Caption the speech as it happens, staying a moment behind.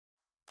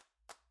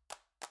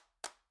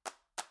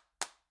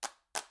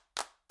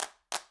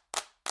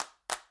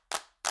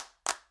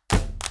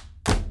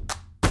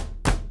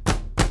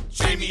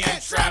Jamie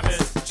and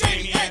Travis,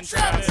 Jamie and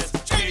Travis,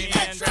 Jamie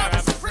and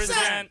Travis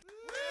present.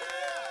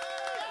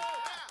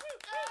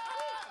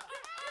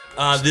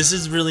 This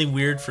is really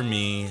weird for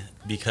me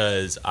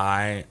because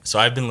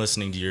I've been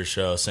listening to your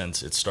show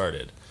since it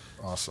started.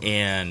 Awesome.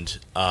 And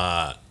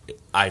I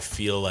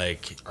feel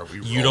like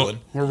you don't.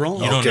 We're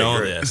rolling. You don't Okay, know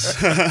great.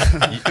 this.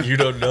 you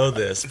don't know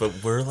this, but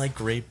we're like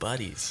great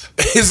buddies.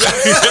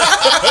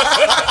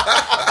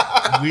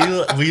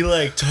 We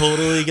like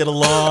totally get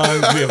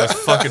along. We have a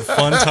fucking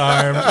fun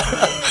time.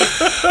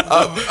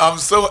 I'm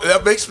so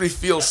that makes me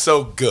feel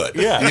so good.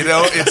 Yeah. You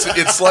know,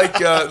 it's like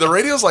the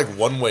radio's like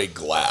one-way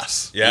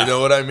glass. Yeah. You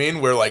know what I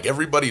mean? Where like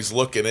everybody's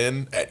looking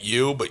in at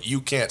you, but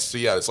you can't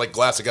see out. It's like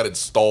glass that got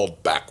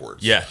installed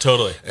backwards. Yeah,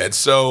 totally. And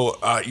so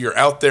you're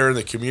out there in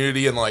the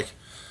community, and like,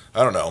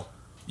 I don't know,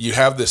 you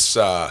have this.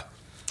 You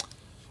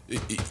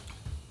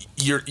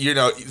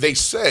know, they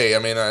say. I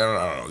mean, I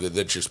don't know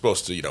that you're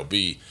supposed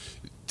to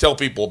tell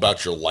people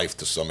about your life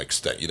to some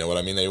extent. You know what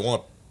I mean? They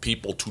want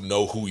people to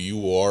know who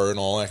you are and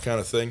all that kind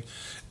of thing.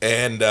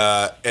 And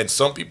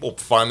some people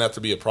find that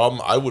to be a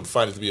problem. I would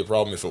find it to be a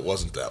problem if it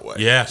wasn't that way.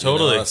 Yeah,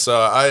 totally. You know? So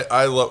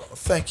I love.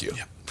 Thank you.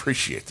 Yeah.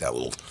 Appreciate that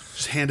little.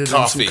 Just handed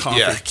Coffee. him some coffee.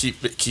 Yeah,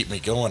 keep me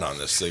going on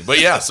this thing. But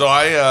yeah, so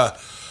I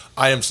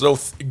am so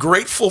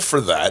grateful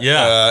for that.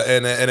 Yeah,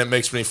 and it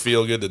makes me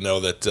feel good to know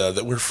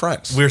that we're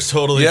friends. We're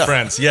totally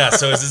friends. Yeah,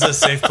 so this is a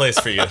safe place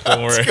for you.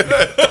 Don't worry.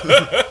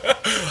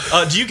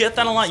 Do you get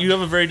that a lot? You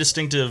have a very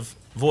distinctive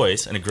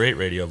voice and a great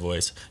radio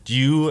voice. Do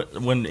you,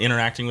 when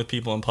interacting with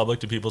people in public,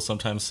 do people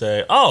sometimes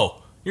say,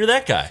 "Oh, you're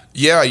that guy"?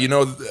 Yeah,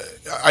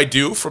 I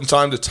do from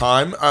time to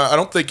time. I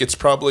don't think it's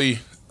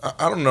probably.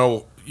 I don't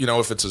know.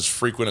 If it's as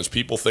frequent as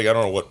people think. I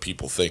don't know what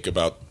people think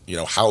about,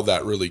 how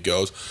that really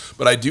goes.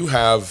 But I do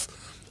have,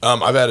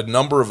 I've had a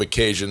number of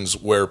occasions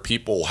where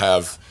people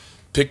have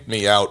picked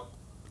me out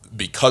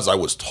because I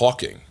was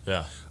talking.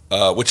 Yeah.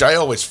 Which I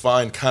always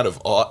find kind of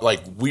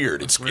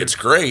weird. It's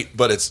great,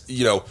 but it's,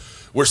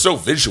 we're so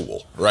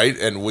visual, right?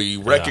 And we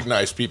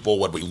recognize people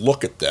when we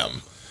look at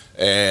them.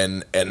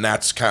 And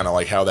that's kind of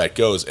like how that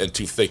goes. And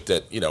to think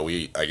that,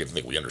 I can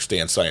think we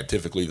understand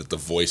scientifically that the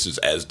voice is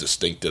as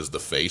distinct as the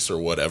face or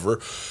whatever.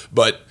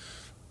 But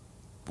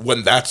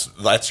when that's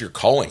your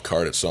calling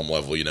card at some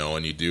level,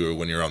 and you do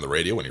when you're on the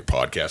radio, when you're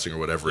podcasting or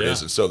whatever it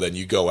is. And so then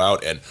you go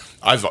out, and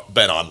I've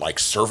been on like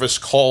service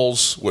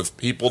calls with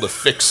people to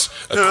fix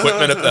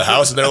equipment at the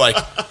house. And they're like,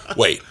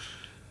 wait.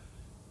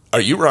 Are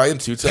you Ryan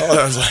Tutel? And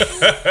I was like,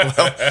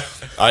 well,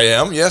 I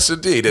am. Yes,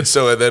 indeed. And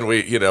so then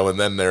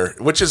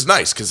which is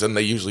nice because then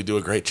they usually do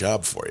a great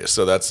job for you.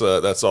 So that's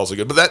also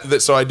good.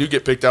 But so I do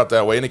get picked out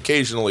that way, and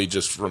occasionally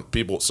just from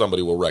people,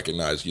 somebody will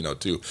recognize,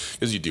 too,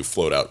 because you do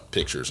float out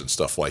pictures and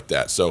stuff like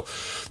that. So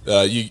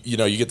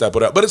you get that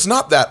put out, but it's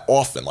not that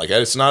often. Like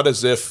it's not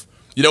as if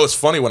it's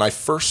funny when I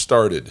first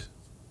started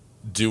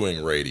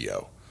doing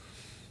radio,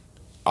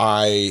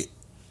 I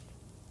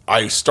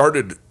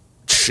started.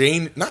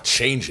 Not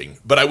changing,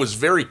 but I was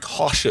very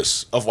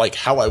cautious of like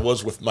how I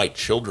was with my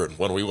children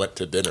when we went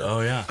to dinner.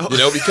 Oh yeah,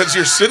 because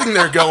you're sitting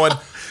there going,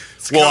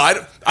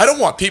 well, I don't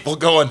want people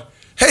going,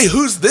 hey,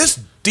 who's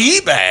this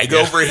D-bag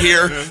over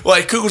here,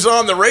 like who's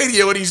on the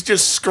radio and he's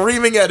just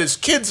screaming at his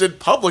kids in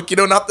public.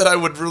 Not that I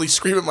would really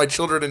scream at my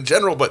children in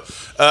general, but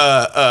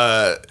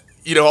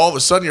all of a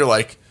sudden you're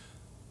like,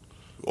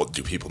 well,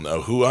 do people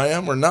know who I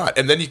am or not?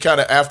 And then you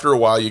kind of, after a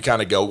while, you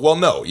kind of go, well,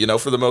 no,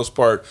 for the most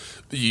part,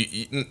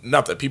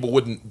 not that people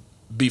wouldn't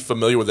be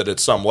familiar with it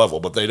at some level,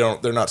 but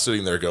they're not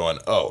sitting there going,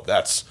 oh,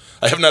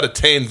 I have not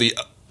attained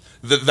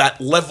that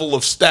level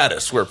of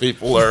status where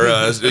people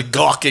are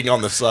gawking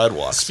on the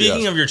sidewalks.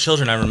 Speaking of your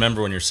children, I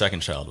remember when your second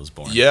child was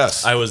born.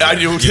 Yes. I was.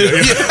 Thank you for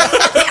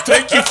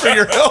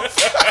your help.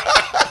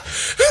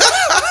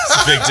 It's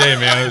a big day,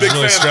 man. It was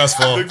really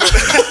stressful.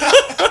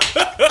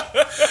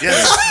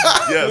 Yes.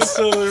 I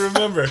totally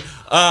remember.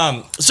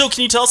 So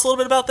can you tell us a little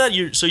bit about that?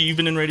 So you've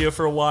been in radio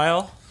for a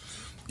while?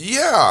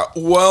 Yeah,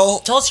 well...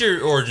 Tell us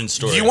your origin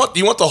story. Do you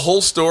want the whole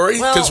story?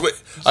 Because,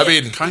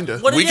 kind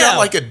of. We got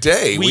like a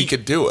day. We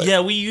could do it. Yeah,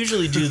 we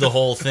usually do the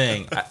whole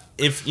thing.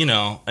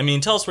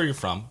 Tell us where you're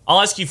from. I'll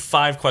ask you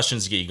 5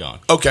 questions to get you going.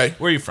 Okay.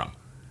 Where are you from?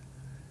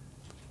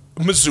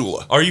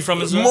 Missoula. Are you from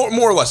Missoula?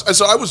 More or less.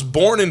 So I was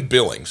born in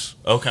Billings.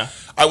 Okay.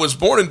 I was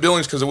born in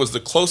Billings because it was the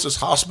closest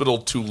hospital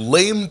to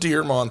Lame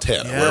Deer,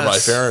 Montana, where my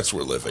parents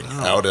were living,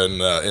 out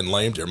in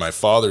Lame Deer. My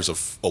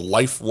father's a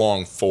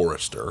lifelong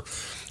forester,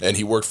 and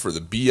he worked for the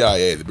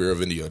BIA, the Bureau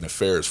of Indian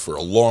Affairs, for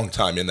a long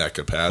time in that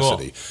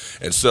capacity.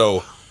 Cool. And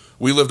so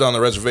we lived on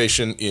the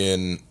reservation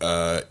in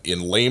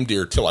Lame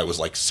Deer till I was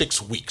like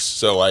 6 weeks.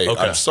 So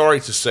I'm sorry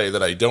to say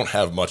that I don't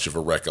have much of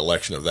a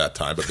recollection of that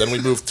time. But then we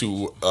moved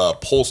to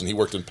Polson. He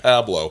worked in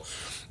Pablo.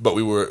 But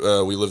we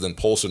lived in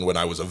Polson when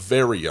I was a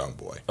very young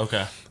boy.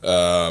 Okay.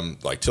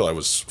 Till I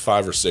was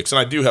 5 or 6. And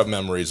I do have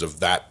memories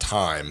of that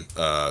time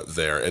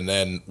there. And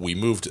then we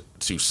moved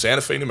to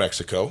Santa Fe, New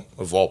Mexico,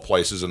 of all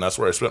places. And that's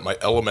where I spent my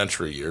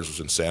elementary years, was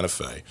in Santa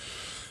Fe.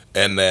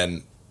 And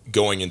then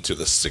going into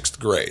the 6th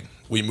grade,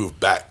 we moved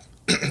back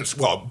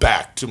well,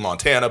 back to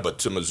Montana, but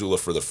to Missoula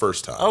for the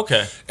first time.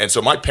 Okay. And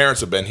so my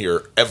parents have been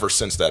here ever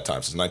since that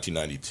time, since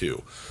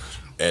 1992.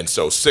 And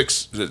so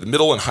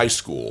middle and high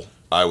school,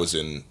 I was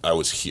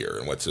here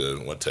and went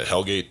to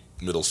Hellgate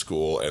Middle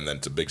School and then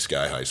to Big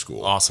Sky High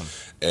School. Awesome.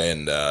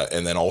 And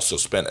then also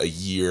spent a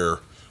year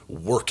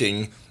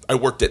working. I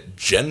worked at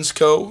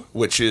Gensco,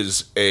 which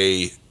is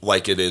a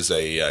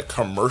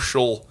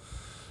commercial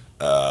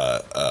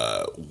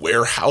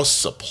warehouse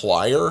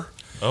supplier.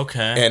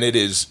 Okay. And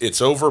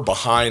it's over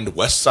behind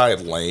West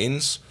Side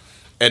Lanes,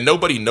 and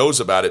nobody knows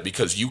about it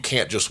because you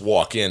can't just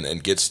walk in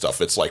and get stuff.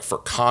 It's like for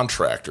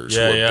contractors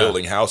who are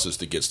building houses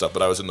to get stuff.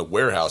 But I was in the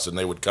warehouse, and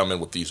they would come in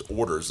with these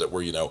orders that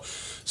were,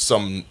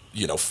 some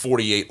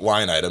 48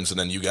 line items, and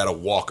then you got to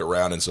walk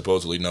around and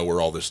supposedly know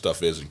where all this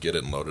stuff is and get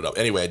it and load it up.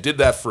 Anyway, I did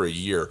that for a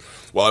year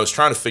while I was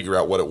trying to figure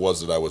out what it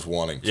was that I was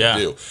wanting to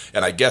do.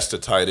 And I guess to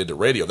tie it into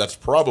radio, that's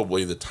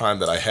probably the time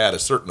that I had a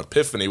certain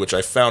epiphany, which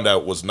I found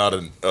out was not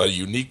a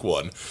unique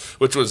one,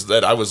 which was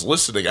that I was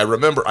listening. I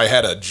remember I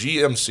had a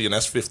GMC, an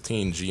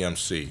S15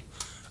 GMC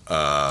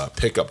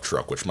pickup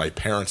truck, which my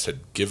parents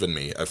had given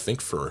me, I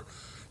think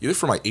either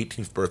for my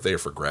 18th birthday or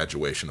for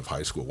graduation of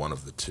high school, one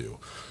of the two.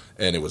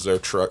 And it was their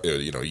truck,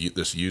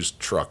 this used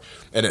truck,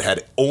 and it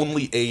had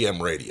only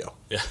AM radio.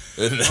 Yeah.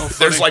 And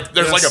there's like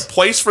a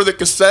place for the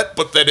cassette,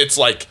 but then it's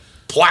like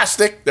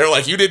plastic. They're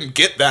like, you didn't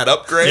get that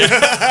upgrade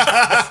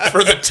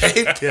for the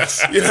tape.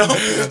 Yes.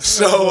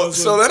 So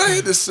then I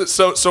had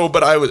to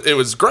but it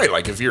was great.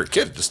 Like if you're a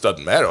kid, it just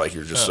doesn't matter. Like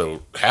you're just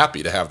so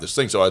happy to have this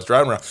thing. So I was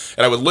driving around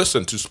and I would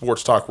listen to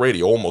sports talk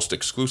radio almost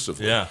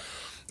exclusively. Yeah.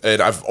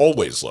 And I've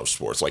always loved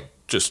sports, like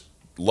just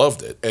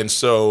loved it. And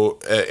so,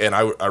 and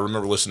I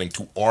remember listening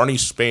to Arnie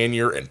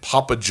Spanier and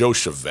Papa Joe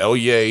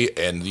Chevalier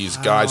and these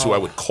guys who I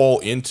would call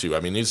into.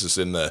 I mean, this is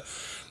in the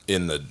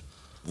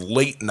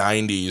late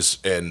 90s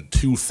and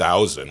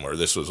 2000 where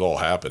this was all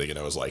happening. And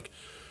I was like,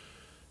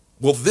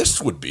 well, this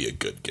would be a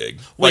good gig.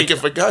 Wait, like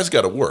if a guy's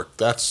got to work,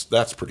 that's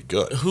pretty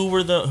good. Who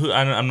were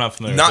I'm not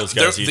familiar with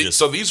those guys.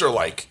 So these are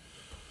like,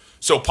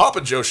 so Papa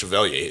Joe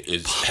Chevalier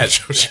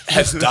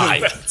has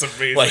died. That's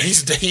amazing. Like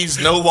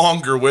he's no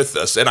longer with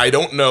us, and I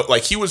don't know.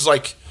 Like he was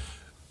like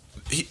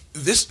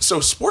So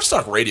sports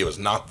talk radio is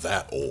not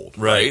that old,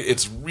 right?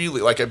 It's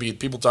really like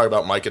people talk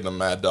about Mike and the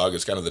Mad Dog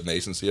as kind of the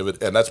nascency of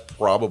it, and that's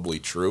probably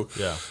true.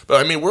 Yeah.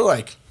 But I mean, we're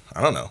like,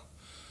 I don't know,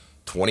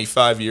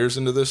 25 years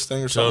into this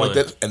thing or something like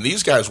that, and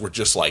these guys were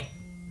just like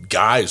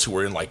guys who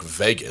were in like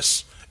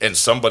Vegas, and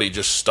somebody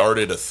just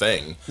started a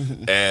thing,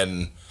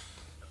 and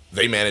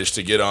they managed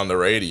to get on the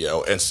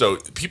radio. And so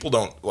people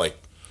don't like,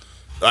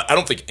 I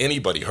don't think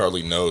anybody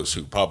hardly knows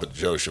who Papa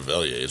Joe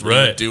Chevalier is.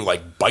 Where you do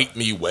like Bite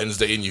Me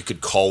Wednesday and you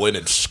could call in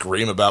and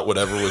scream about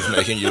whatever was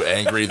making you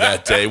angry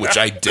that day, which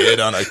I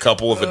did on a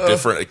couple of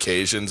different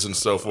occasions and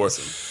so forth.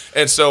 Awesome.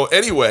 And so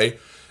anyway,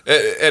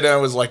 and I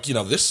was like,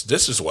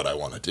 this is what I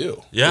want to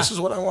do. Yeah. This is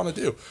what I want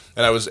to do.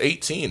 And I was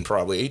 18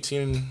 or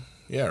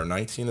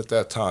 19 at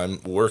that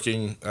time,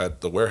 working at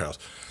the warehouse.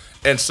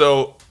 And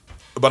so,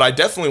 but I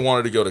definitely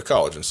wanted to go to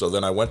college, and so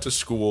then I went to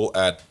school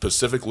at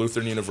Pacific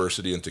Lutheran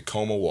University in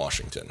Tacoma,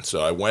 Washington.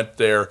 So I went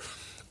there.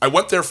 I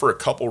went there for a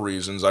couple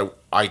reasons. I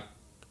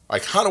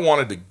kind of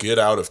wanted to get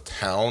out of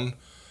town.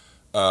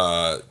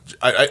 I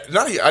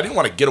didn't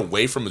want to get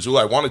away from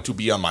Missoula. I wanted to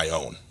be on my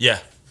own. Yeah,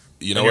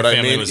 you know what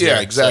I mean? Yeah, here,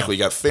 exactly. So.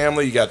 You got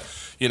family. You got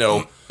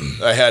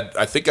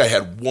I think I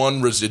had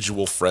one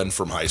residual friend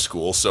from high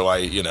school, so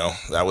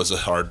that was a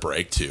hard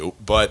break too.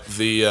 But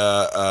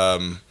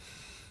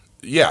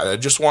yeah, I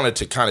just wanted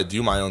to kind of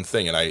do my own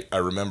thing. And I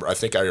remember, I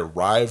think I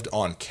arrived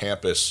on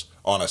campus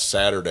on a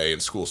Saturday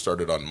and school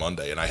started on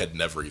Monday, and I had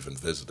never even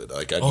visited.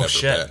 Like, I'd never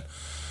been.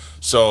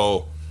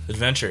 So...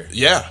 Adventure.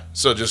 Yeah.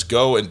 So just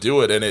go and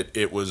do it. And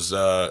it was, it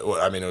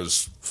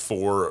was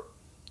 4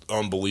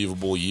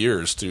 unbelievable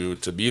years to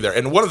be there.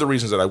 And one of the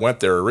reasons that I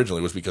went there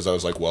originally was because I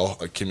was like, well,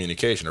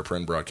 communication or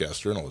print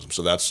broadcast journalism.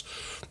 So that's,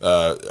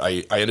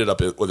 I ended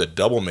up with a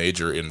double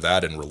major in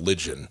that and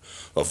religion,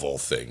 of all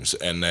things.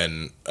 And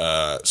then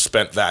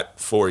spent that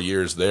 4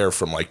 years there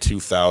from like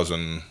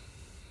 2000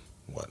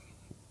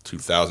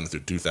 through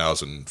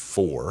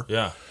 2004.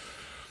 Yeah.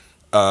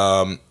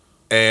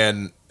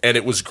 And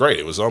it was great.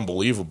 It was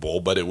unbelievable,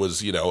 but it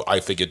was,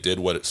 I think it did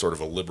what it sort of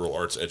a liberal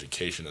arts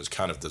education is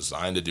kind of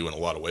designed to do in a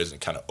lot of ways,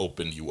 and kind of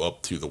opened you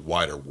up to the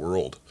wider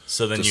world.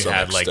 So then you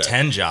had like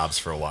 10 jobs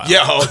for a while. Yeah,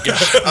 oh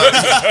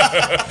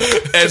God.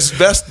 As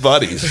best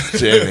buddies,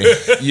 Jamie,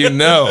 you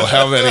know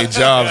how many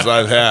jobs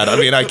I've had. I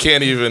mean, I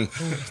can't even,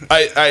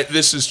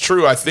 this is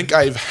true. I think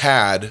I've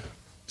had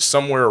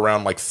somewhere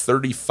around like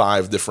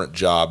 35 different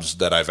jobs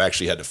that I've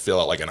actually had to fill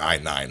out like an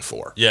I-9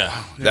 for.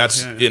 Yeah.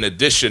 That's in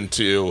addition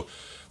to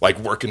like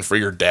working for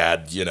your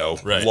dad,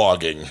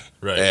 logging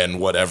and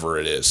whatever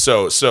it is.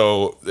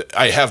 So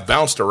I have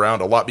bounced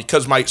around a lot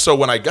because so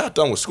when I got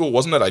done with school, it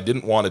wasn't that I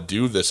didn't want to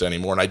do this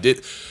anymore. And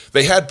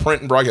they had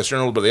print and broadcast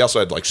journalism, but they also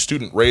had like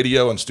student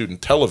radio and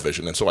student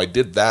television. And so I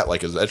did that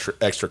like as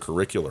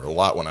extracurricular a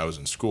lot when I was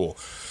in school,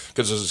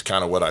 because this is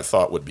kind of what I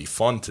thought would be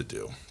fun to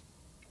do.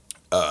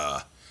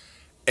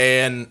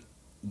 And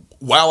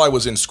while I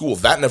was in school,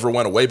 that never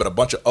went away, but a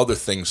bunch of other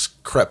things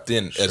crept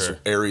in as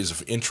areas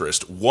of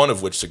interest, one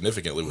of which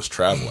significantly was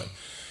traveling.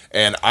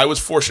 And I was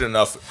fortunate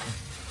enough,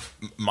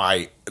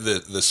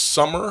 the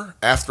summer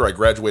after I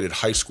graduated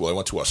high school, I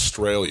went to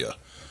Australia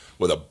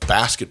with a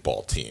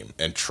basketball team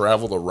and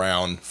traveled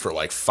around for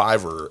like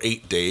 5 or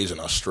 8 days in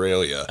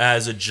Australia.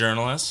 As a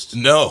journalist?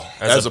 No,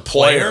 as a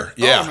player.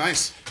 Yeah. Oh,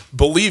 nice.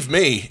 Believe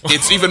me,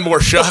 it's even more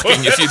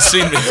shocking if you'd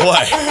seen me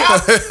play.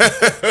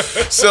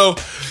 So,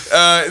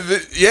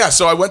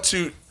 so I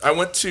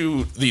went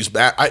to these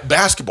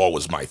basketball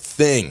was my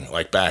thing,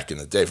 like back in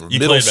the day. From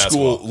middle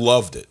school,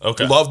 loved it.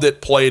 Okay. Loved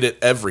it, played it,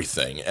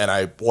 everything. And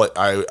I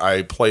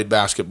played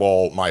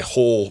basketball my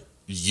whole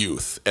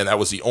youth, and that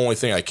was the only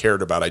thing I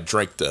cared about. I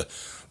drank the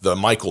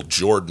Michael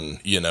Jordan,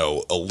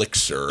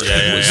 elixir,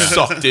 and was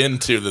sucked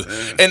into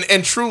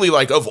and truly,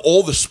 like, of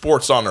all the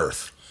sports on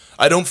earth,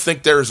 I don't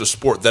think there is a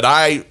sport that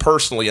I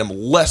personally am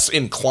less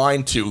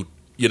inclined to,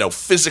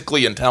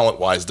 physically and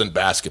talent-wise than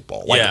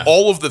basketball. Like,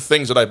 all of the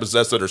things that I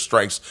possess that are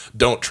strengths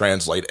don't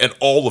translate, and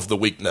all of the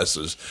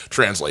weaknesses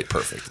translate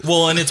perfectly.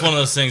 Well, and it's one of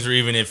those things where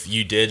even if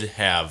you did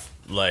have,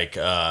 like,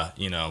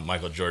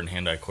 Michael Jordan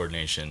hand-eye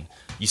coordination,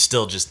 you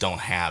still just don't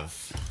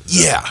have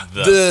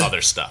the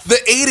other stuff. The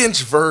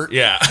 8-inch vert.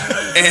 Yeah.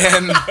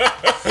 And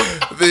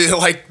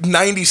the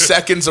 90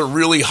 seconds of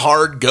really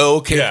hard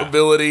go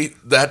capability,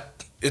 that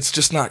it's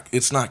just not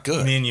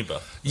good. Me and you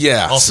both.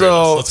 Yeah. All three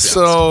of us.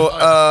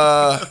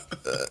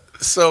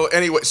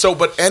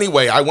 But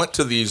anyway, I went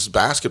to these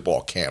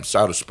basketball camps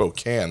out of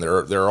Spokane.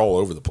 They're all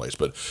over the place,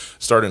 but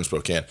started in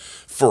Spokane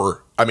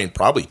for,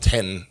 probably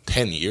 10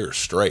 years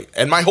straight.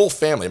 And my whole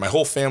family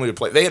would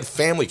play. They had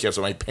family camps,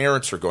 and my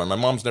parents are going. My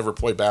mom's never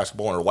played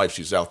basketball in her life.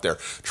 She's out there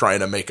trying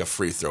to make a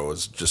free throw. It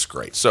was just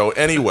great. So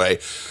anyway,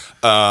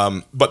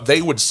 but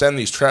they would send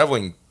these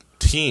traveling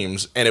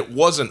teams, and it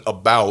wasn't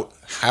about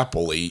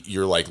happily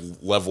your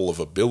level of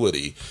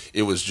ability.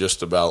 It was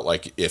just about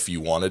if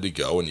you wanted to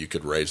go and you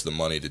could raise the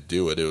money to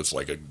do it. It was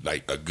like a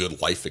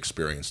good life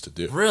experience to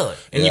do. Really?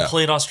 And you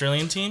played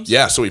Australian teams?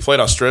 Yeah, so we played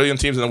Australian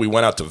teams, and then we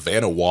went out to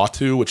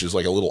Vanuatu, which is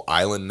like a little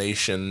island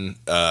nation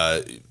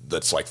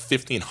that's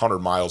 1,500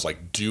 miles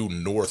due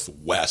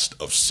northwest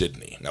of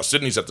Sydney. Now,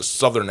 Sydney's at the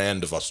southern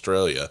end of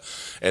Australia,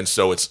 and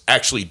so it's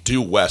actually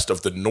due west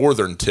of the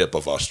northern tip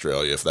of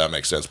Australia, if that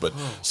makes sense. But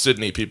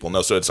Sydney people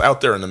know. So it's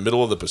out there in the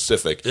middle of the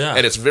Pacific,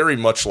 and it's very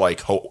much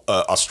like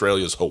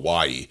Australia's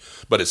Hawaii,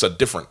 but it's a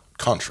different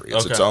country.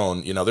 It's its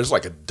own. There's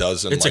a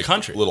dozen. It's a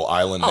country. Little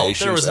island nations.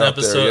 There was an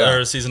episode or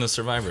a season of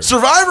Survivor.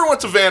 Survivor went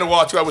to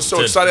Vanuatu. I was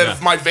so excited. I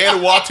had my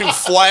Vanuatu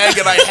flag,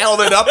 and I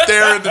held it up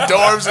there in the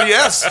dorms. And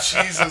yes,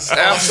 Jesus,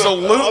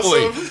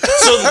 absolutely. Awesome.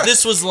 So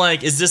this was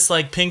is this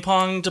ping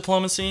pong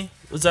diplomacy?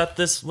 Was that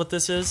what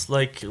this is?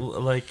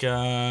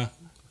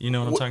 You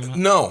know what I'm talking about?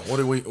 No. What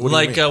do you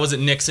mean? Was it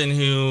Nixon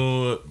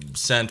who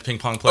sent ping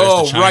pong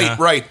players to China?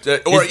 Right.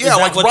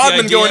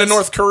 Rodman going to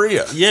North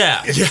Korea.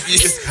 Yeah.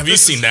 Have you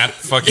seen that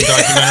fucking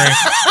documentary?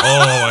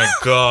 Oh, my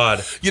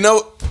God.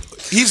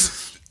 He's...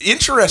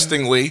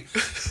 Interestingly,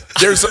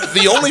 there's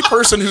the only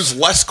person who's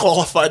less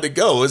qualified to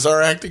go is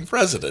our acting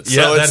president.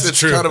 So that's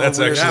true. Kind of that's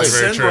a weird actually thing.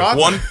 very Send true.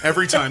 Rodman.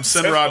 Every time.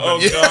 Send Rodman.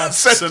 Oh, God.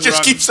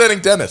 Just keep sending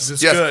Dennis.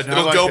 It's yes, good.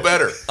 It'll go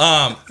better.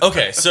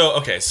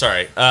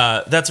 Sorry.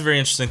 That's a very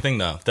interesting thing,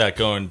 though, that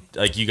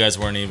you guys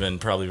weren't even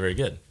probably very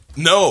good.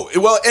 No.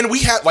 Well, and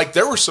we had,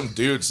 there were some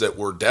dudes that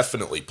were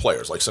definitely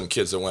players, some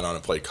kids that went on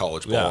and played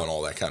college ball and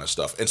all that kind of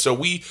stuff. And so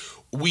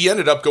we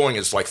ended up going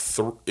as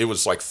it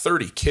was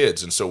 30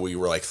 kids, and so we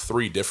were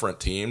 3 different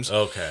teams.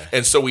 Okay.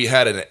 And so we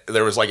had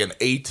there was an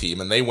A team,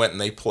 and they went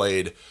and they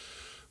played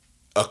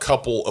a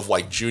couple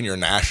of junior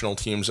national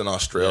teams in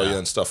Australia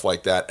and stuff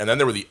like that. And then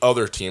there were the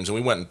other teams, and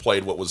we went and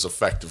played what was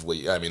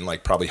effectively,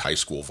 probably high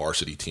school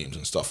varsity teams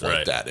and stuff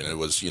like that. And it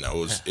was,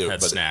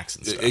 had snacks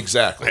and stuff.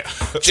 Exactly.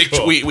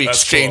 Cool. We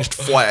exchanged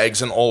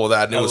flags and all of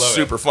that, and it was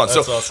super fun.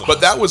 That's awesome.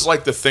 But that was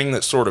the thing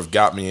that sort of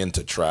got me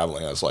into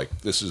traveling. I was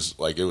this is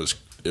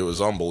it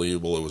was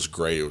unbelievable. It was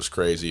great. It was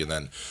crazy. And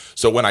then,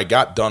 so when I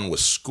got done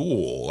with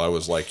school, I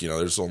was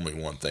there's only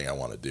one thing I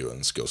want to do, and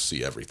it's go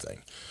see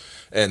everything.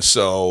 And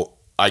so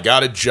I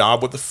got a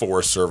job with the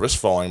Forest Service,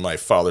 following my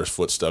father's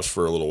footsteps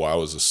for a little while. I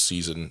was a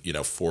seasoned,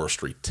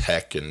 forestry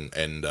tech, and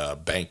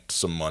banked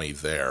some money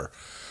there.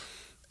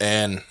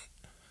 And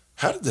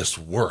how did this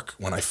work?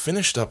 When I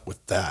finished up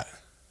with that,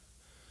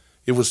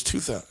 it was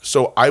 2000.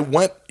 So I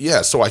went,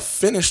 so I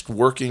finished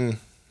working.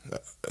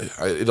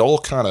 It all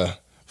kind of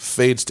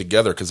fades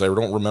together because I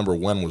don't remember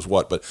when was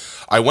what, but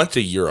I went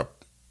to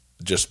Europe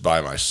just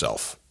by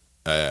myself,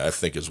 I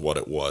think is what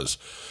it was,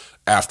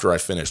 after I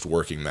finished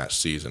working that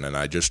season, and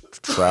I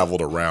just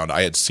traveled around.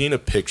 I had seen a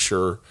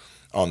picture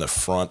on the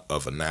front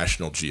of a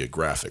National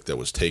Geographic that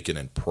was taken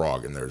in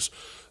Prague, and there's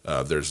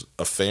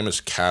a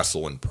famous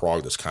castle in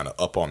Prague that's kind of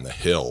up on the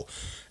hill,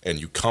 and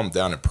you come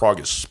down, and Prague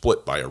is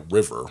split by a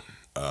river,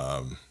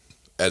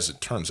 as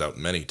it turns out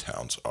many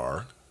towns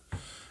are,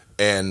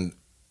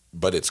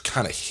 but it's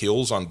kind of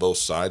hills on both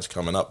sides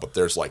coming up, but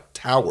there's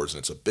towers, and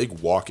it's a big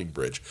walking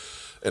bridge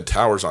and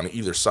towers on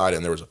either side,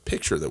 and there was a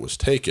picture that was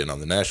taken on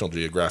the National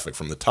Geographic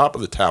from the top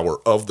of the tower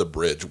of the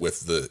bridge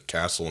with the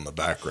castle in the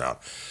background.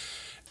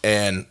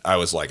 And I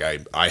was like,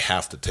 I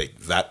have to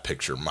take that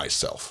picture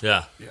myself.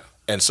 Yeah.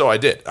 And so I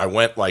did. I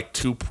went like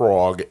to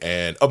Prague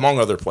and among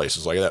other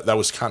places like that. That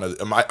was kind of.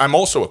 I'm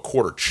also a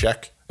quarter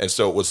Czech, and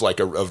so it was like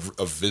a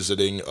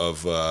visiting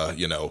of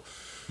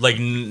Like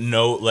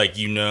like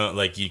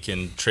you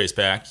can trace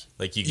back,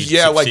 like you can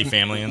see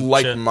family and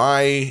like shit.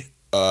 my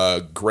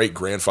great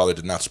grandfather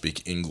did not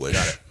speak English.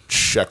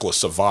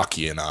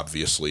 Czechoslovakian,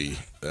 obviously.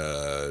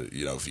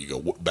 If you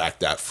go back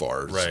that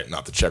far, it's right.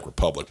 not the Czech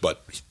Republic,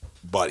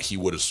 but he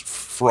was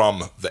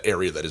from the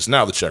area that is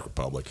now the Czech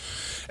Republic.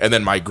 And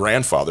then my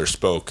grandfather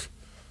spoke,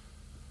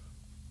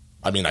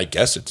 I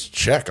guess it's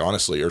Czech,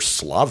 honestly, or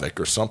Slavic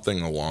or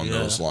something along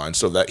those lines.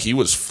 So that he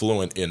was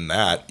fluent in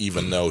that,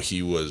 even though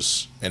he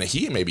was, and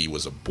he maybe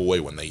was a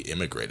boy when they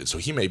immigrated. So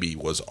he maybe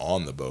was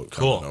on the boat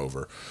coming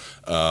over.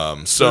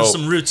 So there's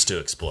some roots to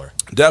explore.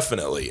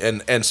 Definitely.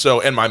 And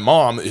my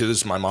mom, this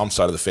is my mom's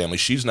side of the family,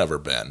 she's never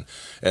been.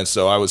 And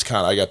so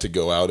I got to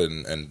go out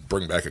and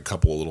bring back a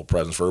couple of little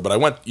presents for her. But I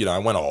went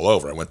all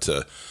over.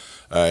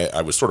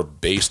 I was sort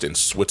of based in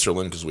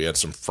Switzerland because we had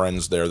some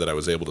friends there that I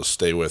was able to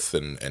stay with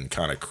and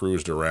kind of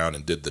cruised around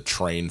and did the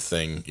train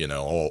thing,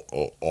 all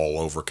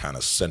over kind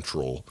of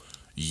Central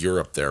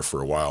Europe there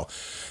for a while.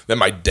 Then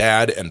my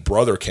dad and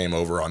brother came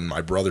over on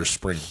my brother's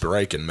spring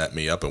break and met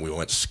me up, and we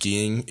went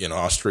skiing in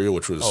Austria,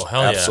 which was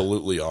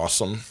absolutely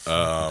awesome.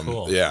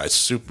 Cool. Yeah, it's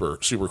super,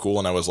 super cool.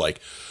 And I was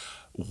like,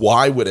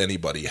 why would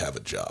anybody have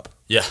a job?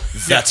 Yeah.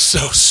 That's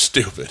so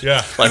stupid.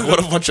 Yeah. Like, what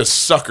a bunch of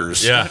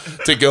suckers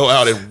to go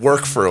out and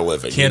work for a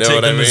living. Can't you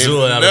know take the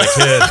Missoula out of the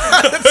kid.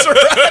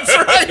 That's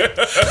right.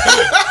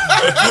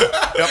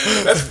 Yep.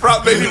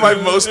 That's maybe my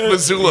most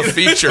Missoula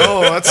feature.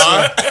 Oh, that's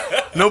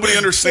nobody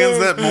understands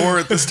that more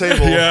at this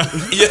table. Yeah.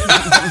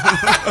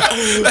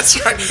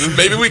 That's right.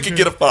 Maybe we could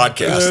get a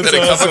podcast and a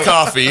cup of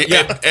coffee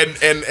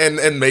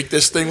and make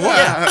this thing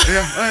work.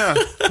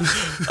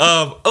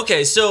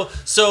 Okay, so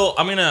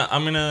I'm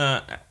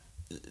gonna.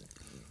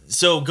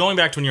 So going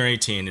back to when you were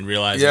 18 and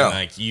realizing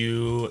like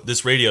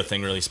this radio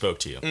thing really spoke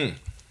to you,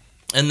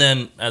 and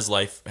then as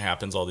life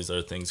happens, all these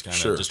other things kind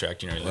of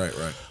distract you and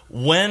everything.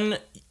 Right.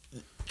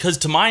 Because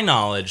to my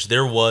knowledge,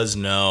 there was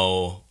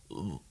no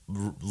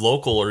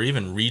local or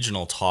even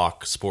regional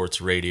talk sports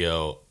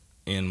radio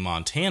in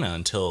Montana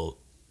until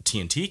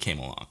TNT came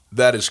along.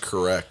 That is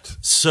correct.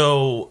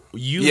 So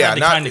you had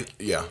to kind of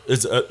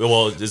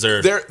Is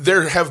there?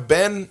 There have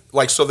been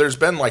there's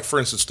been for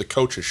instance the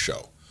Coach's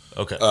Show.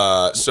 Okay.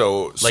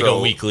 So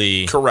a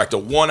weekly. Correct. A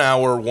 1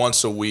 hour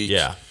once a week.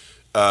 Yeah.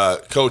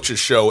 Coach's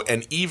Show,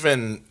 and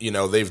even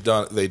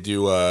they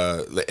do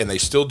and they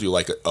still do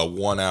like a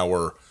 1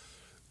 hour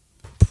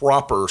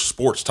proper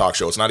sports talk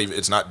show. It's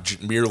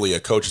not merely a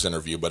coach's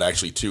interview, but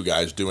actually two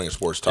guys doing a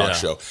sports talk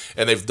show,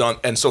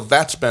 and so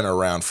that's been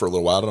around for a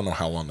little while. I don't know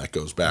how long that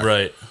goes back.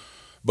 Right.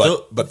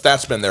 But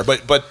that's been there.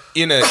 But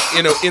in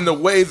the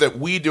way that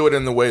we do it,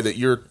 in the way that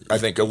you're, I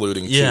think,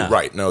 alluding to,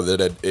 right? No,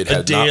 that it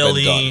had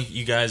daily, not been done.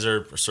 You guys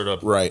are sort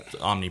of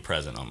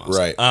omnipresent almost,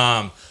 right?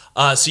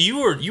 So you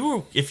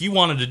were if you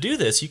wanted to do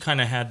this, you kind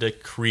of had to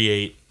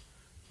create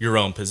your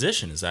own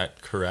position. Is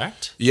that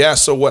correct? Yeah.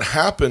 So what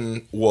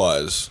happened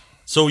was.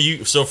 So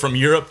from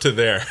Europe to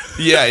there.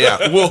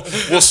 Yeah.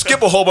 We'll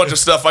skip a whole bunch of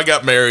stuff. I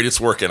got married.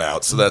 It's working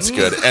out, so that's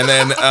good. And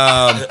then.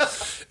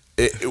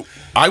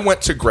 I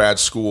went to grad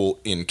school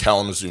in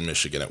Kalamazoo,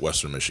 Michigan, at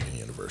Western Michigan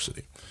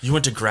University. You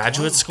went to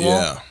graduate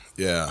school?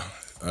 Yeah.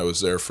 I was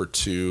there for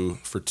 2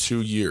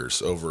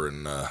 years over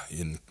in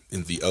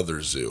the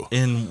other zoo.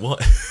 In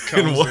what?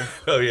 In what?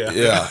 Oh yeah.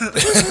 Yeah.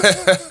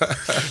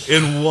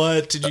 In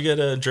what did you get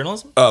a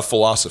journalism?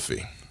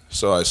 Philosophy.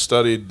 So I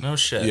studied. No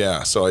shit.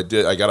 Yeah. So I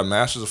did. I got a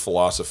master's of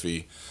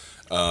philosophy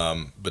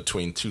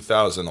between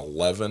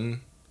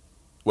 2011.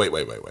 Wait.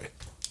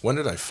 When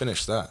did I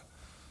finish that?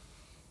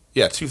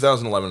 Yeah,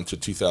 2011 to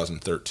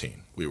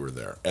 2013, we were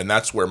there. And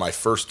that's where my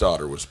first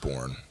daughter was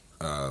born.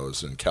 I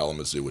was in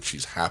Kalamazoo, which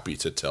she's happy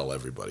to tell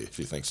everybody.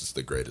 She thinks it's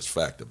the greatest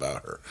fact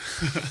about her.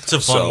 It's a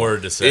fun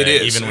word to say, it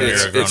is. Even when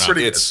you're a grown-up.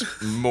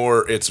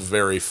 It's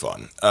very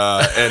fun.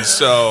 And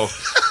so...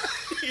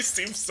 You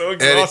seem so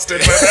exhausted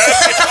by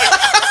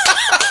that.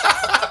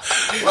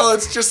 Well,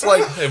 it's just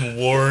like... I'm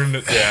worn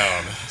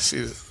down.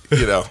 She's,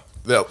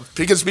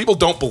 because people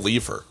don't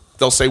believe her.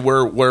 They'll say,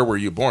 where were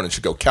you born? And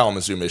she'll go,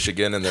 Kalamazoo,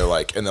 Michigan. And they're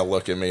like, and they'll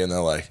look at me and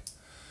they're like,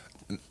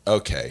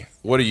 okay,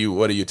 what are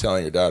you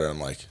telling your daughter?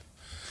 I'm like,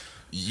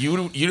 you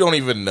don't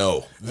even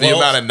know the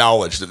amount of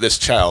knowledge that this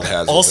child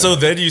has. Also,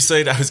 then you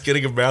say I was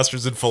getting a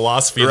master's in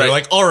philosophy. Right. They're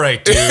like, all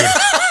right, dude.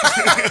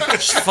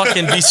 Just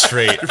fucking be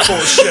straight. You're full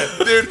of shit,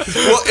 dude.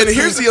 Well, and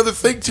here's the other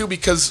thing, too,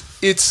 because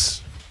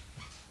it's...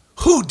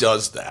 Who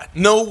does that?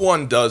 No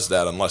one does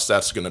that unless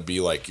that's going to be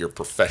like your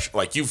profession.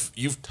 Like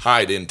you've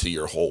tied into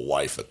your whole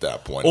life at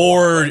that point.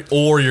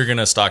 Or you're going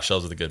to stock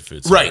shelves with a good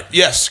food store. Right.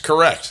 Yes,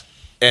 correct.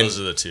 And those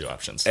are the two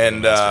options.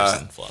 And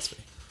philosophy.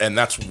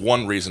 that's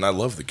one reason I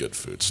love the Good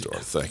Food Store.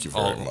 Thank you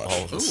very much.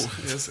 All of us.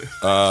 Yes.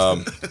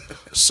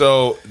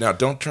 So now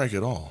don't drink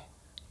it all.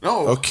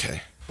 No.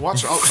 Okay.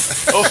 Watch.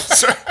 Oh,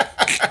 sorry.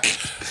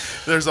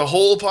 There's a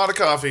whole pot of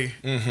coffee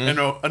and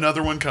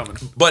another one coming.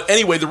 But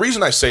anyway, the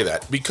reason I say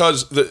that,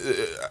 because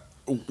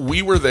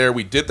we were there,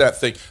 we did that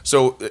thing.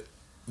 So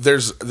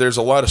there's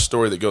a lot of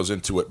story that goes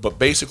into it. But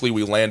basically,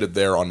 we landed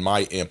there on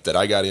my imp that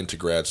I got into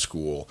grad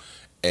school,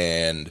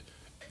 and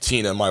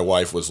Tina, my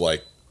wife, was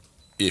like,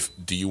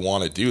 do you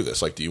want to do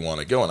this? Like, do you want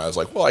to go? And I was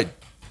like, well,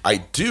 I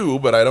do,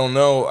 but I don't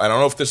know. I don't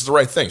know if this is the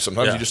right thing.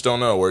 Sometimes you just don't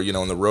know where,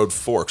 in the road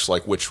forks,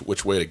 like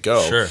which way to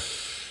go. Sure.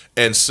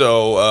 And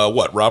so,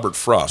 Robert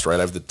Frost, right?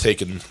 I've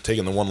taken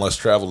the one less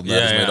traveled, and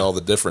that has made all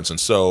the difference. And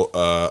so,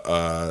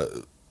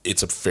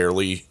 it's a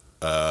fairly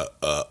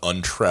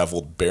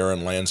untraveled,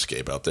 barren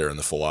landscape out there in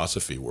the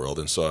philosophy world.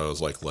 And so I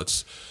was like,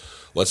 let's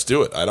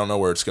do it. I don't know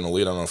where it's going to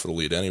lead. I don't know if it'll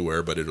lead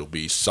anywhere, but it'll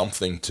be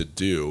something to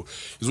do.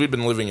 Because we've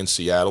been living in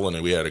Seattle,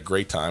 and we had a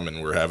great time,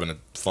 and we're having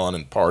fun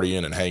and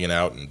partying and hanging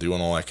out and doing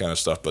all that kind of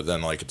stuff. But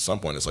then, like, at some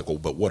point, it's like, well,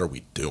 but what are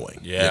we doing?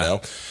 Yeah.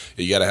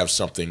 You got to have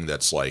something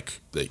that's like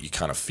that you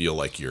kind of feel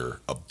like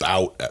you're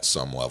about at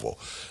some level.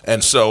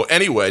 And so,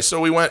 anyway,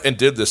 we went and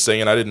did this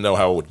thing, and I didn't know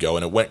how it would go,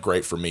 and it went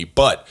great for me.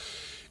 But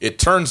it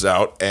turns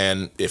out,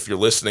 and if you're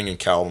listening in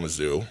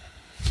Kalamazoo,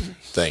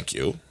 thank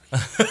you.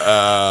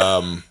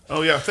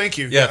 Oh yeah, thank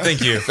you. Yeah,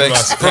 thank you.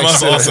 Thanks. From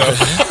us also.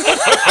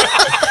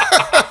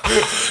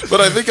 But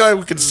I think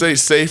I could say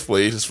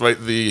safely,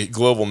 despite the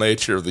global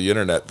nature of the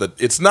internet, that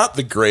it's not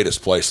the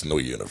greatest place in the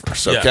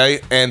universe, okay?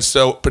 Yeah. And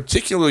so,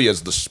 particularly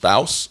as the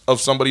spouse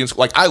of somebody in school,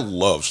 like, I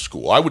love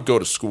school. I would go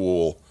to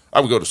school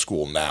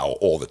now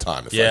all the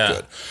time if I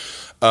could.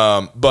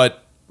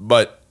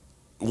 But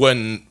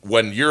when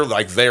you're,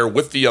 like, there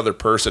with the other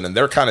person and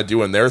they're kind of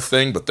doing their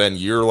thing, but then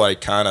you're, like,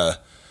 kind of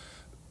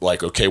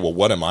like, okay, well,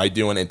 what am I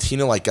doing? And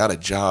Tina, like, got a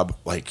job,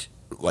 like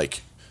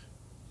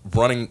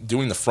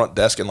doing the front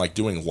desk and, like,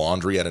 doing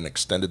laundry at an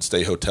extended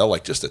stay hotel,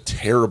 like, just a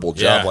terrible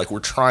job. Yeah. Like, we're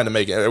trying to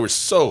make it. It was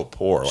so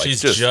poor. Like,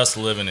 She's just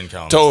living in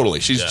Kalamazoo. Totally.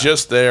 She's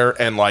just there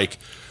and, like,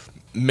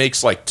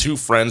 makes, like, two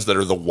friends that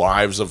are the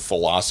wives of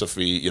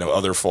philosophy,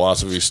 other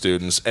philosophy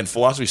students. And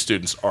philosophy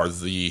students are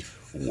the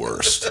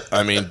worst.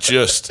 I mean,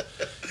 just,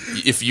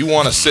 if you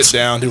want to sit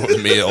down to a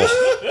meal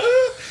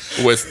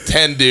with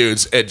 10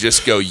 dudes and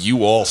just go,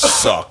 you all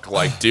suck.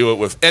 Like, do it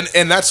with,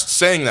 and that's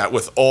saying that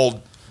with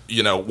all,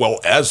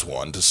 as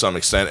one to some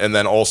extent. And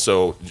then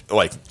also,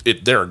 like,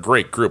 they're a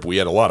great group. We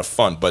had a lot of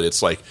fun, but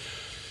it's like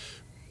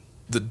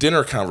the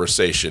dinner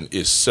conversation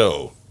is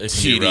so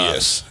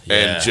tedious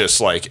and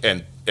just like,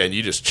 and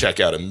you just check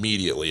out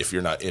immediately if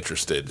you're not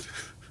interested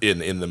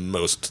in the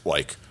most,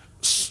 like,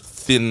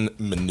 thin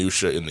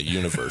minutia in the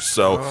universe.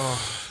 So,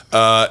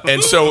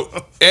 and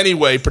so,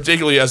 anyway,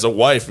 particularly as a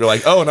wife, you're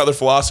like, oh, another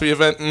philosophy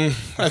event?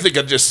 I think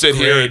I'd just sit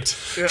here and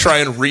try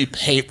and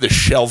repaint the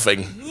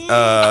shelving.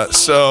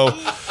 So,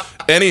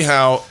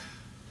 anyhow,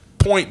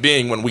 point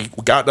being, when we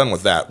got done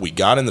with that, we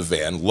got in the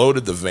van,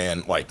 loaded the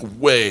van, like,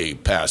 way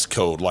past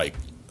code. Like,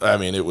 I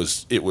mean, it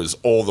was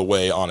all the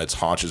way on its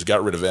haunches,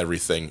 got rid of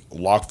everything,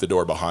 locked the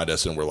door behind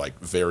us, and we're, like,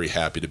 very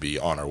happy to be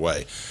on our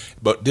way.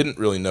 But didn't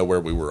really know where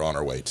we were on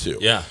our way to.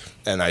 Yeah.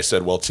 And I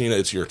said, well, Tina,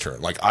 it's your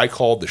turn. Like, I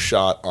called the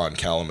shot on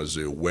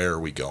Kalamazoo. Where are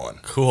we going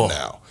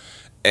now?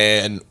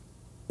 And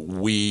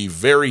we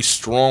very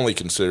strongly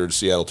considered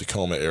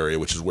Seattle-Tacoma area,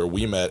 which is where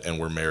we met and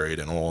were married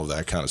and all of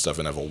that kind of stuff,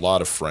 and have a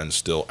lot of friends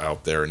still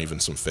out there and even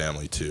some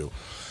family too.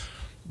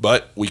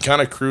 But we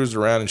kind of cruised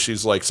around, and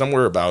she's like,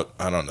 somewhere about,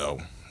 I don't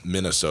know,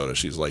 Minnesota.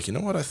 She's like, you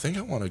know what? I think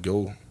I want to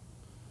go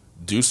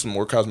do some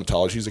more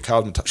cosmetology.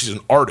 She's an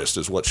artist,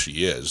 is what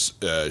she is.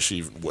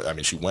 She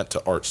went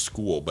to art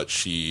school, but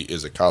she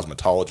is a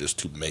cosmetologist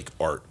to make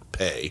art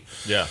pay.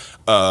 Yeah.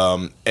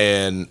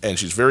 And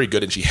she's very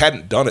good, and she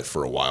hadn't done it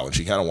for a while, and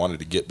she kind of wanted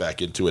to get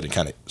back into it and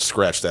kind of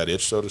scratch that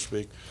itch, so to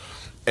speak.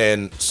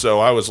 And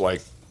so I was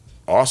like,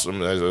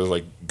 awesome. And I was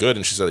like, good.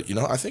 And she said,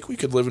 I think we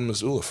could live in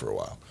Missoula for a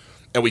while.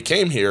 And we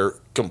came here.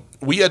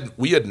 We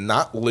had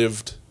not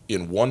lived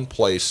in one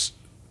place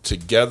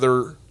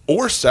together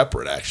or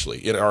separate,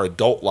 actually, in our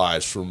adult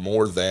lives for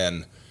more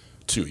than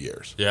 2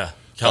 years. Yeah.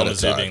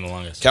 Kalamazoo being the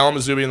longest.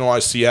 Kalamazoo being the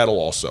longest. Seattle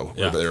also.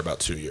 Yeah. We were there about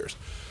 2 years.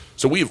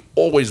 So we've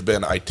always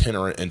been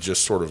itinerant and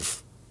just sort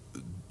of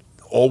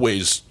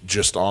always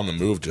just on the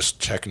move, just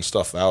checking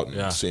stuff out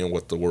and seeing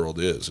what the world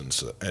is and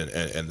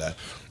that.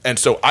 And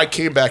so I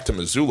came back to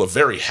Missoula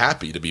very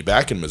happy to be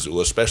back in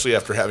Missoula, especially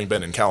after having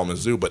been in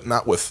Kalamazoo, but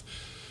not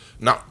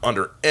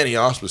under any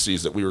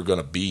auspices that we were going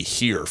to be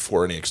here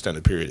for any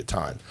extended period of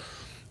time.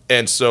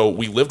 And so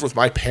we lived with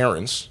my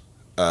parents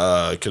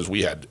because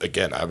we had,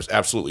 again, I was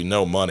absolutely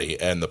no money,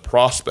 and the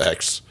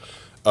prospects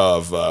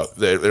of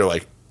they're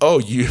like, oh,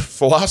 you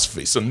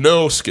philosophy, so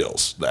no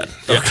skills then.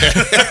 Okay.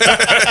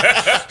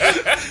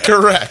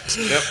 Correct.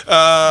 Yep.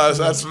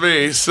 That's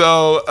me.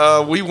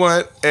 So we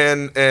went,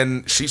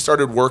 and she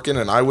started working,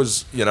 and I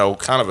was,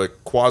 kind of a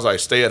quasi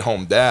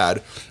stay-at-home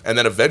dad. And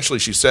then eventually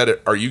she said,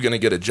 are you going to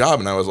get a job?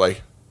 And I was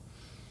like,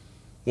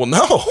 well,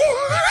 no.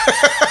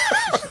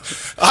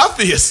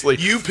 Obviously.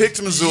 You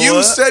picked Missoula.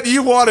 You said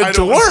you wanted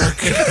to work.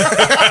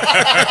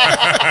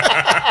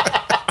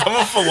 I'm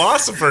a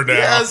philosopher now.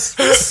 Yes.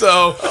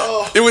 So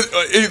it was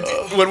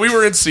when we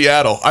were in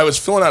Seattle, I was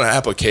filling out an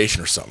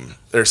application or something.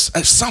 There's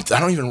something, I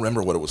don't even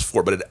remember what it was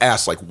for, but it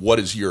asked like what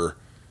is your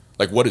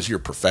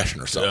profession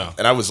or something. Yeah.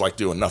 And I was like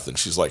doing nothing.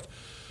 She's like,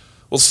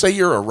 well, say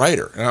you're a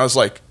writer. And I was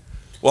like,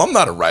 well, I'm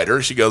not a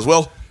writer. She goes,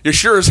 well, you're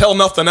sure as hell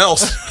nothing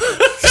else.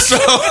 So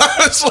I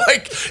was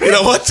like, you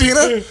know what,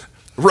 Tina?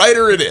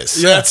 Writer it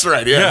is. Yeah. That's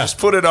right. Yeah, Yeah. just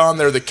put it on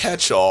there, the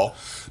catch-all.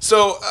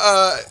 So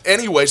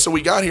anyway, so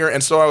we got here,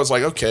 and so I was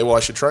like, okay, well, I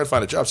should try and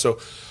find a job. So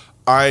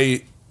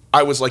I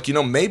was like,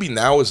 maybe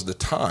now is the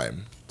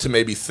time to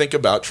maybe think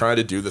about trying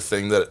to do the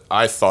thing that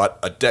I thought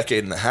a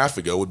decade and a half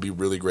ago would be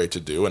really great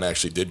to do, and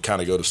actually did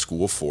kind of go to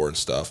school for and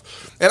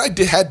stuff. And I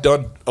had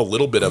done a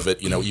little bit of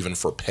it, even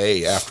for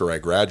pay after I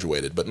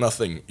graduated, but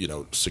nothing,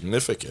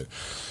 significant.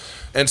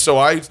 And so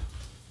I,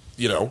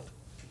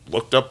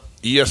 looked up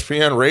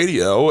ESPN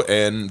Radio,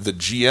 and the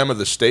GM of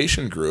the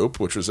station group,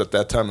 which was at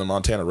that time the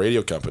Montana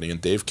Radio Company, and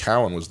Dave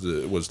Cowan was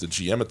the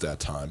GM at that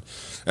time.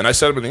 And I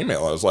sent him an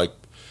email. I was like,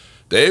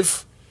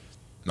 Dave,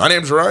 my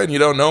name's Ryan. You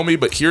don't know me,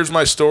 but here's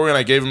my story. And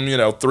I gave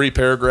him, 3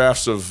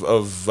 paragraphs of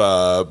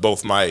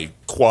both my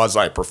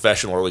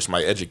quasi-professional, or at least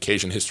my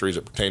education history as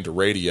it pertained to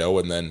radio,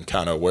 and then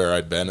kind of where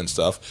I'd been and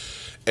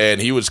stuff.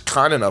 And he was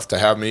kind enough to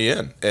have me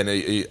in. And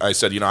I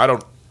said, I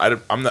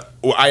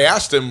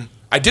asked him,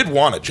 I did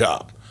want a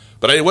job,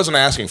 but I wasn't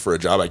asking for a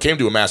job. I came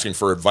to him asking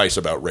for advice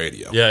about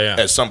radio. Yeah.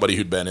 As somebody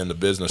who'd been in the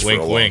business Wink,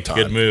 for a long wink. time.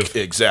 Good move.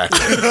 Exactly.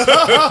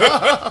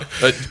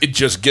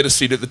 Just get a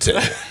seat at the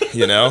table,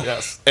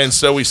 Yes. And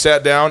so we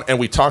sat down and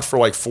we talked for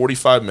like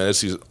 45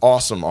 minutes. He's an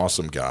awesome,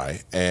 awesome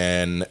guy.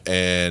 And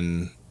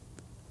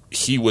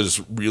he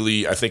was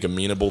really, I think,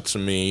 amenable to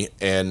me.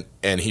 And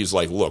he's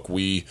like, look,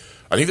 I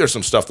think there's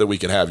some stuff that we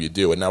can have you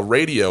do. And now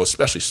radio,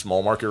 especially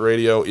small market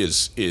radio,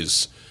 is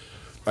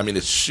I mean,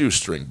 it's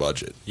shoestring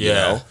budget.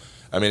 Yeah.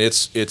 I mean,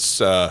 it's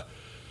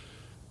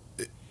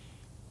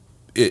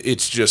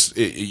just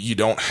you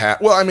don't have.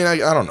 Well, I mean, I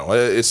don't know.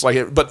 It's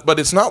like, but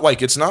it's not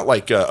like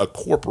a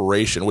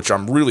corporation, which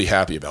I'm really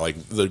happy about. Like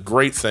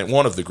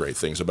one of the great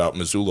things about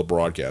Missoula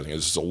Broadcasting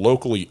is it's a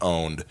locally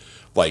owned,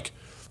 like,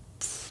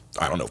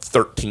 I don't know,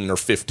 13 or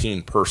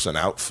 15 person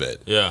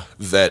outfit. Yeah.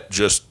 That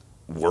just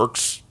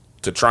works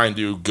to try and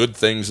do good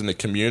things in the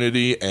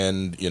community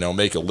and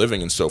make a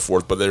living and so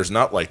forth. But there's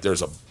not like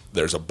there's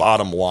a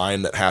bottom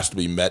line that has to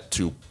be met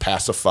to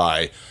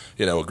pacify,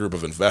 a group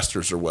of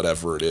investors or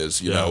whatever it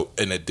is,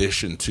 in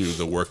addition to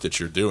the work that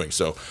you're doing.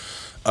 So,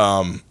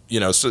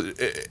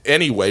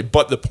 anyway,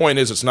 but the point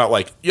is, it's not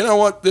like,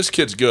 what, this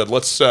kid's good.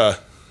 Let's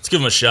give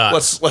him a shot.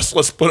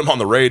 Let's put him on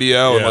the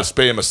radio and let's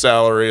pay him a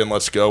salary and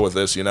let's go with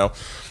this,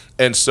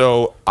 And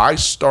so I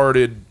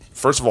started,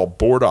 first of all,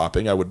 board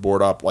opping. I would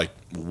board op like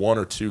 1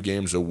 or 2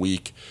 games a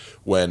week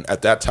when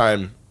at that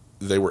time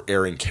they were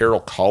airing Carroll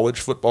College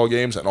football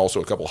games and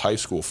also a couple high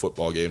school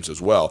football games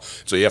as well.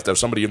 So you have to have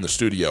somebody in the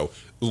studio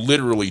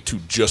literally to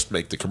just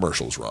make the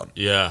commercials run.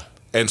 Yeah.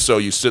 And so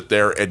you sit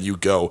there and you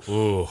go,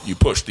 Ooh. you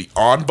push the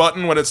on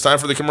button when it's time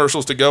for the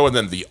commercials to go, and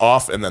then the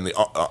off, and then the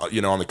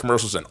on the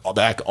commercials, and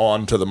back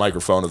on to the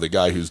microphone of the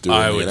guy who's doing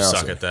I the would announcing.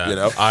 suck at that. You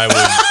know?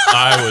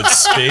 I would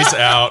space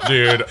out,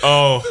 dude.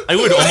 Oh, I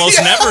would almost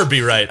never be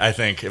right, I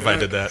think, if I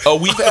did that.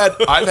 Oh,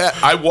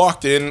 I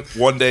walked in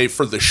one day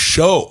for the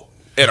show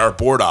at our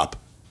board op,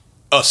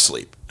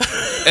 asleep.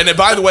 And then,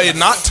 by the way,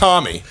 not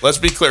Tommy. Let's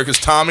be clear, because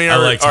Tommy,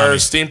 like Tommy, our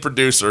esteemed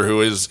producer,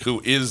 who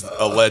is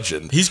a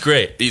legend. He's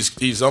great.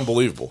 He's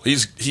unbelievable.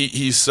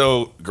 He's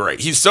so great.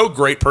 He's so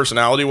great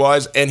personality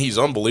wise, and he's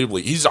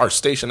unbelievably. He's our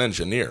station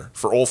engineer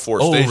for all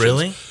 4 stations. Oh,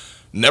 really?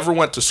 Never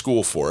went to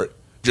school for it.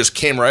 Just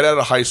came right out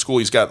of high school.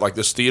 He's got like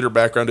this theater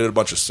background, did a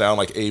bunch of sound,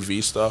 like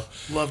AV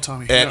stuff. Love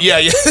Tommy. And yeah.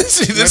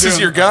 See, this is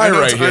your guy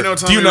right here. I know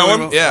Tommy Do you know really him?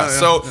 well. Yeah.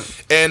 Oh,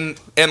 So yeah.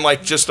 and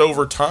like just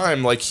over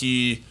time, like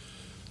he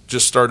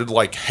just started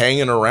like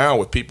hanging around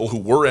with people who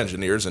were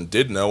engineers and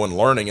did know and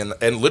learning,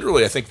 and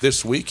literally I think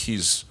this week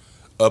he's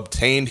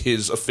obtained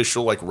his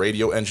official like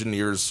radio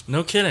engineer's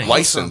No kidding.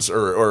 license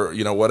or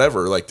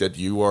whatever, like that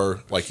you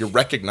are like you're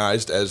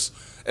recognized as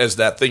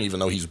that thing, even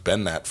though he's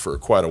been that for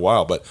quite a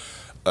while. But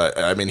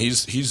I mean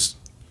he's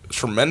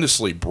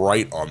tremendously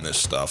bright on this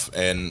stuff,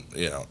 and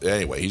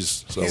anyway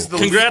he's the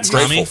Congrats,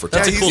 grateful Tommy. for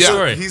That's a Tommy. cool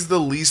story. He's the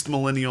least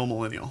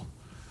millennial.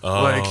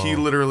 Like, he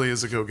literally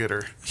is a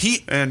go-getter.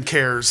 And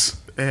cares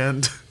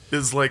and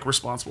is like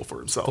responsible for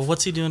himself. But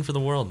what's he doing for the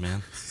world,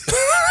 man?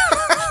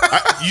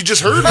 You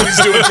just heard what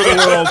he's doing for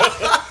the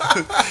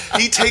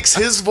world. He takes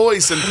his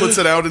voice and puts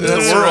it out into the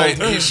world.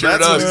 Right. He sure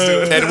That's what does. he's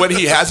doing. And when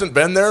he hasn't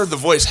been there, the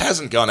voice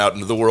hasn't gone out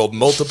into the world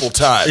multiple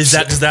times.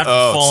 Does that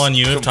Oh, fall on it's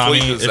you a if complete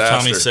Tommy's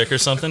disaster. sick or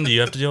something? Do you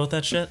have to deal with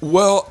that shit?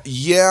 Well,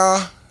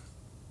 yeah.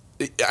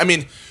 I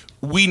mean,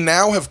 we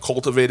now have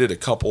cultivated a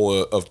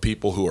couple of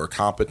people who are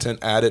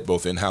competent at it,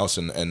 both in-house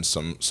and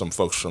some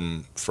folks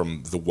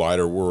from the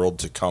wider world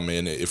to come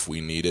in if we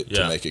need it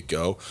to make it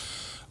go.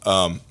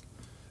 I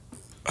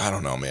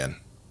don't know, man.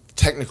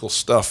 Technical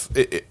stuff,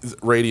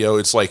 radio,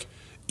 it's like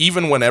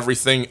even when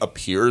everything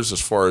appears,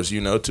 as far as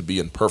you know, to be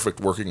in perfect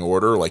working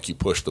order, like you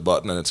push the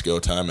button and it's go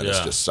time and it's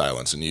just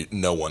silence and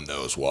no one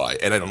knows why.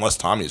 And unless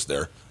Tommy's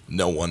there,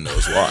 no one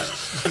knows why.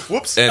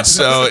 Whoops. And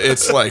so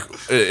it's like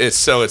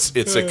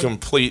it's a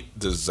complete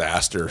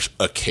disaster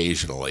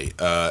occasionally.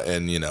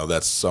 And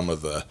that's some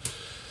of the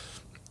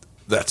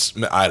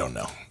I don't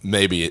know.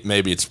 Maybe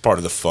it's part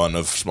of the fun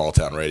of small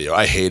town radio.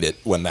 I hate it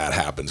when that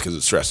happens because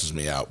it stresses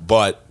me out.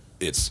 But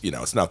it's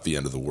not the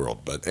end of the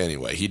world. But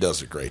anyway, he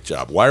does a great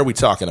job. Why are we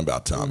talking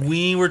about Tommy?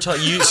 We were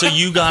talking. So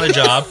you got a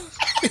job.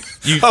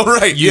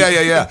 Right.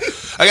 Yeah.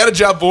 I got a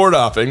job board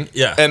hopping.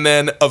 Yeah. And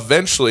then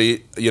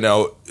eventually,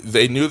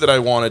 they knew that I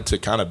wanted to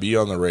kind of be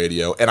on the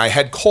radio, and I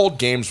had called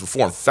games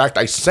before. In fact,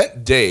 I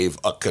sent Dave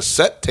a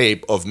cassette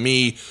tape of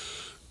me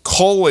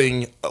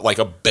calling like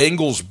a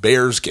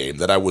Bengals-Bears game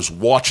that I was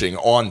watching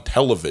on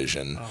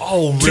television.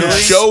 Oh, to really?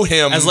 show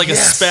him as like a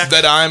spec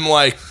that I'm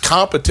like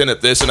competent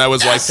at this. And I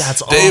was like,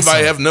 that's Dave, awesome.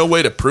 I have no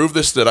way to prove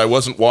this, that I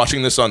wasn't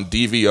watching this on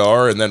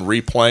DVR and then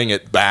replaying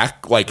it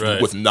back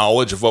with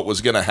knowledge of what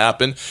was going to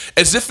happen,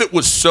 as if it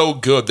was so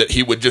good that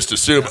he would just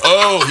assume,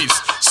 oh, he's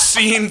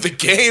seen the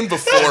game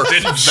before.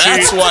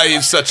 That's why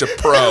he's such a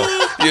pro,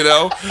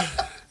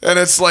 And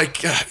it's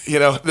like,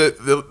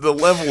 the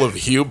level of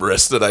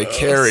hubris that I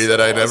carry that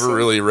I never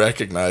really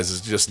recognize is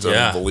just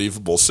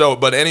unbelievable. So,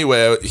 but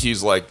anyway,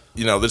 he's like,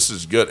 this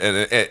is good.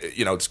 And,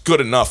 it's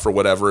good enough or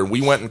whatever. And we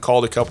went and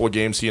called a couple of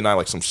games, he and I,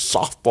 like some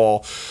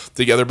softball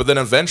together. But then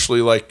eventually,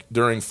 like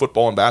during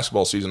football and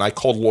basketball season, I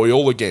called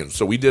Loyola games.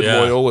 So we did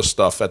Loyola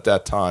stuff at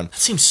that time. That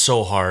seems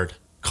so hard.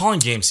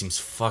 Calling games seems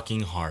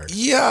fucking hard.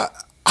 Yeah,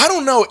 I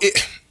don't know.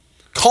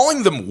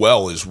 Calling them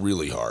well is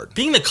really hard.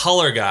 Being the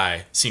color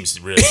guy seems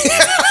really easy.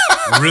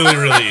 really,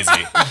 really easy.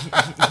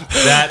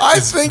 I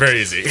think very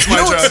easy.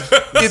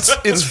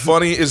 It's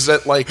funny is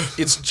that like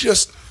it's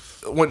just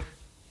when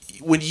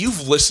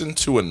you've listened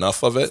to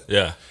enough of it,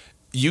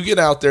 you get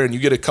out there and you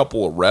get a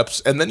couple of reps,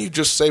 and then you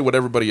just say what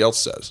everybody else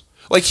says.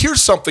 Like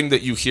here's something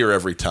that you hear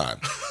every time.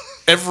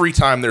 Every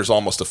time there's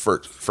almost a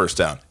first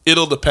down.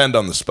 It'll depend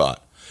on the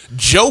spot.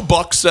 Joe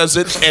Buck says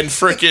it, and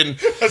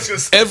freaking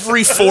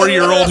every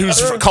 4-year-old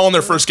who's calling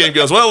their first game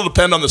goes, well, it'll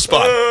depend on the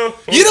spot.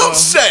 You don't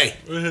say.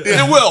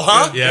 It will,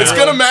 huh? Yeah. It's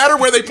going to matter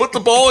where they put the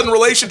ball in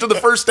relation to the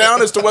first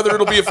down as to whether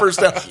it'll be a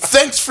first down.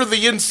 Thanks for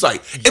the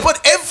insight.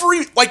 But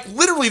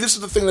literally, this is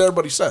the thing that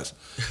everybody says.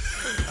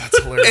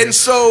 That's hilarious. And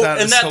so,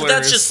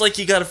 that's just like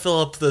you got to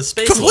fill up the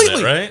space completely, a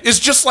little bit, right? It's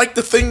just like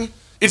the thing.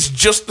 It's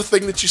just the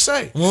thing that you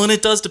say. Well, and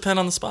it does depend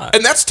on the spot.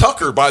 And that's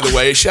Tucker, by the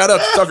way. Shout out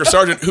to Tucker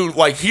Sargent, who,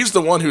 he's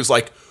the one who's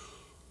like,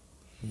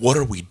 what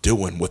are we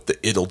doing with the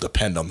it'll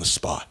depend on the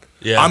spot?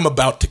 Yeah. I'm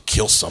about to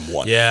kill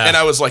someone. Yeah. And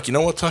I was like, you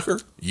know what, Tucker?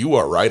 You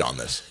are right on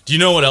this. Do you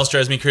know what else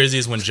drives me crazy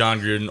is when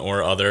John Gruden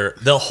or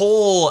the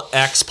whole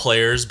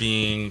ex-players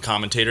being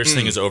commentators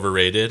thing is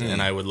overrated,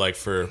 and I would like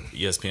for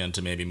ESPN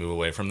to maybe move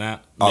away from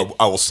that. I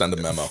will send a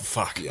memo.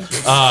 Fuck. Yeah.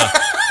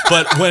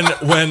 But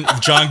when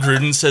John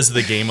Gruden says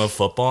the game of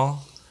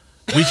football,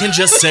 we can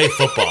just say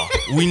football.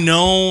 We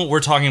know we're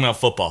talking about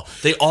football.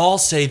 They all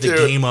say the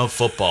game of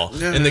football.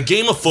 Yeah. In the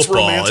game of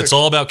football, it's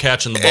all about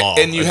catching the ball.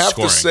 And you have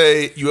scoring. To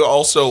say, you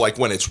also, like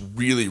when it's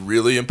really,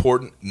 really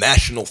important,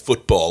 National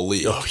Football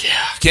League. Oh,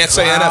 yeah. Can't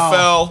say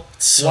NFL.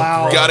 So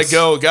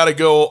gotta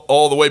go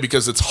all the way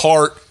because it's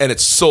heart and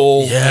it's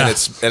soul and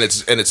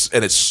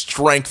it's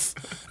strength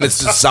and it's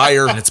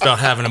desire and it's about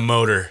having a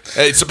motor.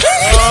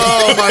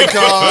 Oh my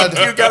God!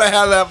 You gotta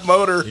have that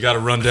motor. You gotta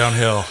run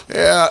downhill.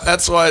 Yeah,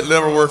 that's why it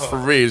never worked for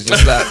me. It's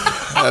just that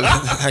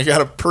I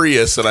got a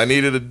Prius and I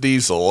needed a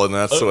diesel, and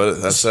that's how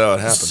it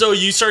happened. So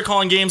you started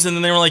calling games, and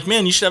then they were like,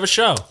 "Man, you should have a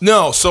show."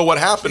 No, so what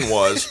happened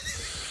was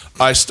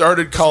I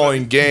started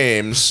calling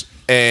games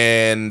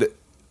and.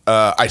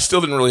 I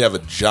still didn't really have a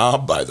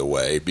job, by the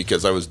way,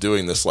 because I was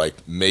doing this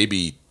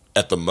maybe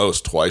at the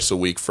most twice a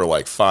week for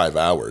 5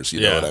 hours.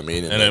 You know what I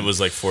mean? And it was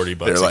 $40.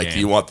 They're like, "Do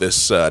you want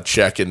this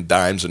check in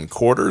dimes and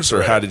quarters,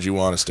 or how did you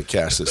want us to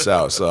cash this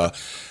out?" So,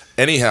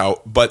 anyhow,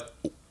 but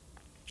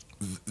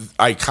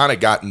I kind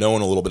of got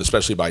known a little bit,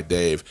 especially by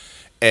Dave,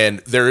 and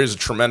there is a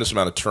tremendous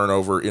amount of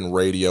turnover in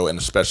radio and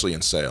especially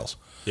in sales.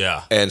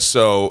 Yeah. And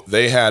so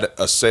they had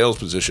a sales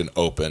position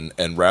open,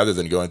 and rather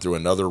than going through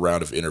another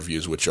round of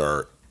interviews, which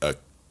are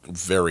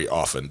very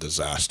often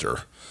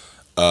disaster.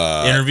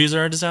 Interviews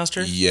are a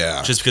disaster?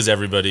 Yeah. Just because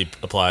everybody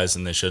applies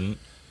and they shouldn't?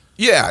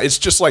 Yeah, it's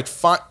just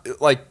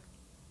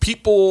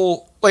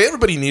people,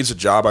 everybody needs a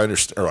job, I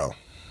understand. Well,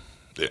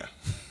 yeah.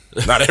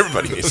 Not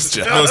everybody needs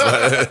a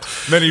job.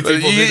 Many people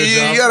need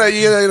a job.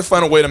 You gotta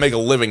find a way to make a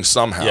living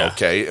somehow, yeah.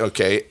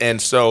 Okay?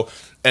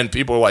 And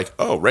people are like,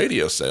 oh,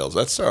 radio sales,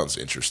 that sounds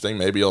interesting.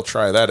 Maybe I'll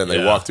try that. And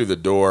they walk through the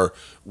door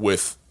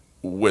with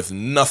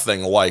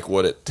nothing like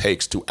what it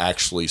takes to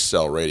actually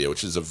sell radio,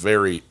 which is a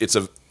very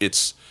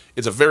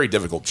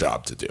difficult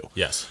job to do.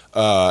 Yes.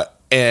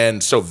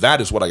 And so that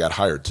is what I got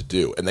hired to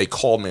do. And they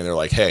called me and they're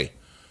like, hey,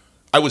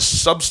 I was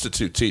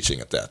substitute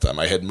teaching at that time.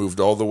 I had moved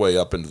all the way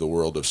up into the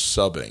world of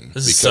subbing.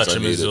 This is such a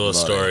Missoula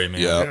story,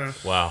 man. Yeah.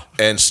 Wow.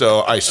 And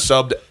so I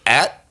subbed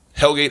at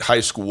Hellgate High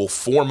School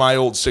for my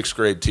old 6th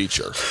grade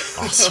teacher.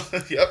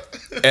 Awesome. Yep.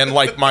 And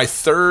like my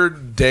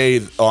 3rd day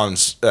at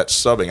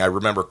subbing, I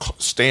remember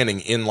standing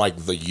in like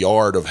the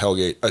yard of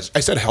Hellgate. I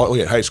said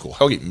Hellgate High School,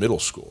 Hellgate Middle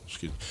School,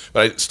 excuse me.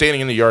 But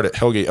standing in the yard at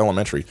Hellgate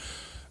Elementary,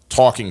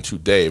 talking to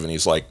Dave, and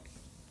he's like,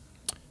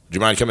 "Do you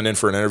mind coming in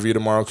for an interview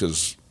tomorrow?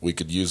 Because we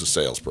could use a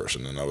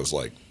salesperson." And I was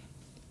like,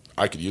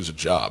 "I could use a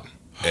job,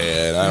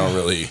 and I don't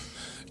really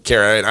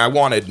care." And I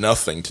wanted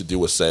nothing to do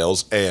with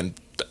sales, and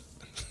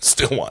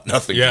still want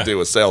nothing to do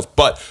with sales.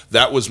 But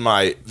that was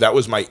my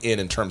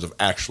in terms of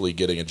actually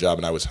getting a job,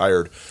 and I was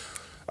hired.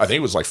 I think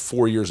it was like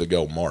 4 years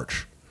ago.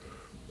 March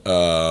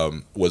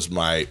was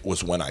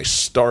when I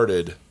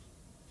started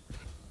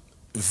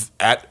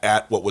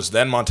at what was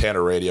then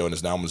Montana Radio and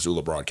is now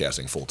Missoula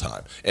Broadcasting full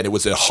time, and it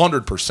was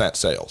 100%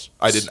 sales.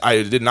 I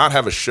did not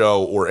have a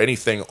show or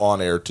anything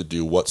on air to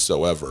do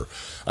whatsoever.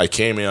 I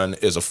came in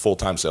as a full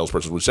time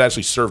salesperson, which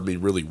actually served me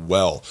really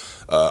well.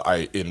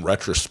 In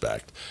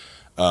retrospect.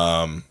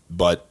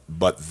 But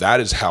that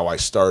is how I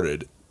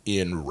started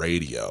in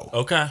radio.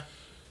 Okay.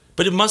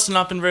 But it must have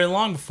not been very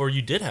long before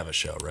you did have a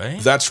show, right?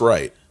 That's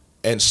right.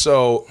 And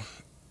so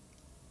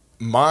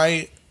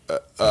my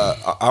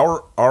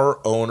our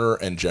owner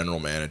and general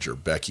manager,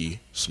 Becky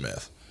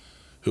Smith,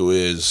 who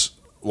is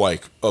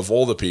like, of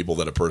all the people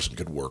that a person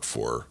could work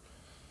for,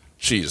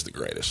 she's the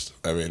greatest.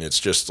 I mean, it's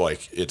just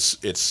like, it's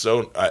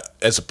so,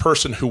 as a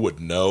person who would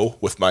know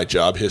with my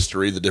job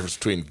history the difference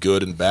between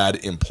good and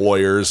bad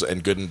employers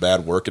and good and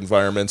bad work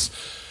environments,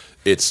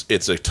 it's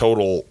a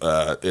total,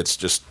 it's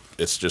just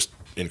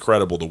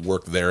incredible to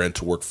work there and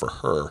to work for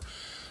her.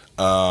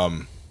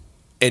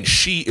 And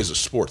she is a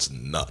sports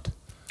nut.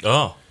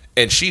 Oh.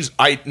 And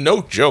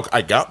no joke,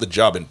 I got the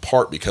job in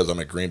part because I'm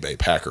a Green Bay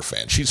Packer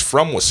fan. She's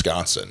from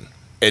Wisconsin.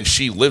 And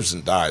she lives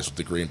and dies with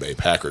the Green Bay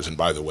Packers. And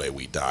by the way,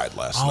 we died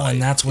last night. Oh, and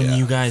that's when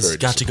you guys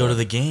got to go to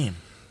the game.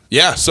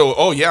 Yeah. So,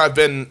 I've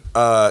been.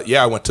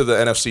 I went to the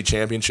NFC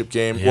Championship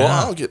game. Yeah.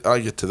 Well,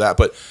 I'll get to that,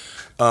 but.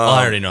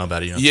 I already know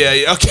about it.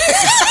 Yeah. Okay.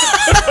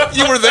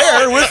 You were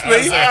there with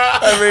me.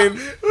 I mean.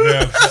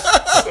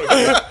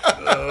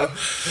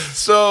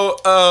 So.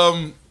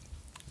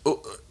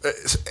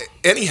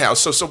 Anyhow,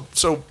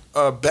 so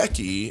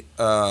Becky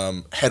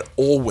had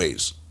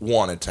always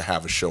wanted to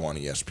have a show on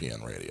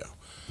ESPN Radio.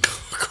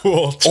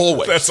 Cool.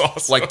 Always. That's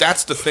awesome. Like,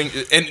 that's the thing.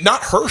 And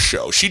not her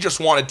show. She just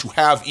wanted to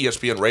have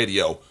ESPN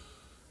Radio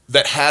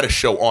that had a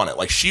show on it.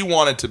 Like, she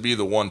wanted to be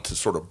the one to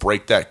sort of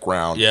break that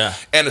ground. Yeah.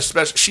 And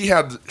especially, she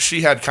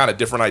had kind of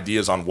different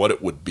ideas on what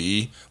it would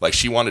be. Like,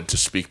 she wanted to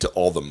speak to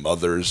all the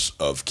mothers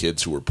of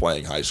kids who were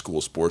playing high school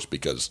sports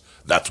because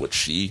that's what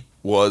she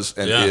was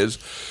and is.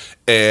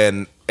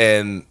 And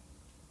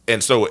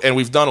so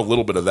we've done a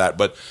little bit of that,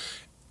 but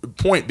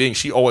point being,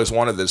 she always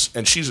wanted this,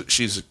 and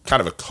she's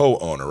kind of a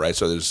co-owner, right?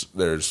 So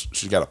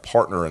she's got a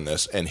partner in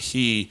this, and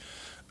he,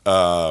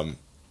 I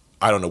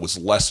don't know, was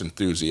less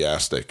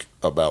enthusiastic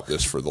about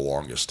this for the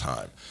longest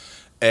time.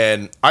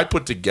 And I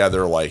put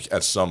together, like,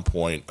 at some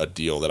point, a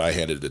deal that I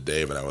handed to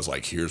Dave, and I was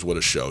like, here's what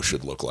a show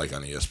should look like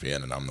on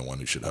ESPN, and I'm the one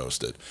who should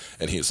host it.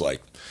 And he's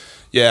like,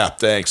 yeah,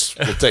 thanks.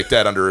 We'll take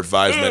that under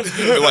advisement.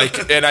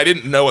 Like, and I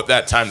didn't know at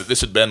that time that this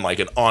had been like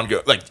an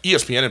ongoing, like,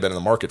 ESPN had been in the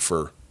market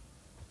for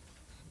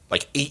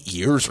like 8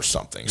 years or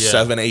something,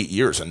 7-8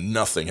 years, and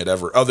nothing had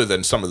ever, other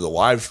than some of the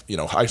live,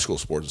 high school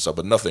sports and stuff,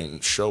 but nothing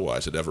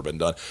show-wise had ever been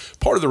done.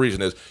 Part of the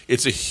reason is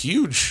it's a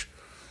huge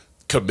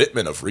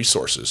commitment of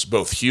resources,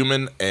 both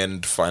human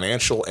and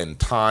financial and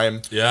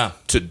time,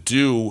 to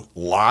do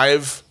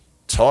live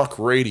talk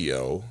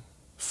radio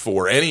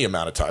for any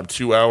amount of time,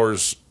 2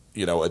 hours,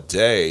 a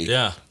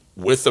day,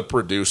 with a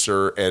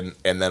producer, and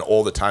then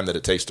all the time that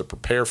it takes to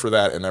prepare for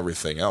that and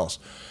everything else.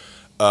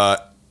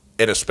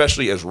 And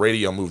especially as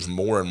radio moves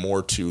more and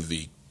more to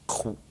the,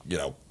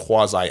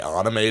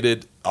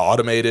 quasi-automated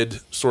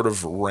sort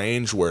of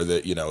range where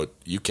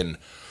you can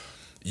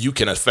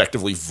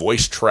effectively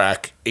voice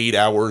track 8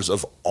 hours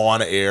of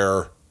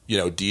on-air,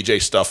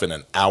 DJ stuff in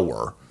an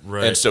hour.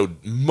 Right. And so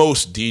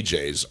most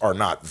DJs are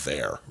not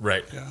there.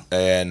 Right. Yeah.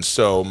 And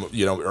so,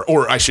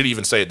 or I should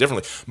even say it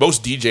differently.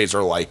 Most DJs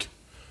are like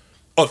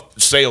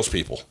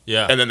salespeople.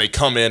 Yeah. And then they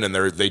come in and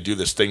they do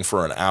this thing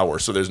for an hour.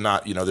 So there's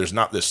not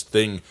this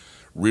thing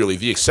really,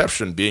 the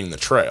exception being the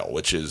Trail,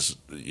 which is,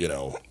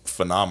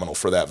 phenomenal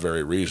for that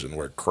very reason,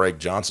 where Craig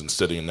Johnson's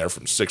sitting in there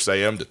from 6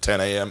 a.m. to 10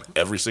 a.m.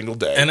 every single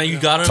day. And you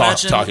got to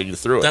imagine talking you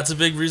through it. That's a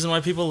big reason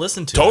why people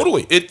listen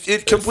to it.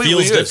 It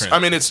completely feels is. Different. I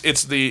mean, it's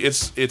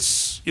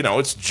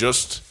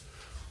just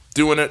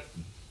doing it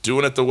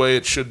the way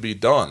it should be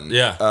done.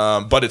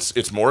 Yeah. But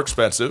it's more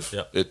expensive.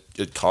 Yep.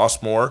 It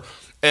costs more,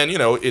 and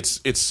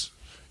it's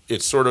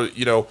sort of,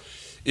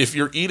 if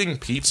you're eating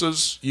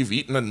pizzas, you've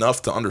eaten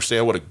enough to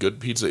understand what a good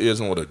pizza is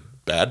and what a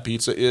bad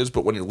pizza is.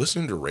 But when you're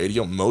listening to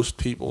radio, most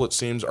people, it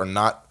seems, are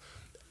not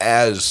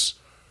as,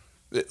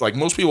 like,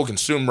 most people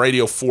consume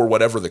radio for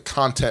whatever the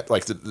content,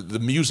 like the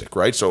music,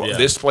 right? So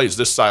this plays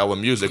this style of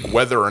music,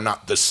 whether or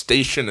not the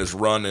station is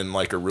run in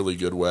like a really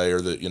good way, or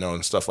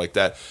and stuff like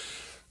that,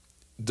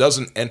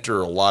 doesn't enter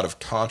a lot of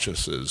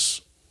consciences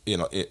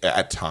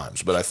at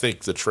times. But I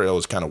think the trail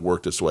has kind of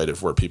worked its way to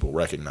where people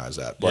recognize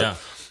that. But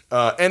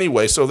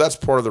anyway, so that's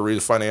part of the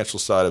financial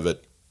side of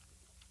it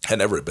had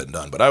never been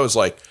done. But I was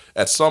like,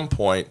 at some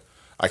point,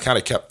 I kind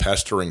of kept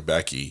pestering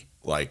Becky,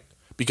 like,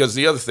 because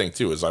the other thing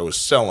too is I was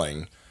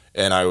selling,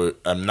 and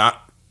I'm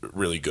not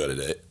really good at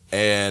it,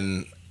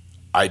 and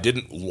I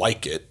didn't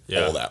like it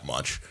all that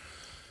much.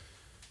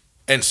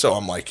 And so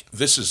I'm like,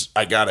 this is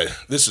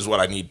what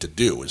I need to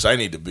do, is I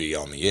need to be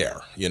on the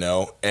air,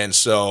 And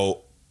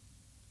so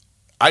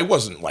I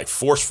wasn't like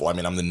forceful. I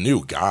mean, I'm the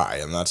new guy.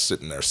 I'm not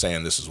sitting there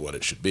saying this is what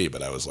it should be,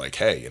 but I was like,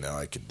 hey,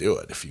 I can do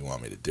it. If you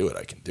want me to do it,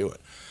 I can do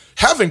it.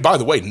 Having, by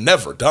the way,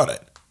 never done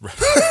it.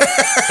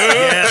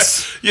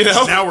 Yes.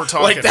 Now we're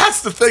talking. Like,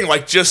 that's the thing.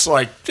 Like, just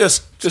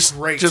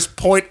Great. just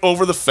point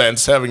over the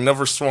fence, having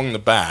never swung the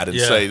bat, and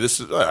say,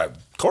 "This is." Of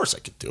course, I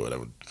could do it. I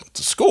went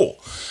to school,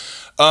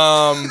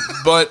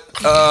 but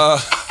I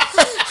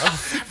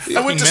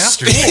went to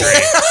school.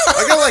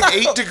 I got like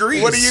 8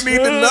 degrees. what do you need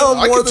to know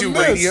I more could than do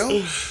this?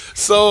 radio.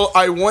 So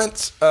I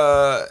went,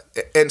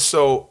 and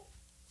so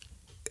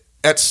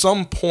at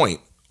some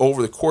point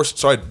over the course,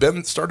 so I'd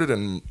been started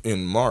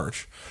in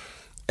March,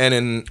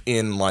 and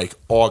in like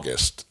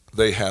August,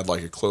 they had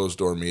like a closed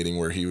door meeting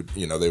where he would,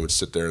 they would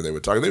sit there and they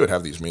would talk. They would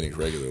have these meetings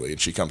regularly,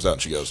 and she comes out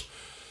and she goes,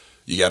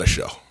 "You got a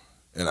show,"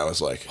 and I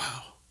was like,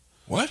 "Wow,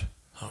 what?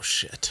 Oh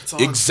shit!"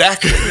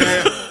 Exactly.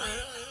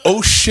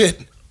 Oh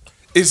shit.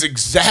 Is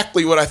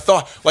exactly what I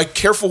thought. Like,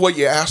 careful what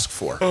you ask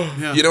for.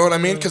 Yeah. You know what I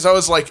mean? Because I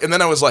was like, and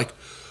then I was like,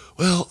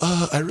 well,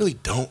 I really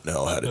don't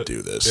know how to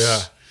do this. Yeah.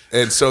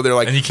 And so they're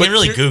like, And you can't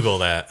really Google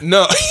that.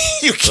 No,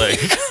 you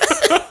can't.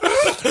 Like,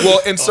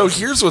 Well, and so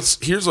here's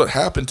what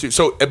happened too.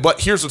 So,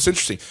 but here's what's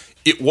interesting.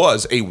 It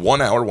was a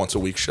 1 hour, once a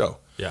week show.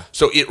 Yeah.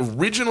 So it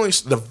originally,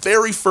 the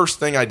very first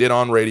thing I did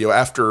on radio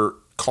after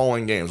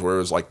calling games, where it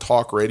was like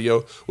talk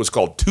radio, was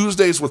called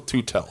Tuesdays with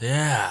Tutel.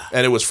 yeah.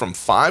 And it was from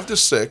 5 to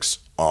 6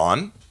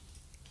 on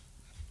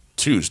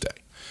Tuesday.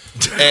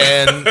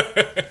 And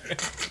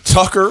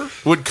Tucker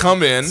would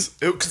come in. It's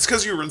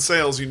because you were in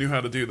sales, you knew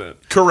how to do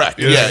that. Correct.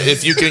 Yeah.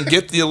 If you can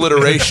get the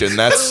alliteration,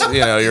 that's,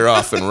 you're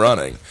off and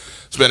running.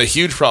 It's been a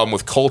huge problem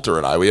with Coulter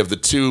and I. We have the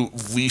two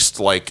least,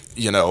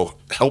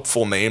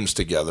 helpful names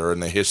together in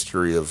the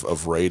history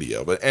of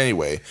radio. But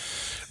anyway,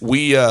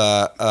 we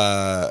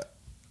so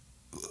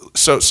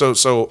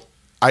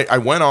I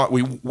went on.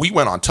 We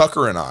went on,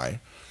 Tucker and I,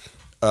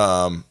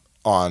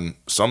 on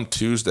some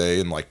Tuesday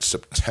in like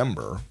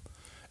September,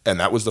 and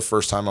that was the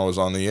first time I was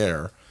on the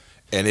air,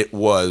 and it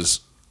was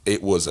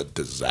a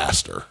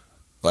disaster.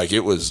 Like,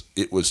 it was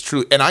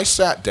truly, and I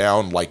sat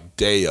down like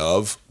day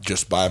of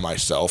just by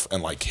myself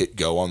and like hit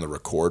go on the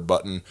record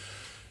button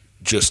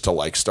just to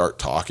like start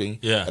talking.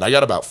 Yeah. And I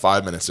got about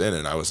 5 minutes in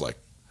and I was like,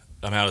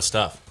 I'm out of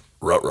stuff.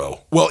 ruh-roh.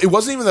 Well, it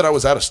wasn't even that I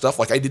was out of stuff.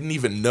 Like, I didn't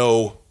even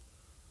know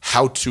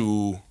how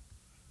to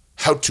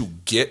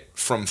get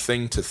from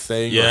thing to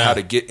thing, or how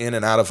to get in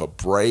and out of a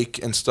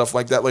break and stuff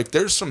like that. Like,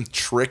 there's some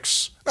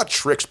tricks, not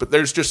tricks, but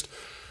there's just,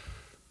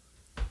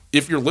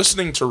 if you're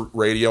listening to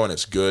radio and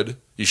it's good,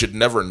 you should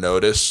never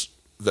notice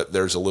that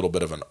there's a little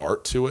bit of an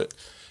art to it.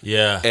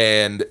 Yeah.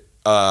 And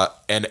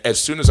as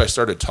soon as I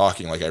started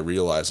talking, like, I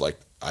realized, like,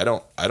 I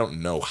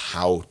don't know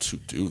how to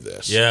do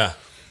this. Yeah.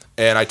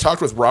 And I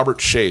talked with Robert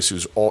Chase,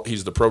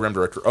 he's the program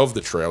director of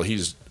The Trail.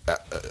 He's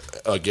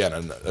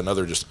again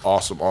another just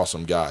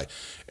awesome guy.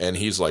 And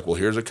he's like, well,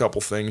 here's a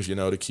couple things,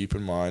 to keep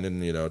in mind,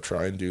 and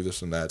try and do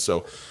this and that.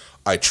 So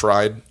I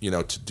tried,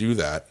 to do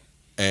that,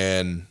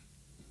 and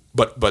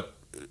but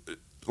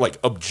like,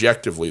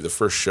 objectively, the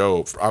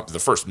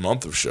first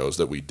month of shows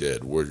that we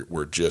did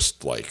were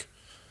just like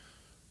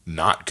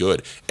not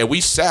good. And we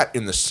sat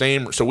in the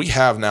same, so we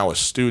have now a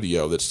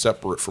studio that's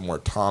separate from where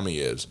Tommy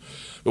is,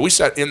 but we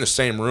sat in the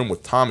same room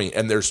with Tommy,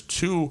 and there's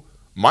 2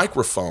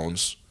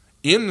 microphones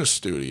in the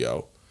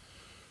studio,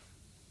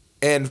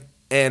 and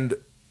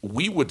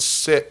we would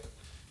sit,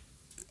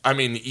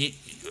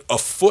 a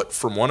foot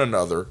from one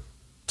another,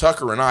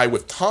 Tucker and I,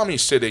 with Tommy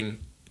sitting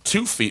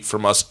 2 feet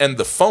from us, and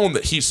the phone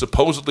that he's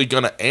supposedly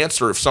going to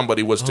answer if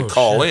somebody was to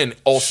call in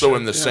also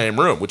in the same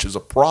room, which is a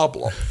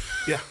problem.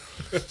 Yeah.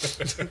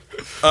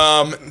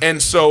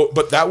 And so,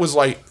 but that was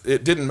like,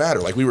 it didn't matter.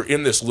 Like, we were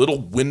in this little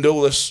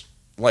windowless,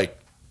 like,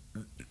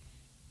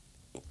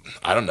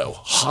 I don't know,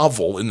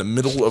 hovel in the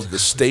middle of the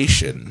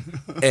station,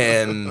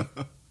 and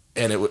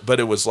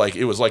it was like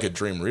a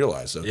dream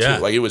realized, though, Yeah.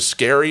 too. Like, it was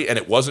scary and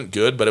it wasn't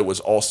good, but it was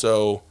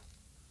also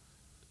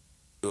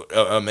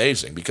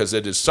amazing, because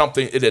it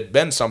had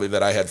been something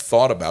that I had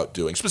thought about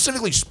doing,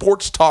 specifically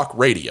sports talk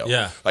radio.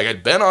 Yeah. Like,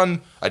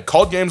 I'd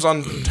called games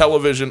on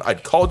television,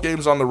 I'd called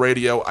games on the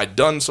radio, I'd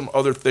done some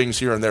other things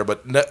here and there,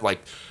 but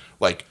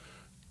like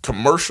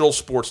commercial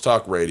sports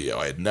talk radio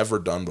I had never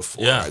done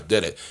before. Yeah. I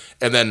did it.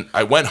 And then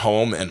I went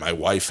home, and my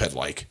wife had,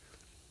 like,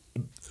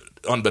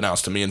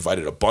 unbeknownst to me,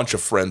 invited a bunch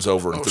of friends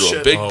over and threw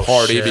a big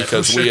party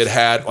because we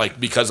had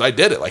because I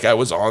did it. Like,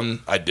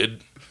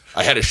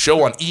 I had a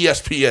show on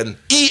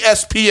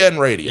ESPN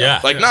radio.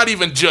 Yeah. Like, not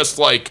even just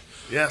like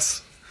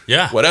Yes.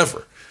 Yeah.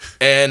 whatever.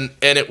 And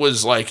it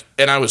was like,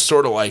 and I was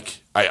sort of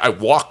like, I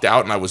walked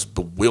out and I was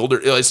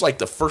bewildered. It's like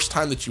the first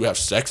time that you have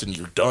sex and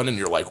you're done and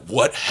you're like,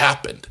 what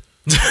happened?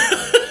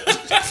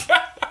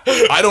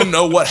 I don't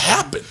know what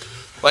happened.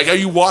 Like,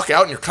 you walk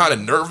out and you're kind of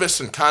nervous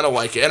and kind of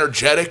like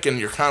energetic and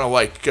you're kind of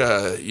like,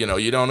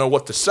 you don't know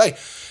what to say.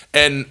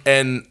 And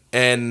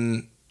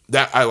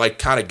that I like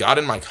kind of got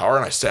in my car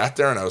and I sat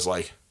there and I was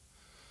like,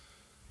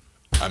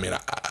 I mean,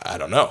 I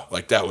don't know.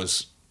 Like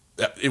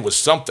it was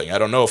something. I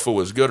don't know if it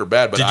was good or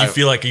bad. But did you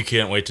feel like you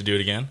can't wait to do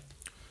it again?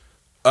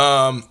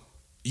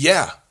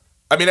 Yeah.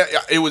 I mean,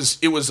 it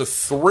was a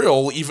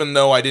thrill, even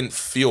though I didn't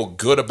feel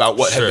good about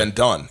what had been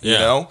done, you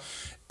know?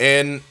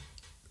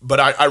 But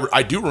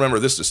I do remember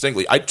this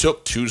distinctly. I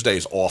took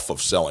Tuesdays off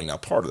of selling. Now,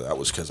 part of that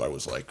was because I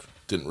was like,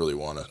 didn't really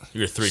want to.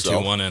 You're 3,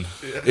 2, 1 in.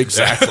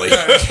 Exactly.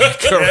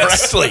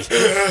 Correctly.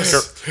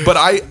 But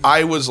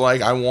I was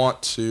like,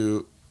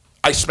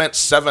 I spent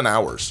 7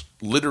 hours,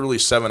 literally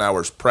 7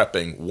 hours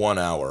prepping 1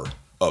 hour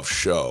of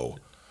show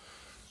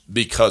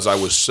because I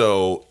was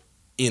so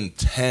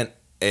intent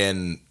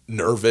and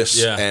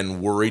nervous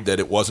and worried that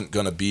it wasn't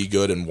going to be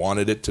good and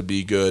wanted it to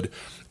be good.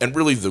 And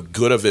really the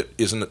good of it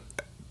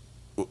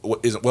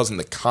wasn't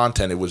the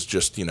content. It was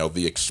just,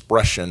 the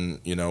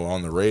expression,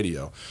 on the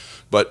radio.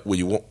 But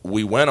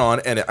we went on,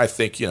 and I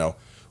think,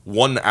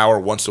 1 hour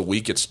once a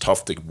week, it's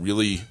tough to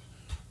really,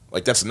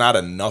 like, that's not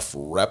enough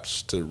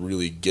reps to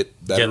really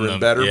get better and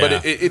better. Yeah.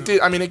 But it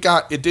did. I mean,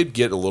 it did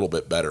get a little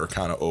bit better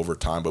kind of over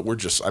time. But we're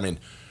just, I mean,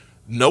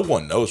 no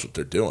one knows what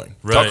they're doing.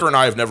 Right. Tucker and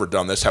I have never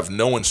done this, have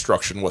no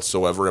instruction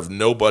whatsoever, have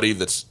nobody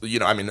that's,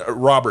 I mean,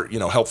 Robert,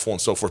 helpful and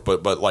so forth,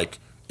 but like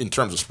in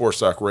terms of sports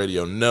talk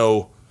radio,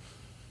 no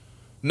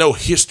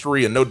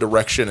history and no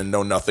direction and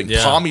no nothing.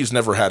 Yeah. Tommy's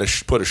never had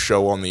to put a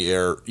show on the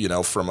air,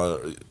 from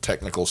a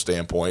technical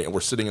standpoint, and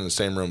we're sitting in the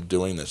same room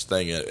doing this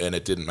thing, and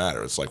it didn't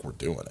matter. It's like we're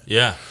doing it.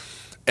 Yeah.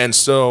 And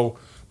so,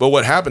 but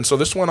what happened, so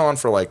this went on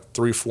for like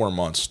 3-4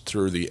 months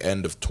through the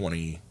end of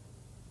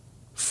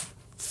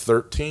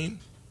 2013,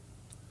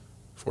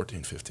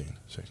 14, 15,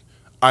 16.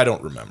 I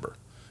don't remember.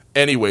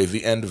 Anyway,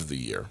 the end of the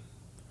year.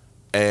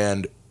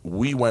 And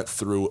we went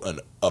through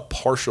a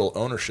partial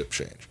ownership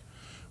change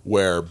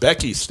where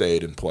Becky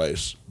stayed in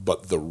place,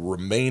 but the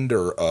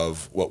remainder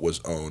of what was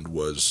owned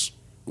was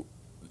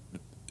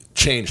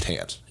changed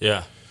hands.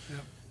 Yeah.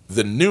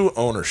 The new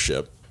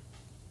ownership,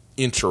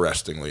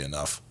 interestingly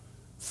enough,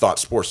 thought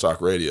Sports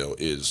Talk Radio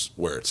is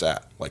where it's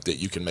at. Like that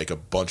you can make a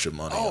bunch of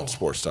money on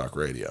Sports Talk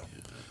Radio.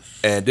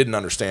 And didn't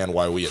understand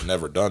why we had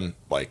never done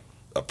like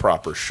a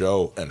proper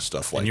show and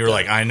stuff like that. And you were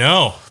like, I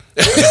know.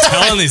 I'm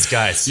telling these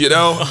guys.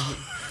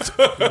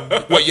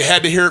 What, you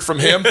had to hear it from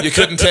him? You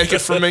couldn't take it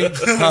from me?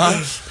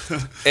 Huh?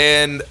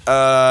 And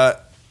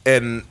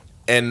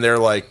they're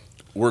like,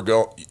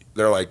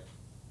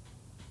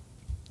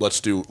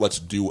 let's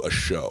do a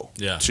show.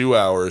 Yeah. 2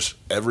 hours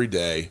every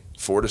day,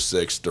 4 to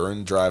 6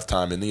 during drive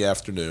time in the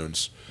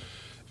afternoons.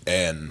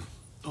 And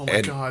oh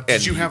my God,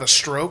 did you have a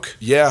stroke?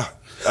 Yeah,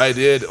 I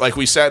did. Like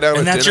we sat down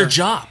and at that's dinner. your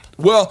job.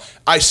 Well,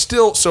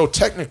 so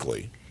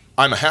technically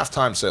I'm a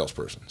half-time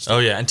salesperson. Oh,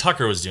 yeah. And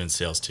Tucker was doing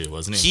sales, too,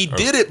 wasn't he? He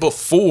did it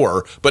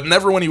before, but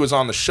never when he was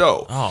on the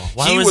show. Oh,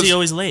 why was he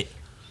always late?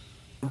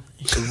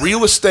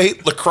 Real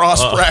estate,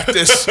 lacrosse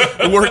practice,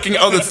 working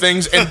other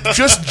things, and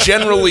just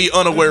generally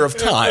unaware of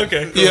time.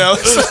 Okay, cool.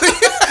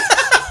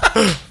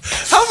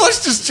 How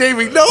much does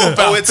Jamie know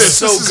about it's this?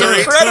 So this great.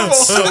 Is incredible.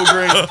 It's so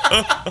great.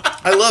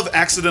 I love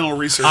accidental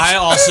research. I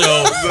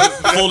also,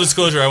 full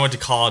disclosure, I went to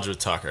college with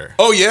Tucker.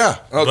 Oh, yeah.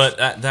 Okay.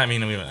 But I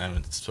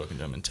haven't spoken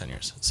to him in 10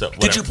 years. So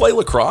whatever. Did you play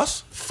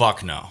lacrosse?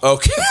 Fuck no.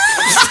 Okay.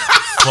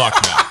 Fuck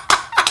no.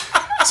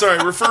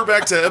 Sorry, refer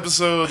back to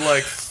episode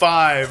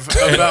 5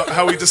 about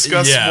how we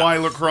discussed why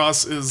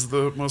lacrosse is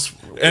the worst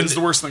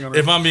thing on earth.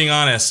 If I'm being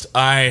honest,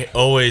 I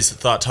always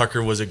thought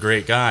Tucker was a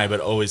great guy,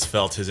 but always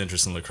felt his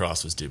interest in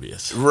lacrosse was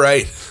dubious.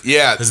 Right.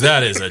 Yeah. Because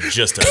that is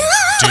just a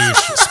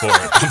douche sport.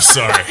 I'm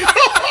sorry.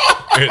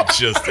 It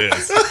just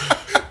is.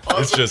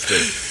 Awesome. It's just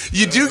is.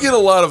 You do get a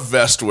lot of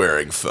vest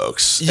wearing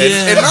folks. Yeah.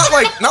 And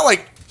not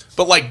like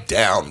but like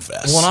down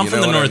vests. Well, I'm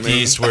from the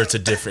Northeast, where it's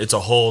a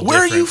whole.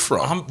 Where different... are you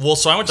from?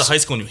 So I went to high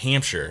school in New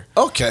Hampshire.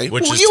 Okay,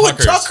 which is you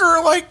Tucker's. and Tucker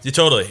are like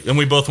totally, and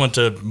we both went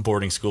to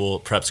boarding school,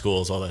 prep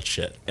schools, all that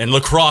shit. And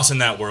lacrosse in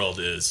that world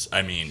is,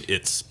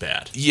 it's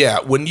bad. Yeah,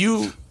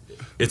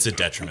 it's a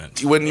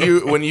detriment. When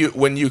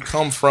you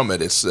come from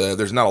it, it's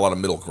there's not a lot of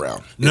middle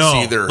ground. No,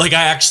 it's either,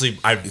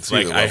 I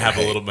have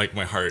a little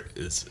my heart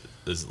is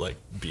like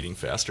beating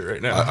faster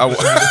right now. I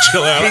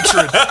chill out.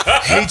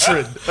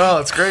 Hatred. Oh,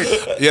 it's great.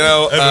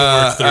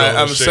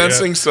 I'm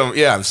sensing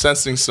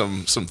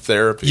some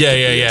therapy.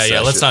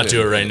 Yeah. Let's not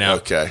do it right now.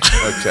 Okay.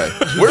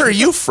 Where are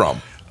you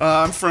from?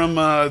 I'm from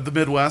the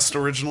Midwest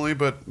originally,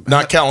 but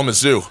not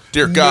Kalamazoo.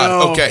 Dear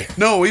God. No, okay.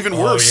 No, even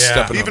worse.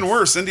 Yeah. Even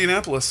worse.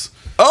 Indianapolis.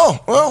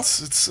 Oh well,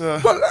 it's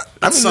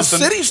the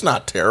city's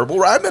not terrible.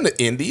 Right? I've been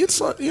to Indy.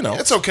 It's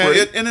it's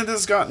okay, and it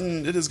has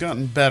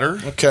gotten better.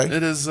 Okay,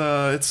 it is.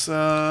 It's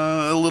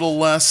a little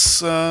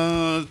less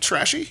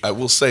trashy. I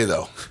will say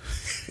though,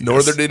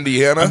 Northern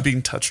Indiana. I'm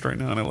being touched right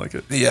now, and I like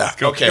it. Yeah.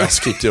 Okay,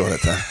 let's keep doing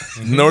it then.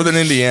 Northern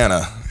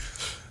Indiana.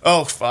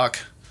 Oh, fuck.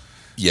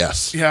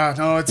 Yes. Yeah,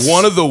 no, it's...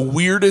 One of the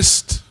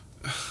weirdest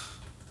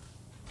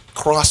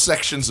cross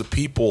sections of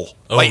people.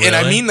 Oh, And I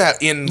really? mean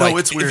that in No, like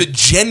it's weird. the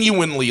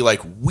genuinely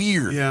like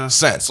weird Yeah.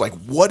 sense. Like,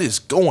 what is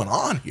going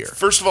on here?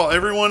 First of all,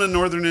 everyone in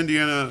northern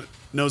Indiana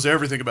knows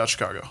everything about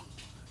Chicago.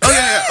 Oh,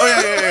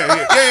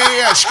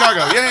 yeah,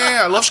 Chicago.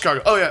 Yeah, I love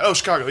Chicago. Oh,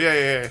 Chicago.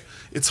 Yeah.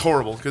 It's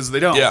horrible because they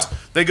don't. Yeah.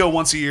 They go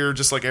once a year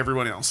just like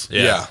everyone else.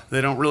 Yeah.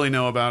 They don't really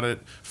know about it.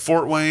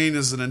 Fort Wayne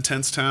is an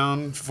intense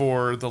town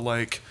for the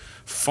like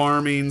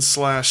farming /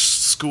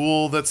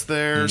 school that's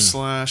there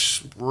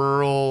 /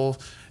 rural,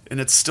 and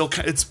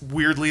it's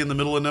weirdly in the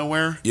middle of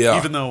nowhere. Yeah.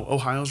 Even though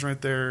Ohio's right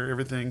there,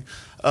 everything.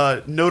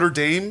 Notre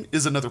Dame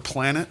is another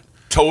planet.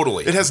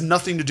 Totally. It has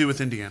nothing to do with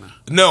Indiana.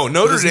 No,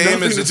 Notre has Dame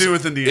nothing is to do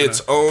with Indiana.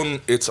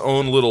 its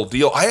own little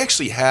deal. I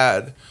actually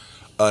had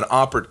an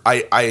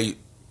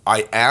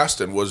I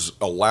asked and was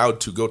allowed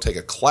to go take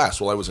a class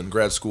while I was in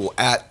grad school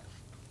at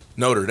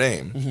Notre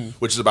Dame,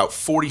 which is about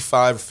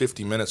 45,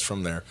 50 minutes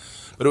from there.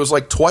 But it was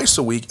like twice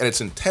a week, and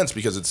it's intense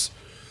because it's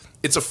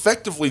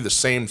effectively the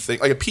same thing.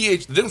 Like the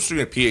difference between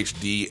a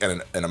PhD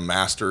and a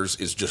master's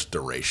is just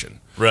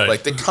duration. Right.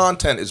 Like the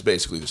content is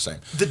basically the same.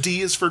 The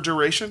D is for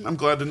duration. I'm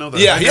glad to know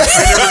that. Yeah, yeah.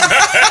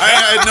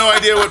 I had no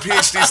idea what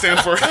PhD stand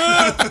for.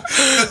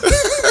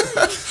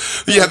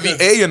 Yeah, the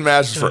A in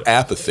math is for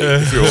apathy,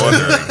 if you're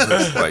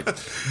wondering.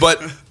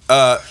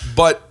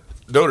 But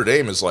Notre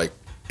Dame is like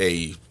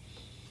a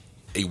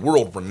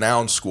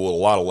world-renowned school at a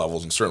lot of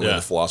levels, and certainly in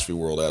the philosophy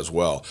world as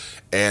well.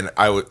 And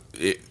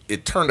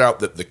it turned out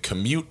that the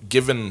commute,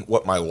 given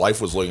what my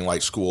life was looking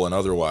like, school and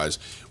otherwise,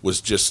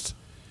 was just...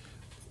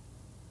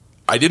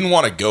 I didn't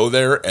want to go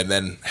there and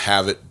then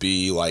have it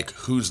be like,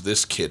 who's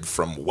this kid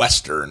from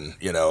Western,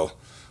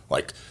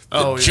 like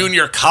the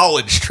junior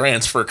college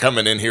transfer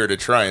coming in here to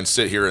try and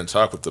sit here and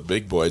talk with the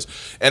big boys.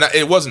 And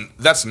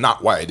that's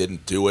not why I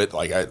didn't do it.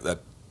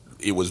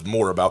 It was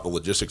more about the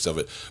logistics of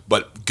it.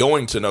 But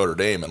going to Notre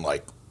Dame and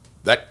like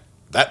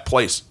that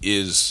place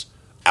is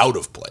out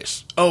of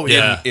place. Oh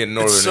yeah, in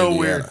northern it's so Indiana.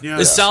 weird. Yeah.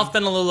 Is South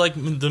Bend a little like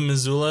the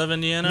Missoula of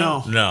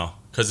Indiana? No.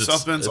 Because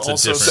South Bend's it's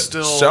also a different.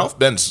 still South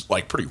Bend's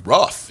like pretty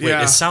rough. Wait,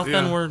 Yeah, is South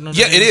Bend yeah. where Notre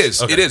Yeah, Dame it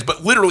is. Okay. It is.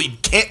 But literally,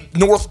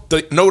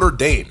 Notre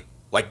Dame,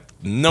 like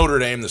Notre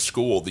Dame, the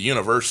school, the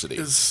university.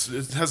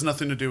 it has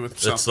nothing to do with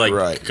It's South like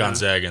Right.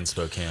 Gonzaga and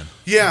Spokane.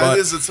 Yeah, But-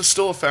 it is. It's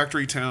still a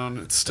factory town.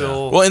 It's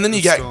still Well, and then you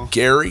it's got still-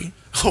 Gary.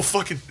 Oh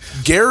fucking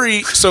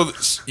Gary, so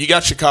you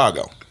got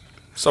Chicago,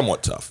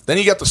 somewhat tough. Then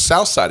you got the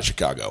south side of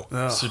Chicago,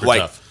 Super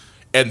tough.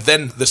 And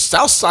then the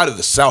south side of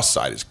the south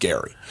side is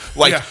Gary.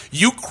 Like Yeah.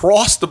 you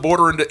cross the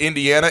border into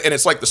Indiana, and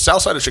it's like the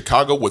south side of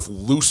Chicago with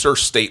looser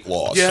state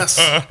laws. yes,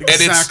 And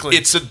exactly.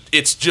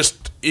 it's just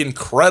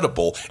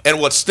incredible. And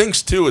what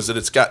stinks too is that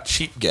it's got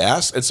cheap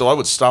gas, and so I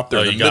would stop there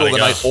Oh, in the you middle of the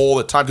gotta night go. all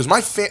the time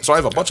because so I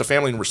have a bunch of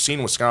family in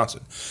Racine,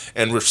 Wisconsin,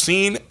 and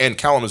Racine and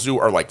Kalamazoo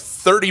are like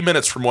 30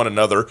 minutes from one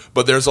another,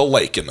 but there's a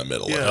lake in the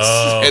middle of it.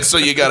 Yes. And so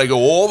you got to go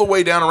all the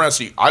way down around.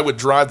 So I would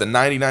drive the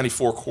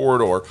 90-94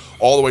 corridor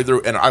all the way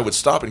through, and I would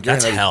stop in Gary.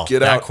 That's and I would hell. get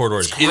That out. corridor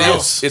is It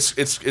gross. is.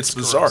 It's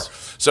bizarre.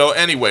 So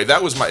anyway,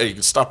 that was you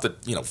could stop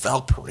at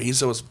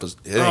Valparaiso.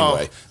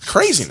 Anyway,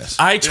 craziness.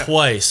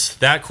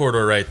 That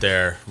corridor right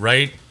there,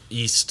 right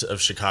east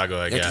of Chicago,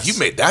 I guess. You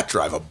made that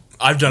drive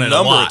I've done it a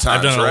number lot. of times,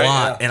 I've done it right? a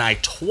lot, Yeah. and I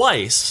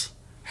twice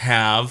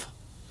have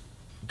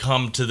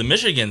come to the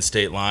Michigan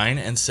state line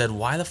and said,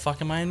 "Why the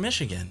fuck am I in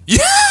Michigan?"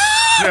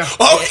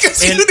 Oh,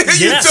 because And you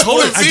yeah,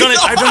 totally.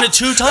 I've done it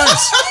 2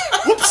 times,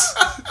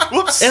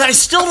 Whoops. and I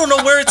still don't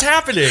know where it's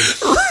happening.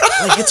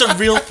 Like it's a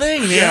real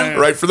thing, man.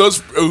 Right, for those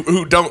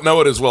who don't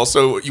know it as well,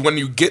 so when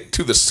you get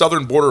to the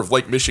southern border of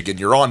Lake Michigan,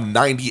 you're on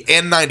 90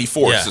 and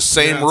 94. Yeah. It's the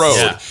same Yes. road.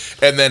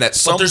 Yeah. And then at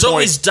some But there's point,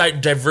 always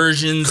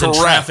diversions and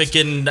Correct. traffic,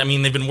 and I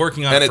mean they've been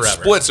working on and it it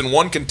forever. splits, and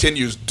one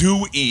continues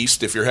due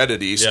east, if you're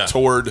headed east, Yeah.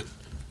 toward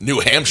New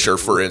Hampshire,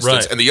 for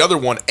instance, Right. and the other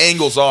one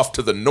angles off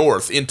to the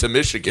north into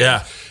Michigan.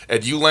 Yeah.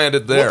 And you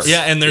landed there.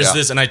 Yeah, and there's Yeah.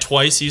 this, and I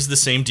twice used the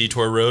same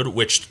detour road,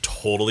 which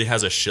totally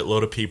has a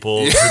shitload of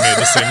people who made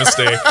the same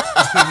mistake.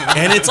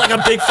 And it's like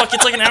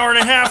it's like an hour and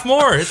a half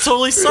more. It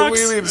totally sucks.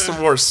 We need some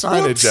more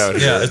signage out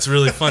here. Yeah, it's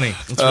really funny.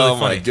 It's really Oh,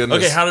 my funny. goodness.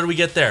 Okay, how did we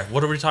get there?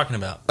 What are we talking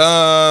about?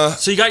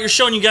 So you got your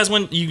show, and you guys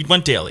went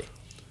daily.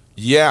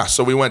 Yeah,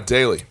 so we went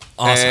daily.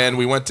 Awesome. And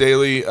we went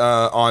daily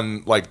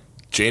on like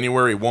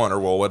January 1 or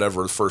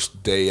whatever, the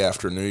first day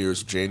after New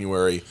Year's,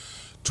 January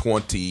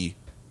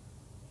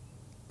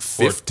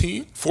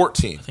 2015?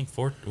 14. I think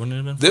 4. Wouldn't it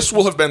have been? This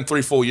will have been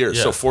 3 full years.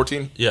 Yeah. So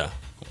 14? Yeah.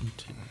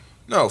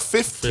 No,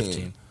 15.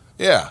 15.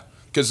 Yeah,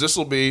 because this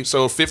will be,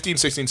 so 15,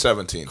 16,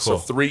 17. So Cool.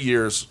 3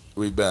 years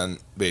we've been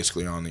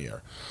basically on the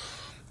air.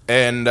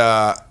 And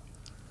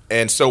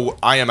so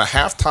I am a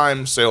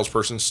half-time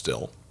salesperson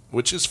still,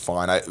 which is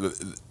fine.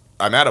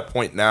 I'm at a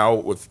point now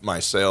with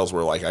my sales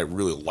where like I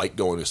really like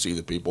going to see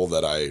the people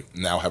that I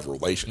now have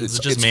relations. It's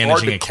just hard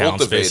managing to accounts,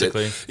 cultivate it.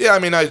 basically. Yeah, I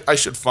mean, I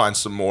should find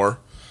some more.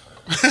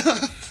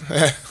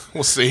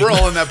 We'll see. We're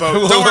all in that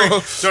boat. Don't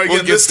worry. Sorry,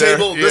 We'll again, get there.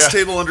 this Yeah.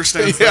 table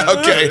understands Yeah, that.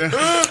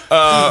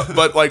 okay.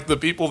 But like the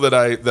people that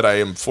I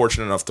am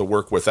fortunate enough to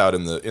work with out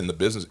in the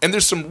business, and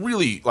there's some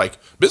really like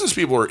business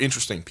people are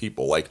interesting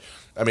people. Like,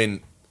 I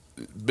mean,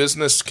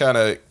 business kind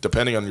of,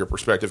 depending on your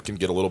perspective, can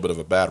get a little bit of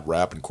a bad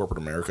rap in corporate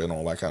America and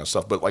all that kind of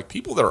stuff. But like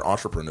people that are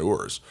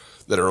entrepreneurs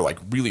that are like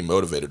really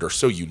motivated are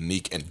so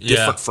unique and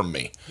different from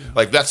me.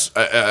 Like that's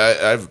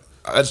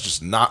that's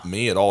just not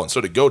me at all. And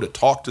so to go to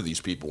talk to these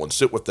people and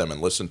sit with them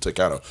and listen to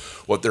kind of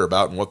what they're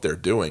about and what they're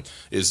doing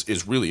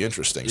is really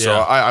interesting. So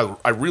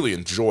I really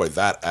enjoy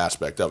that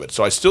aspect of it.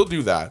 So I still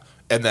do that,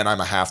 and then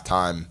I'm a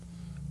halftime.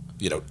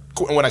 You know,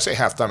 when I say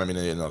halftime, I mean,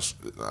 you know,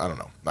 I don't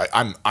know.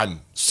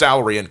 I'm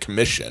salary and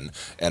commission,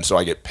 and so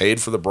I get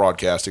paid for the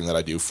broadcasting that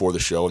I do for the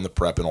show and the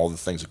prep and all the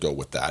things that go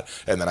with that,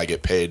 and then I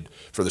get paid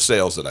for the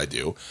sales that I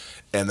do,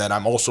 and then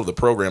I'm also the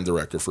program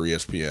director for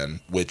ESPN,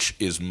 which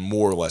is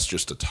more or less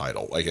just a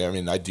title. Like, I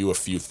mean, I do a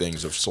few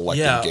things of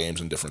selecting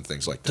games and different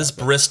things like that. Does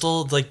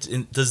Bristol does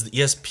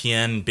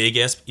ESPN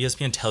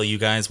ESPN tell you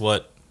guys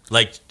what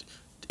like?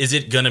 Is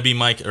it gonna be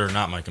Mike or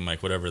not Mike and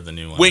Mike, whatever the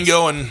new one?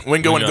 Wingo and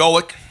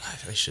Golick.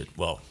 I should.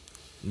 Well,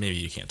 maybe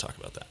you can't talk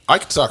about that. I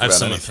can talk I have about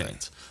some anything.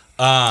 opinions.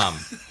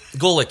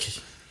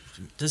 Golick,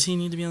 does he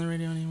need to be on the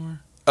radio anymore?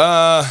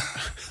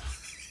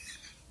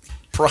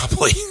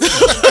 Probably.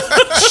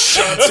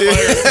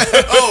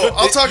 Oh,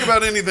 I'll talk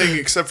about anything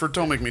except for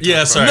don't make me talk Yeah,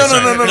 about sorry. it.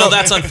 sorry. No,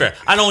 that's unfair.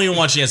 I don't even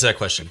want you to answer that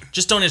question.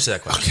 Just don't answer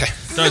that question. Okay.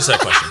 Don't answer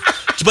that question.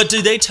 But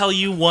do they tell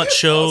you what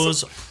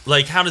shows?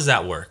 Like, how does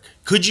that work?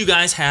 Could you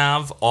guys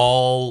have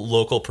all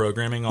local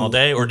programming all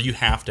day, or do you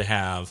have to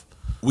have?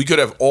 We could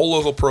have all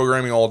local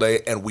programming all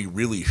day, and we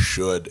really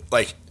should.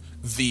 Like,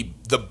 the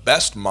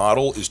best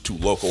model is to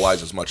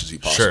localize as much as you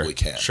possibly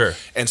can. Sure.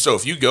 And so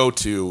if you go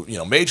to, you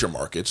know, major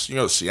markets, you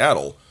know,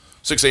 Seattle,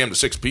 6 a.m. to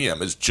 6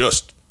 p.m. is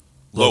just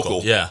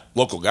local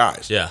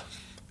guys. Yeah.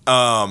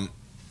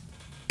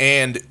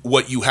 And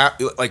what you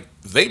have, like,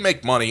 they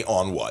make money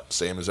on what?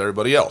 Same as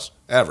everybody else,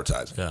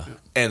 advertising. Yeah.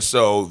 And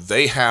so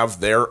they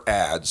have their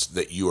ads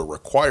that you are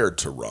required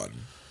to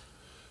run.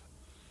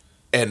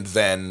 And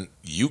then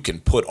you can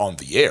put on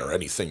the air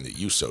anything that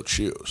you so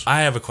choose.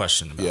 I have a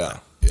question about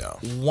that. Yeah.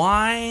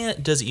 Why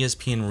does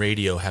ESPN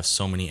Radio have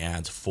so many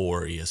ads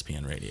for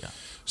ESPN Radio?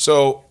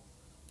 So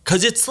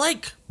Because it's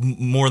like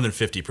more than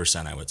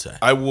 50%, I would say.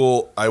 I'll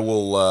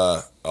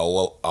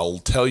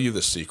tell you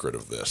the secret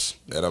of this,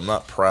 and I'm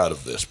not proud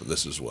of this, but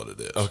this is what it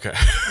is. Okay.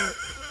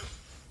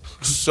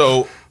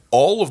 So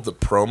all of the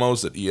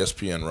promos that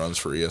ESPN runs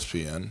for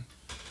ESPN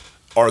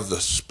are the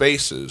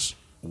spaces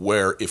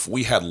where if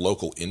we had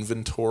local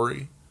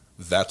inventory,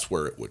 that's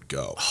where it would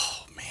go.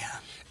 Oh, man.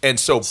 And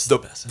so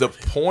best the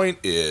point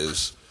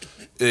is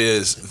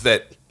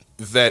that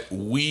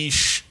we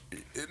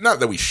not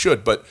that we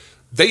should, but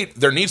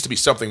there needs to be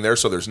something there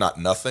so there's not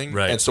nothing.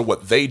 Right. And so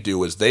what they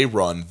do is they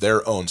run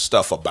their own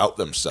stuff about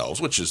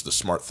themselves, which is the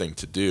smart thing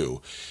to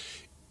do,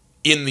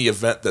 in the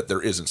event that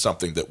there isn't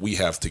something that we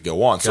have to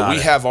go on. So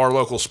we have our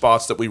local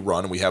spots that we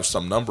run, and we have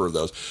some number of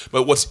those.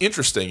 But what's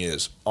interesting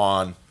is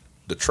on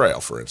the trail,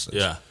 for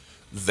instance,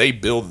 they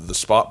build the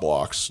spot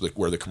blocks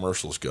where the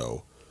commercials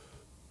go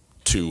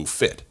to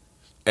fit.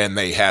 And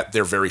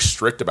they're very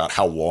strict about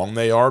how long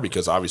they are,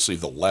 because obviously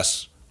the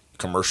less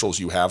commercials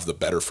you have, the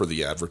better for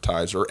the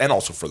advertiser and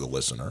also for the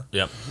listener.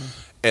 Yep.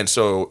 And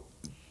so,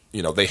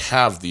 you know, they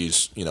have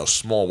these, you know,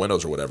 small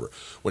windows or whatever.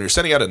 When you're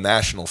sending out a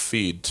national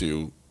feed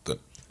to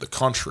the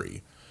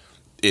country,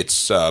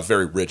 it's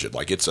very rigid.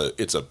 Like it's a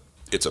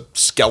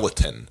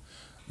skeleton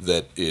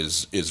that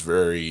is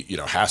very, you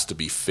know, has to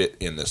be fit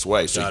in this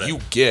way. So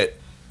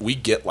we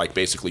get like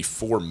basically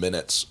 4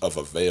 minutes of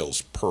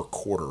avails per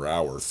quarter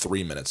hour,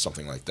 3 minutes,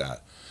 something like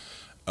that.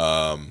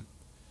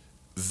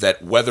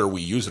 That whether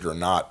we use it or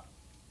not,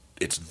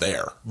 it's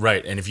there.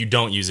 Right, and if you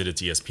don't use it,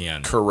 it's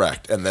ESPN.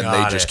 Correct. And then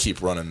they just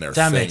keep running their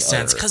thing. That makes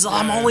sense, because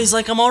I'm always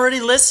like, I'm already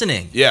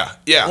listening. Yeah.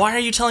 Why are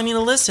you telling me to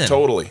listen?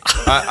 Totally.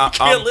 I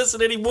can't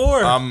listen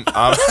anymore.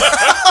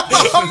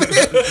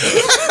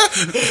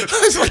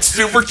 It's like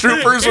Super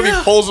Troopers when he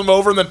pulls him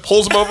over and then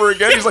pulls him over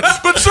again. He's like,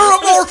 but sir,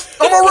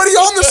 I'm already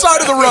on the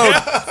side of the road.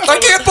 I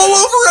can't pull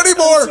over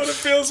anymore. That's what it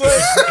feels like.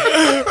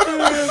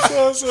 That's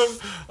awesome.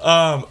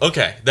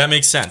 Okay, that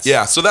makes sense.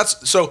 Yeah, so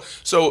that's so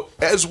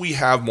as we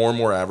have more and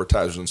more advertisers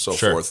and so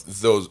forth,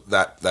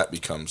 that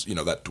becomes, you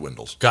know, that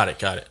dwindles. Got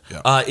it.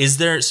 Yeah. Is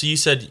there? So you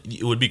said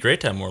it would be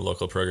great to have more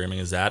local programming.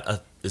 Is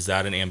that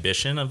an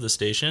ambition of the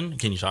station?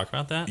 Can you talk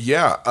about that?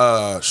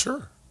 Yeah,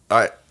 sure.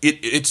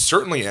 It's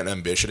certainly an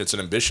ambition. It's an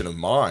ambition of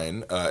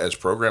mine as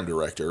program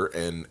director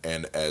and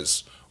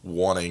as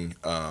wanting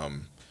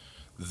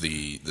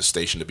the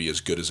station to be as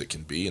good as it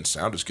can be and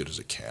sound as good as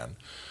it can.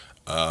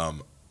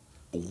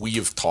 We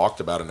have talked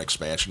about an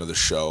expansion of the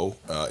show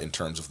in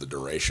terms of the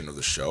duration of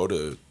the show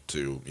to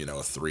you know,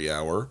 a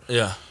 3-hour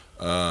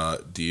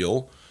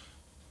deal.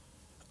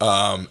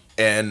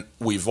 And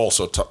we've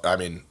also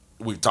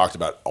we've talked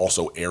about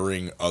also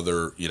airing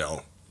other, you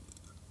know,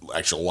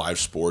 actual live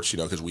sports, you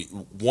know, because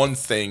one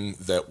thing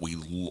that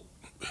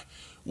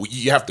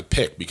you have to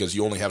pick because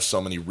you only have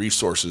so many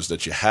resources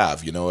that you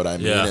have. You know what I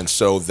mean? Yeah. And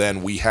so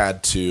then we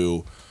had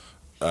to.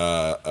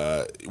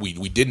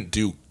 We didn't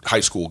do high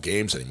school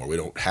games anymore. We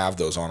don't have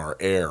those on our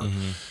air,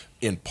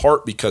 in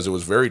part because it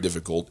was very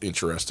difficult,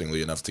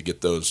 interestingly enough, to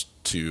get those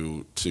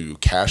to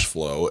cash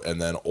flow,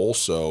 and then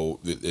also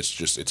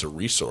it's a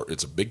resource.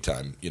 It's a big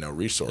time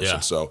resource. Yeah.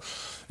 And so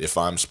if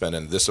I'm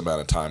spending this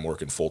amount of time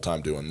working full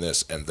time doing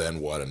this, and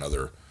then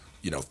another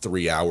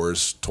 3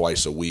 hours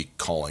twice a week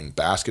calling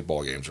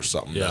basketball games or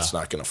something, Yeah. that's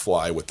not going to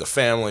fly with the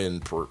family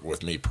and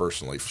with me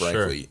personally,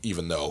 frankly, Sure.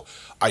 even though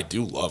I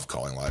do love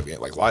calling live games.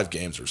 Like, live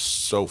games are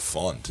so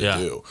fun to Yeah.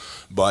 do.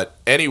 But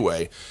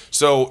anyway,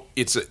 so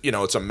it's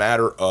a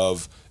matter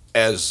of,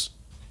 as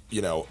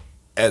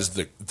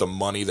the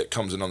money that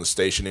comes in on the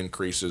station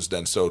increases,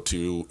 then so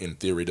too, in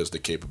theory, does the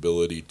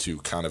capability to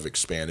kind of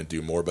expand and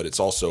do more. But it's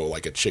also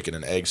like a chicken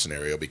and egg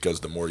scenario, because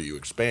the more you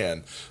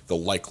expand, the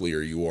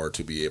likelier you are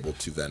to be able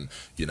to then,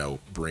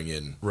 bring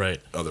in Right.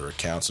 other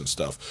accounts and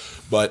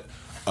stuff. But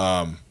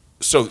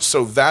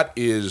so that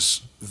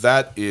is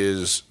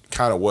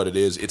kind of what it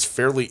is. It's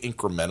fairly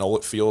incremental,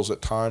 it feels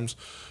at times.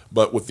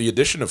 But with the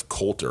addition of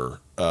Coulter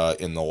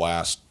in the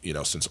last,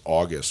 since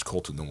August,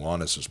 Coulter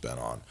Nuanez has been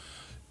on.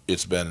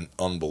 It's been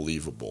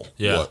unbelievable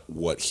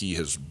what he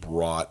has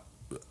brought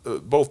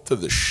both to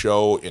the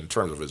show in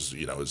terms of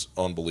his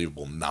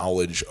unbelievable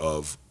knowledge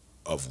of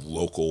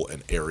local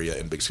and area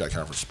and Big Sky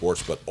Conference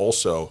sports, but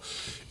also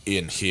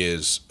in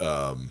his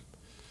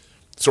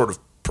sort of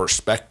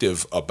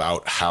perspective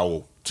about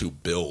how to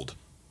build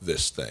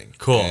this thing.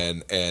 Cool.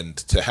 And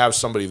to have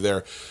somebody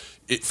there,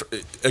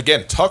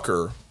 again,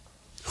 Tucker,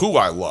 who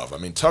I love. I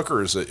mean,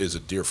 Tucker is a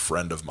dear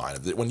friend of mine.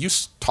 When you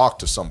talk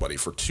to somebody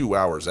for 2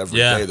 hours every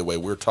day the way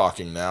we're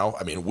talking now,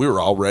 I mean, we're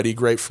already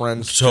great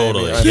friends.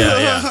 Totally. Jamie,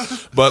 Yeah.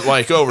 But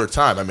like over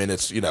time, I mean,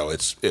 it's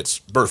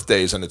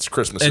birthdays and it's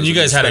Christmas, And you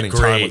guys had a spending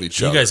time with great.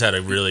 each You other. guys had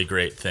a really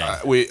great thing.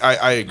 I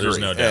agree. There's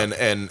no doubt.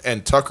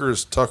 And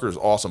Tucker's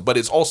awesome, but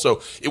it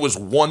was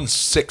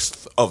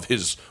 1/6 of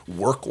his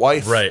work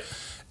life, Right.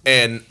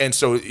 And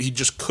so he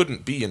just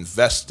couldn't be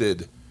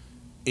invested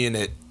in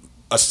it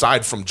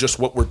aside from just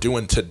what we're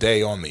doing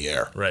today on the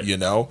air, Right.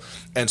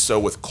 And so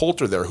with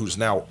Coulter there, who's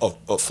now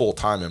a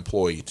full-time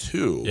employee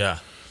too, Yeah.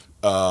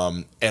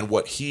 and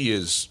what he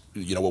is,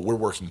 what we're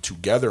working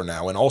together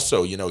now, and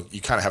also, you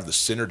kind of have the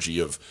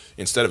synergy of,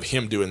 instead of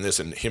him doing this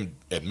and him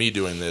and me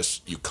doing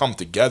this, you come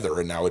together,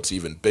 and now it's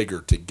even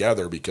bigger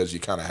together because you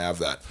kind of have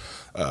that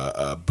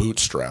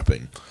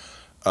bootstrapping.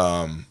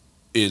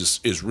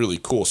 Is really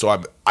cool.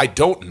 So I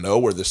don't know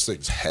where this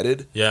thing's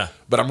headed. Yeah.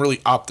 But I'm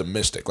really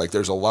optimistic. Like,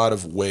 there's a lot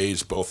of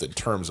ways, both in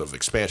terms of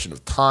expansion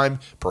of time,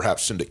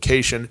 perhaps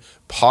syndication,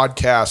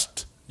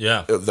 podcast,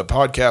 Yeah. the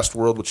podcast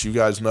world, which you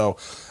guys know,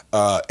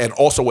 and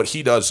also what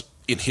he does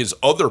in his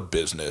other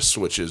business,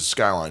 which is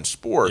Skyline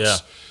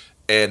Sports,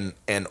 and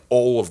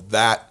all of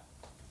that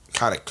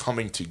kind of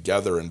coming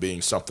together and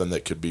being something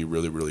that could be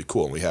really, really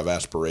cool. And we have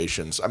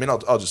aspirations. I mean,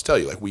 I'll just tell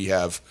you, like, we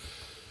have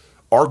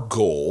our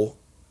goal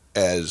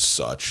as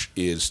such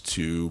is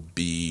to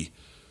be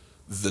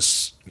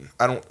this.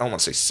 I don't want to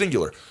say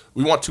singular.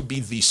 We want to be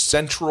the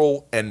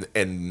central and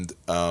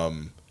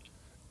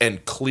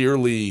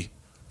clearly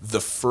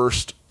the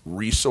first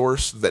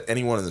resource that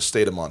anyone in the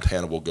state of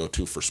Montana will go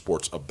to for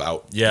sports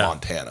about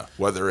Montana,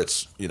 whether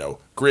it's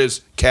Grizz,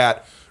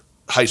 Cat,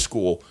 high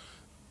school,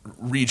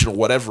 regional,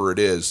 whatever it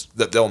is,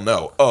 that they'll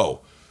know.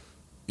 Oh,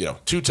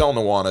 Tutel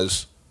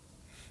Nuanez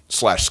 /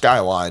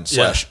 Skyline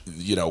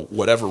 /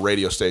 whatever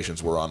radio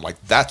stations we're on.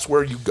 Like, that's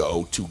where you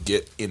go to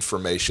get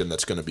information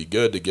that's going to be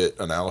good, to get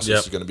analysis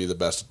that's going to be the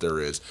best that there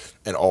is,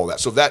 and all that.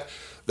 So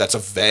that's a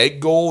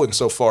vague goal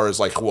insofar as,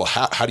 like, well,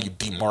 how do you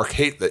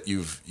demarcate that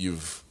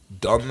you've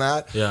done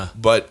that? Yeah.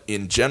 But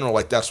in general,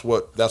 like, that's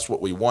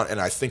what we want, and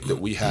I think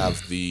that we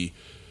have I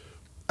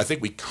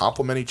think we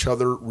complement each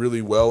other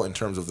really well in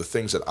terms of the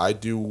things that I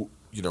do.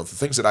 The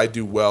things that I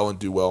do well and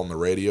do well on the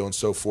radio and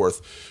so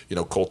forth.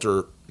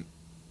 Coulter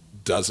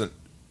doesn't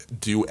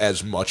do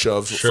as much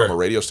of from a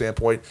radio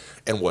standpoint,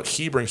 and what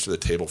he brings to the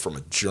table from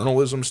a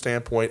journalism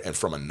standpoint and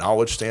from a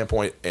knowledge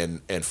standpoint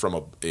and from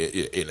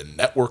in a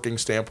networking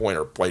standpoint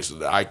are places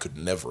that I could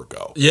never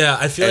go. Yeah,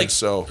 I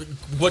feel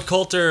what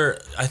Coulter.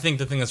 I think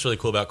the thing that's really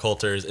cool about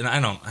Coulter is, and I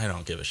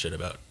don't give a shit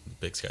about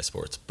Big Sky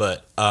Sports,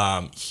 but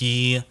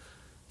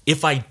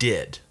if I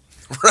did.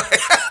 Right.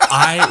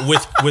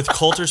 with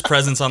Coulter's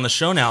presence on the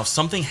show now, if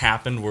something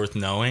happened worth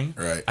knowing,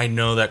 I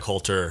know that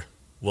Coulter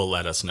will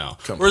let us know.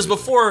 Completely. Whereas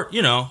before,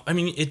 I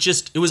mean,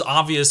 it was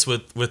obvious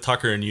with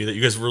Tucker and you that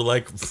you guys were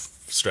like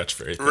stretched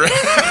very thin.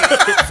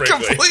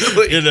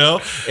 Completely.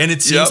 And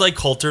it seems like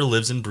Coulter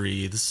lives and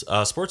breathes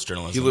sports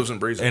journalism. He lives and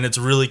breathes it. And it's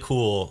really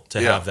cool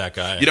to have that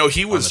guy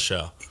he was, on the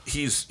show.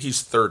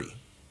 He's 30.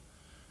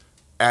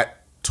 At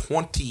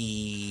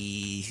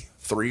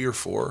 23 or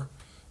 4,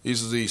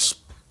 he's the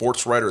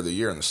sports writer of the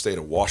year in the state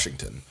of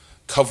Washington,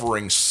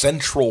 covering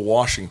Central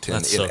Washington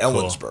in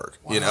Ellensburg.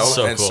 Cool.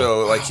 Wow.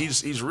 So like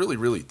he's really,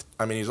 really,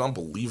 I mean, he's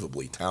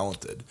unbelievably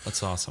talented.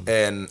 That's awesome.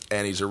 And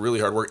he's a really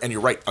hard worker. And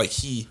you're right, like,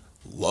 he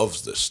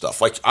loves this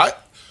stuff. Like,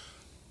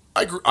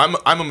 I'm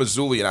a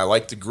Missoulian. I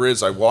like the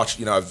Grizz. I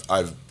watch.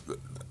 I've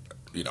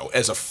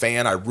as a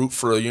fan, I root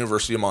for the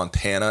University of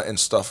Montana and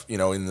stuff.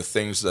 In the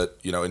things that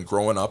in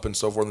growing up and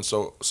so forth and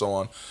so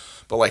on.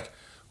 But like,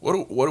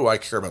 what do I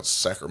care about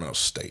Sacramento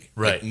State?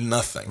 Right. Like,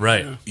 nothing.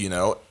 Right.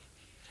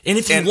 And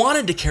if you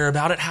wanted to care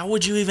about it, how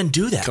would you even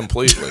do that?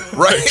 Completely.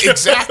 Right.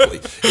 Exactly.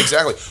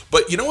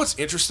 But what's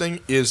interesting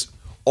is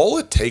all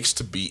it takes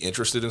to be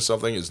interested in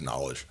something is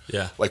knowledge.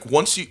 Yeah. Like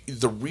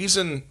the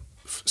reason,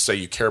 say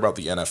you care about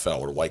the NFL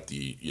or like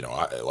the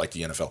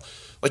NFL,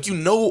 like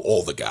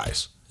all the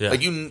guys. Yeah.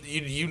 Like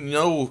you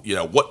know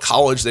what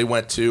college they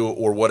went to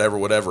or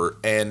whatever,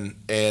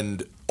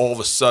 and all of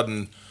a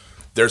sudden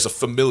there's a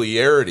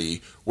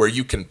familiarity where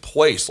you can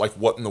place like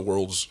what in the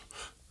world's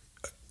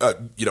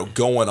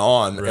going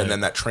on, right. and then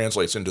that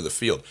translates into the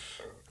field.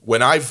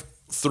 When I've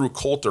through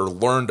Coulter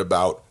learned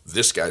about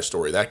this guy's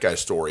story, that guy's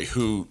story,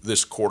 who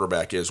this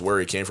quarterback is, where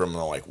he came from, and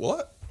I'm like,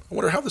 what? I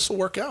wonder how this will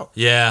work out.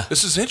 Yeah,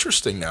 this is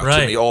interesting now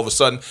right. to me all of a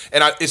sudden.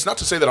 And it's not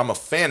to say that I'm a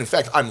fan. In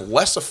fact, I'm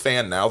less a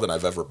fan now than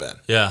I've ever been.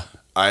 Yeah,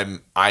 I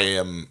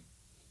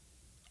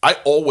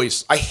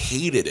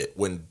hated it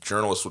when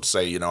journalists would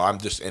say, I'm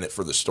just in it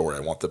for the story. I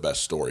want the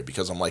best story,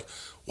 because I'm like,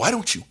 why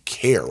don't you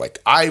care? Like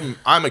I'm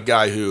a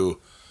guy who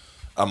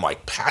I'm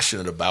like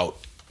passionate about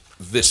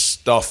this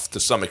stuff to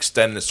some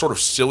extent, and it's sort of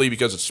silly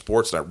because it's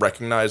sports and I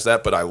recognize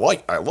that, but I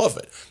love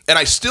it. And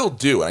I still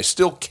do, and I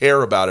still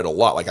care about it a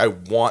lot. Like I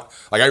want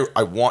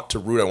to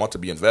root, I want to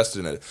be invested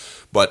in it,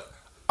 but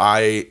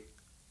I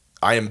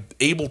am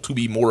able to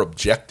be more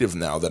objective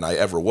now than I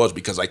ever was,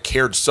 because I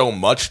cared so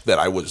much that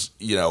I was,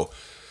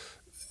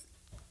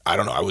 I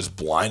don't know, I was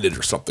blinded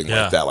or something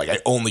like that. Like I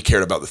only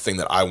cared about the thing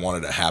that I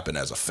wanted to happen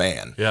as a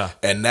fan. Yeah.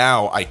 And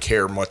now I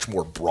care much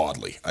more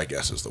broadly, I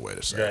guess is the way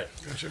to say it.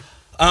 Gotcha.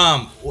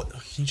 can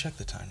you check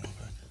the time real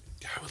quick?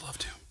 Yeah, I would love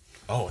to.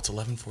 Oh, it's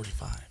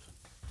 11:45.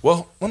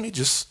 Well, let me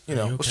just,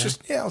 okay?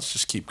 let's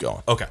just keep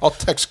going. Okay. I'll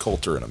text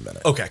Coulter in a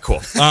minute. Okay,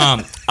 cool.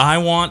 I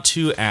want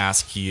to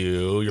ask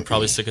you, you're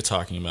probably sick of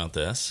talking about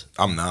this.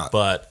 I'm not.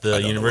 But the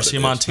University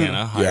of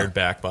Montana hired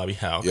back Bobby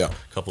Hauck Yeah.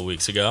 a couple of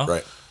weeks ago.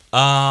 Right.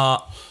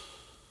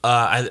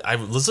 I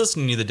was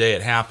listening to you the day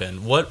it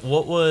happened. What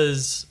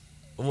was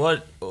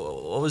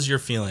your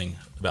feeling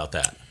about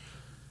that?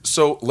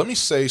 So let me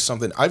say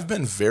something.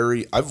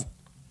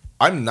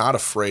 I'm not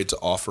afraid to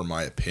offer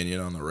my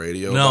opinion on the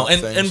radio. No,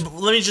 about things. and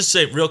let me just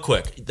say real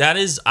quick, that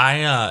is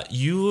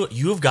you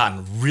have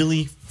gotten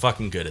really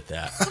fucking good at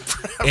that.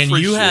 And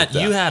you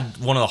had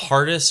one of the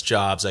hardest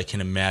jobs I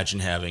can imagine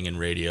having in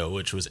radio,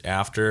 which was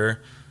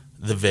after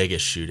the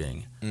Vegas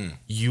shooting.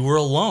 You were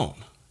alone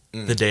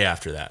the day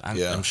after that.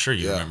 I'm sure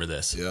you remember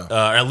this. Yeah.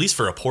 Or at least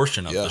for a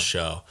portion of the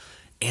show.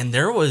 And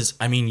there was,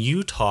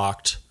 you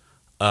talked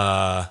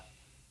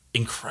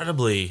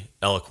incredibly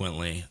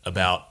eloquently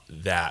about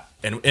that,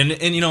 and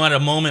at a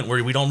moment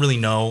where we don't really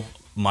know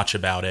much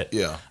about it,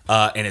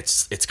 and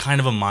it's kind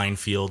of a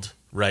minefield,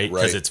 right?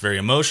 Because it's very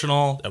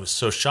emotional. That was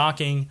so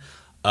shocking,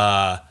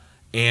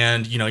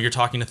 and you're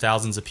talking to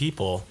thousands of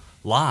people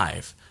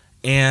live,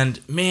 and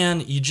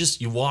man,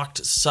 you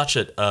walked such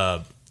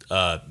a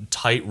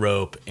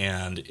tightrope,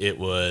 and it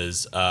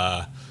was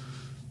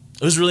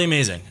really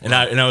amazing, and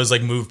I was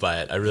like moved by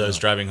it. I was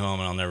driving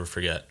home, and I'll never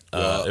forget.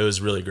 It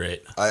was really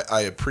great.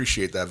 I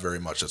appreciate that very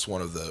much. That's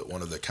one of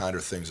the kinder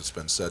things that's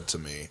been said to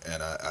me,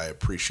 and I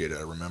appreciate it.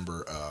 I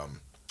remember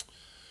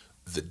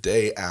the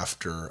day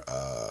after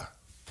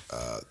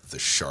the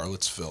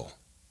Charlottesville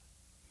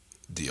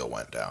deal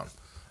went down,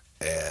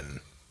 and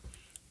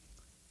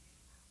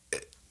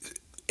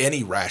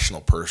any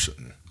rational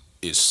person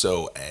is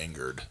so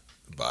angered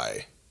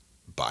by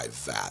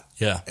that,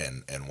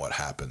 and what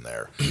happened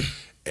there.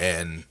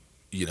 And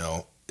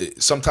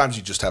sometimes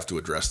you just have to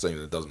address things.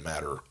 It doesn't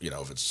matter,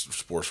 if it's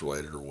sports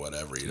related or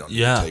whatever. You don't need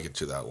to take it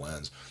to that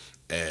lens.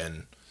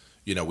 And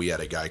we had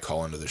a guy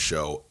call into the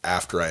show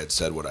after I had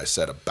said what I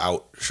said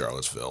about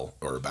Charlottesville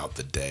or about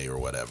the day or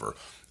whatever,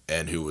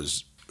 and who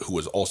was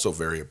also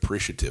very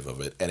appreciative of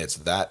it. And it's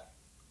that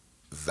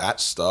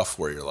stuff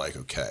where you're like,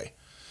 okay.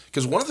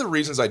 Because one of the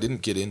reasons I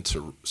didn't get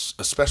into,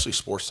 especially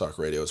sports talk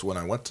radio, is when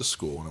I went to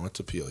school, when I went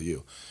to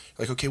PLU,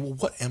 like, okay, well,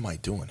 what am I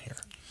doing here?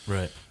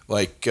 Right.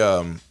 Like,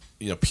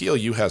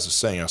 PLU has a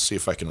saying, I'll see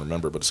if I can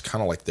remember, but it's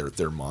kind of like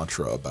their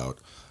mantra about,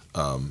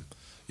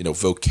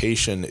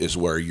 vocation is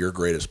where your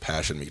greatest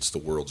passion meets the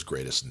world's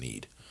greatest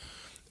need.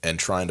 And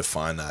trying to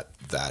find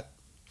that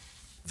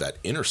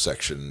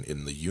intersection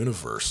in the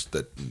universe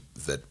that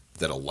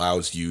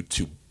allows you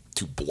to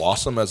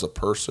blossom as a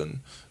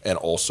person and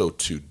also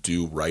to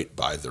do right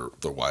by the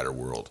wider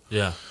world.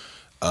 Yeah.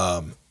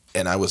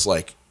 And I was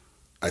like,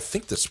 I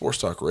think that sports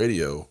talk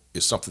radio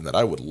is something that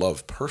I would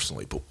love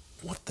personally, but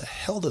what the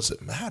hell does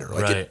it matter?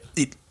 Like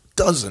it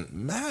doesn't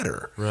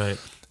matter. Right.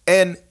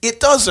 And it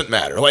doesn't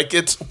matter. Like,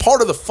 it's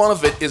part of the fun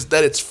of it is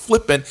that it's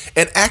flippant,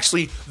 and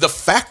actually the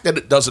fact that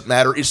it doesn't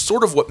matter is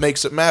sort of what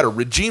makes it matter.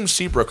 Regime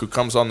Seabrook, who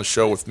comes on the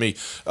show with me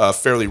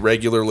fairly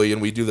regularly,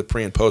 and we do the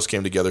pre and post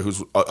game together,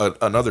 who's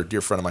another dear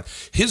friend of mine.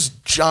 His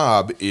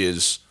job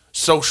is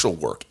social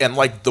work, and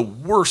like the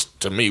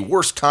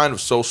worst kind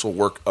of social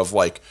work of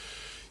like,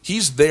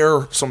 he's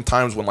there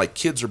sometimes when like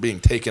kids are being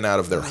taken out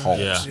of their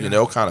homes,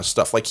 kind of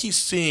stuff. Like he's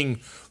seeing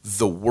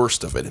the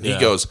worst of it, and he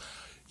goes,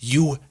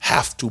 "You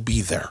have to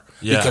be there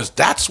because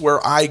that's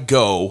where I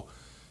go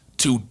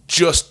to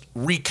just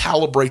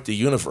recalibrate the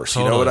universe."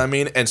 You know what I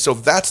mean? And so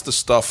that's the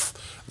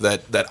stuff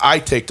that I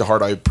take to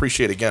heart. I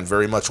appreciate again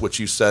very much what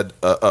you said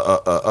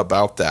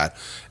about that,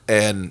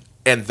 and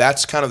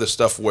that's kind of the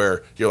stuff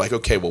where you're like,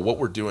 okay, well, what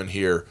we're doing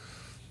here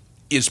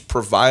is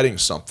providing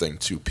something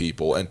to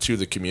people and to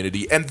the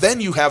community, and then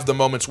you have the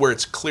moments where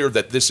it's clear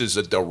that this is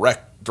a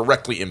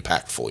directly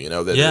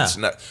impactful.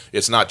 That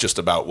it's not just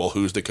about, well,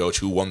 who's the coach,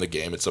 who won the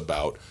game. It's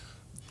about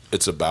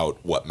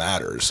what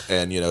matters,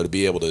 and to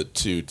be able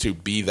to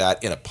be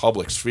that in a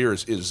public sphere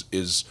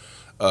is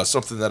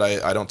something that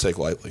I don't take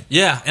lightly.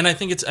 Yeah, and I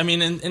think it's. I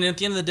mean, and at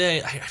the end of the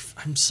day,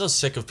 I'm so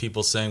sick of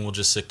people saying we'll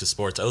just stick to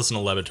sports. I listen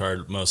to Le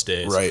Batard most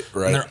days, right,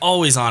 and they're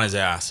always on his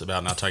ass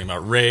about not talking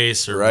about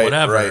race or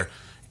whatever. Right.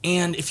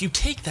 And if you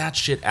take that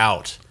shit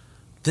out,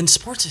 then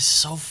sports is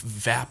so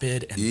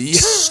vapid and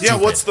stupid. Yeah,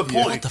 what's the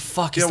point? What the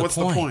fuck is the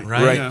point?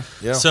 Right? Right.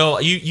 Yeah. So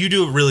you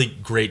do a really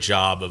great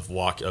job of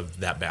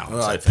that balance.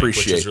 Well, I think,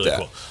 appreciate which is really that.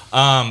 Cool.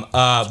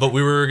 But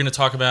we were going to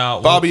talk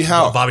about Bobby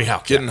Houck. Bobby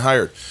Houck getting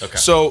hired. Okay.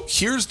 So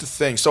here's the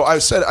thing. So I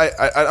said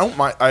I don't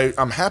mind.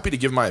 I'm happy to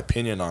give my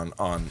opinion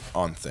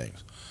on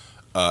things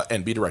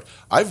and be direct.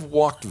 I've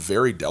walked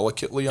very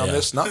delicately on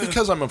this, not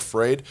because I'm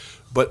afraid,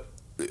 but.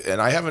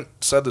 And I haven't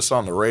said this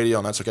on the radio,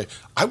 and that's okay.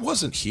 I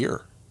wasn't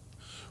here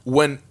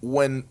when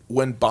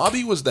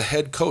Bobby was the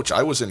head coach.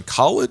 I was in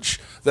college,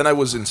 then I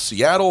was in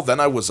Seattle, then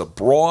I was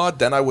abroad,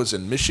 then I was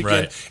in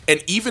Michigan,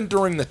 and even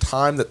during the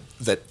time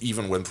that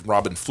even when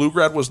Robin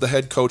Pflugrad was the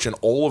head coach, and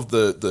all of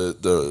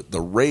the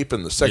rape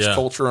and the sex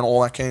culture and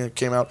all that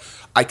came out,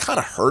 I kind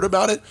of heard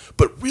about it,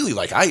 but really,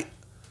 like I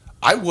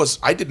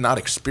did not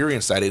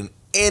experience that in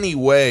any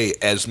way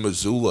as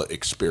Missoula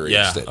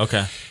experienced it.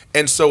 Okay.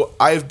 And so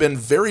I've been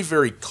very,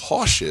 very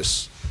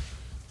cautious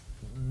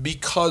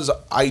because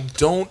I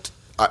don't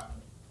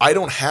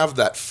have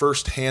that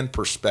firsthand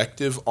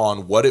perspective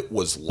on what it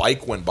was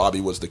like when Bobby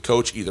was the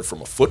coach, either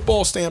from a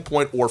football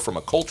standpoint or from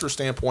a culture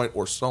standpoint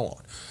or so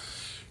on.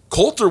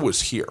 Coulter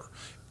was here.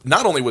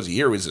 Not only was he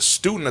here, he was a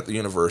student at the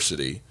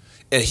university,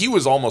 and he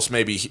was almost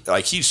maybe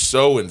like he's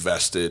so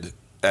invested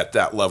at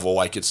that level,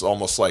 like it's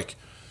almost like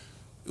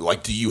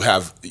do you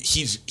have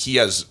he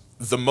has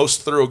the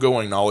most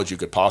thoroughgoing knowledge you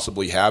could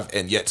possibly have,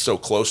 and yet so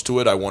close to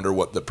it. I wonder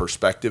what the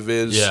perspective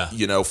is,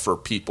 for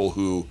people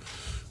who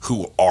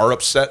are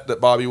upset that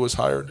Bobby was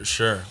hired.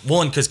 Sure.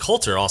 Well, and because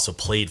Coulter also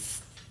played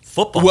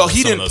football. Well, with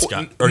he some didn't. Of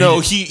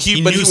those guys.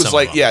 He was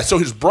like, so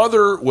his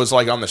brother was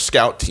like on the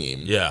scout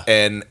team. Yeah.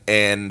 And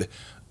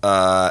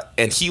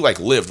he like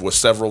lived with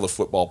several of the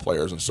football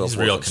players and so He's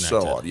forth real and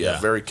connected. so on. Yeah, Yeah.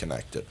 very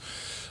connected.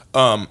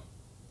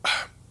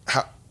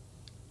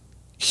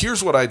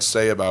 Here's what I'd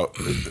say about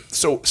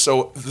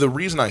so the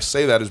reason I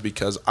say that is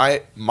because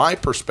my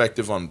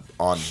perspective on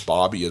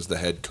Bobby as the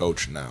head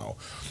coach now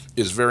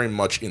is very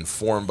much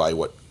informed by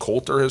what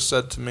Coulter has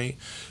said to me.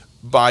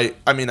 I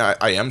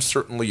am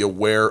certainly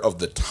aware of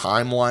the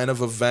timeline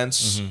of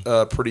events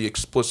pretty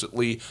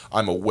explicitly.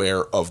 I'm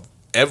aware of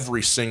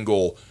every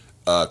single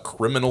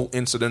criminal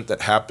incident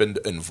that happened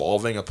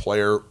involving a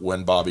player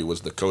when Bobby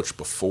was the coach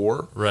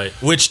before. Right.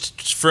 Which,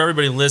 for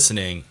everybody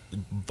listening,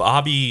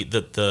 Bobby,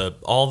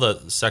 all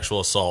the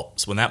sexual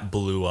assaults, when that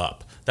blew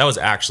up, that was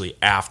actually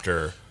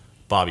after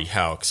Bobby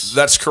Houck's.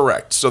 That's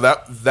correct. So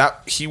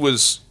that he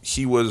was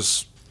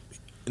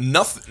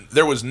nothing.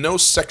 There was no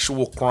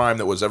sexual crime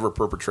that was ever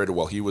perpetrated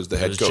while he was the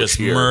head coach just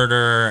here.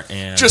 Murder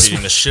and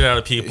beating the shit out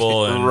of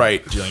people and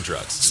dealing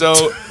drugs.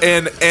 So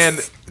and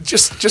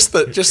just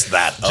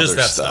that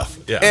other stuff.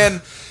 Yeah.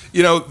 And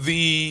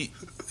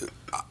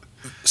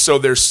so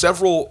there's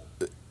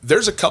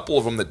a couple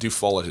of them that do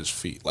fall at his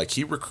feet. Like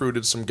he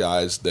recruited some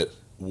guys that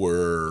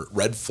were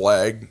red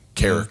flag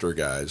character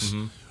guys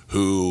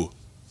who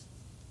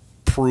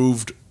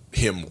proved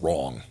him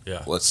wrong,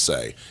 let's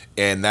say.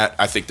 And that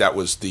I think that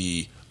was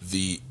the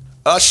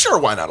sure,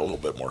 why not a little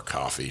bit more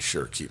coffee?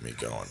 Sure, keep me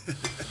going.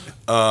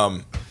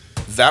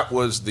 That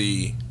was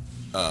the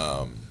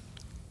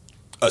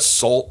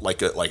assault,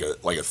 like a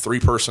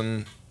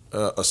 3-person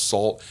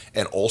assault,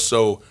 and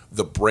also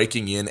the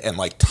breaking in and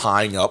like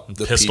tying up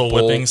the pistol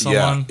people. whipping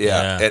someone.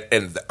 Yeah.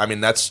 And I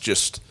mean that's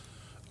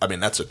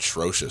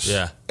atrocious.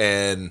 Yeah.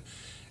 And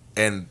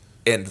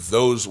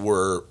those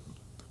were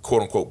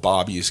quote unquote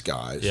Bobby's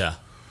guys. Yeah.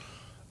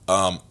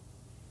 And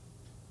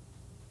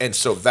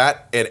so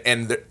that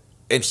and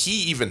he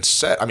even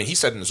said, he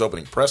said in his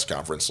opening press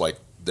conference, like,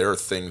 there are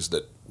things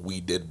that we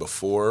did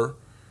before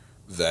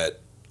that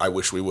I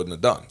wish we wouldn't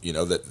have done.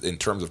 That in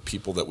terms of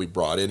people that we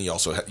brought in, he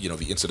also had,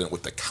 the incident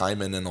with the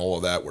Kaiman and all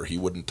of that, where he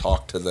wouldn't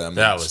talk to them in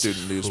the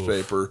student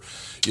newspaper,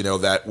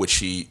 that which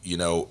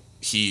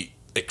he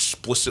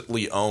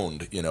explicitly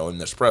owned, in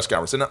this press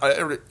conference. And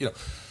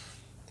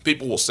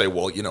people will say,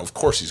 well, of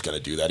course he's going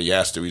to do that. He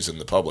has to. He's in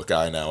the public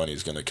eye now, and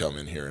he's going to come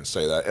in here and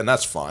say that, and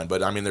that's fine.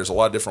 But I mean, there's a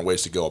lot of different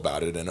ways to go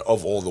about it, and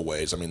of all the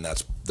ways, I mean,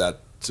 that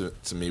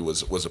to me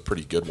was a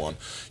pretty good one,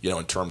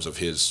 in terms of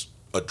his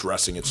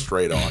addressing it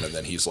straight on, and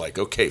then he's like,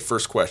 okay,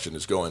 first question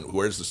is going,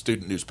 where's the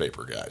student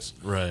newspaper guys?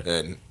 Right.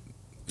 And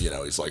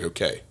he's like,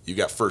 okay, you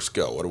got first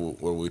go. What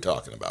are we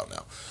talking about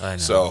now? I know.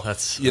 So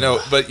That's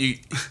but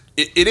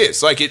it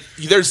is like it.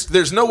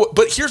 There's no.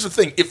 But here's the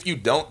thing: if you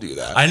don't do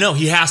that, I know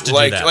he has to do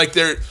that. Like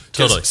there,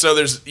 Totally. So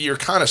you're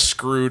kind of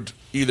screwed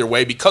either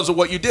way because of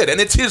what you did, and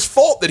it's his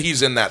fault that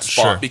he's in that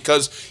spot Sure.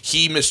 because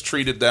he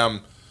mistreated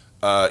them,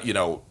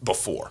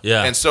 before.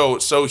 Yeah. And so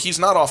he's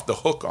not off the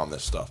hook on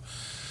this stuff.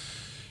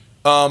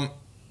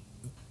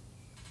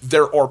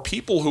 There are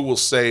people who will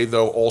say,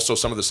 though, also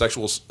some of the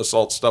sexual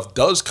assault stuff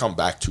does come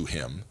back to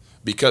him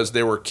because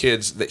there were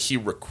kids that he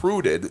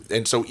recruited,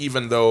 and so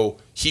even though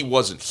he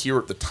wasn't here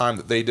at the time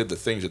that they did the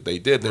things that they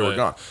did, they were Right.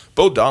 gone.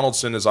 Bo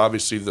Donaldson is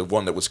obviously the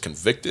one that was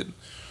convicted.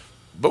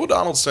 Bo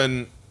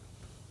Donaldson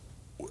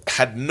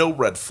had no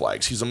red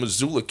flags. He's a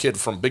Missoula kid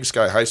from Big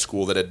Sky High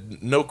School that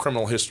had no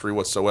criminal history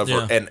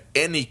whatsoever, Yeah.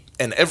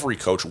 and every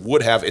coach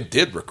would have and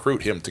did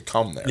recruit him to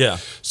come there. Yeah.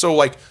 So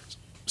like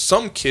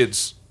some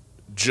kids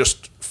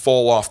just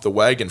fall off the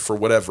wagon for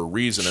whatever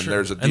reason, and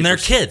there's a And they're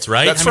deeper- kids,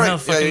 right? That's I mean, right. how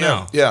fucking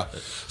know? Yeah.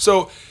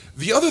 So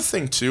the other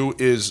thing too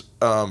is,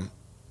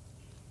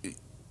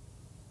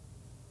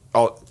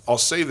 I'll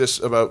say this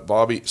about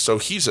Bobby. So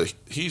he's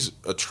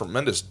a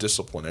tremendous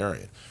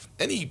disciplinarian.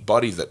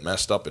 Anybody that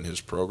messed up in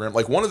his program,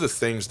 like one of the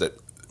things that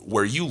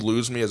where you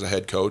lose me as a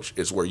head coach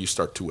is where you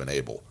start to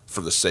enable for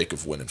the sake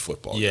of winning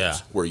football Yeah.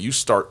 games. Where you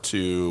start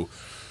to,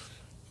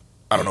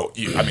 I don't know,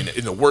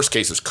 in the worst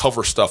cases,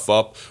 cover stuff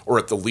up or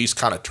at the least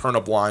kind of turn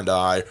a blind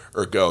eye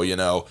or go,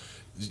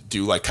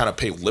 do like kind of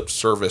pay lip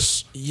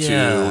service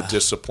Yeah. to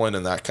discipline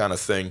and that kind of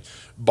thing.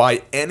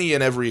 By any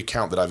and every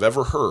account that I've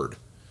ever heard,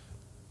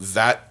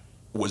 that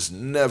was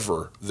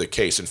never the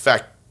case. In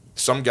fact,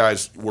 some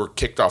guys were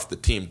kicked off the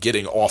team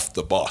getting off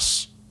the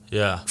bus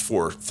Yeah.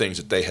 for things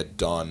that they had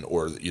done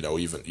or,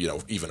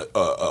 even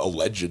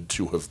alleged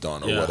to have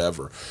done or Yeah.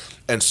 whatever.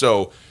 And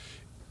so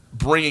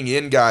bringing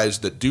in guys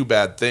that do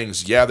bad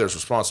things, there's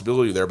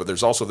responsibility there, but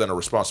there's also then a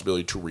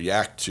responsibility to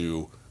react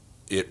to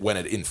it when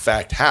it in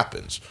fact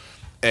happens.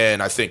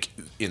 And I think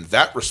in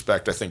that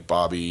respect, I think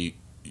Bobby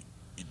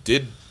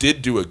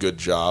did do a good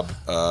job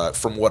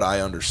from what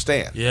I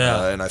understand.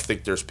 Yeah. And I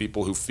think there's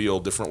people who feel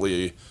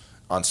differently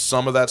on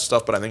some of that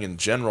stuff, but I think in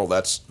general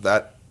that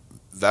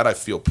I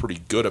feel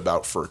pretty good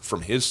about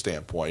from his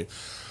standpoint.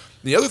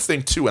 The other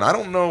thing too, and I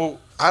don't know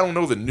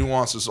the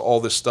nuances of all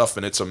this stuff,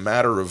 and it's a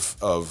matter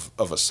of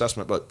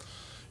assessment, but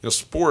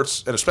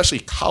sports, and especially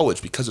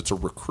college, because it's a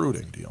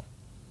recruiting deal.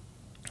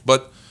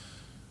 But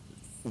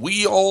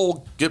we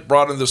all get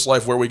brought into this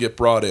life where we get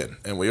brought in,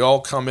 and we all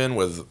come in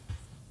with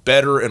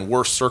better and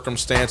worse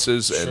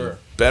circumstances and Sure.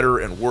 better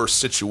and worse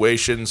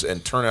situations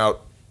and turn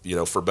out,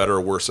 for better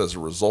or worse as a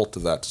result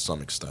of that to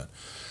some extent.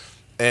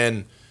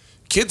 And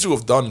kids who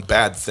have done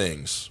bad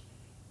things,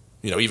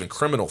 even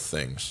criminal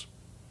things,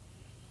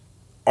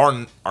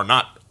 are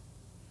not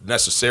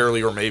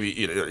necessarily or maybe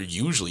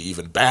usually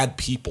even bad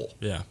people.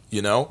 Yeah.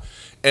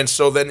 And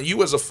so then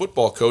you as a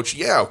football coach,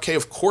 okay,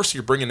 of course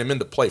you're bringing him in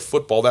to play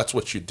football. That's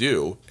what you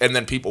do. And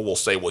then people will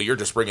say, well, you're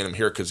just bringing him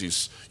here because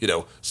he's,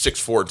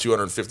 6'4", and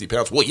 250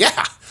 pounds. Well,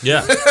 yeah.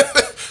 Yeah.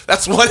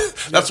 That's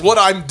what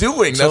I'm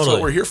doing. That's Totally.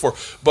 what we're here for.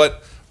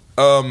 But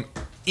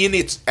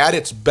at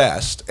its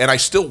best, and I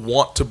still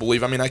want to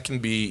believe. I mean, I can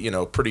be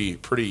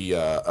pretty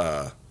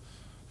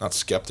not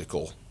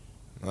skeptical.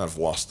 I've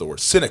lost the word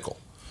cynical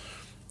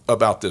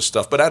about this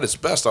stuff. But at its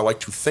best, I like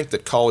to think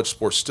that college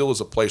sports still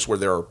is a place where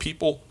there are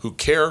people who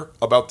care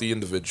about the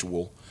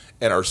individual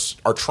and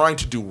are trying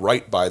to do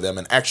right by them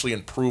and actually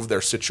improve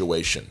their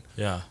situation.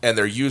 Yeah. And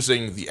they're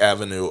using the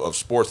avenue of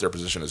sports, their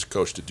position as a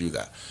coach, to do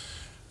that.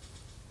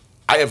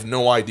 I have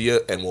no idea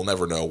and will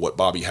never know what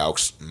Bobby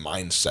Hauck's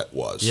mindset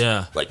was.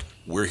 Yeah. Like,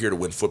 we're here to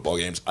win football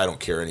games. I don't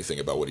care anything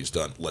about what he's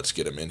done. Let's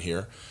get him in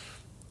here.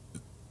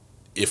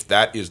 If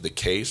that is the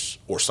case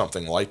or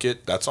something like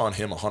it, that's on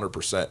him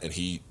 100%, and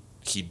he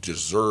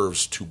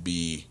deserves to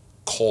be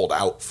called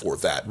out for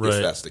that Right.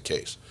 if that's the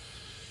case.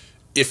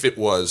 If it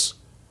was,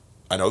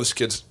 I know this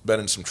kid's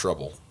been in some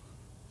trouble,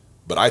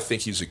 but I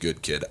think he's a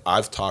good kid.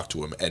 I've talked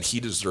to him, and he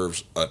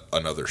deserves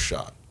another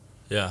shot.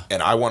 Yeah.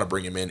 And I want to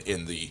bring him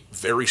in the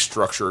very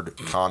structured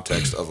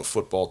context of a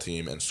football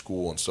team and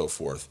school and so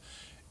forth,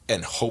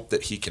 and hope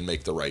that he can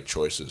make the right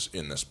choices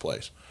in this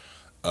place.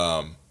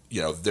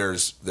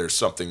 There's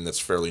something that's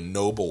fairly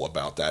noble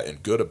about that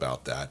and good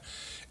about that.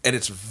 And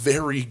it's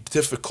very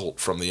difficult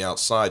from the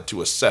outside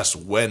to assess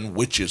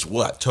which is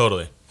what.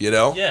 Totally.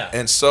 Yeah.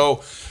 And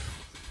so,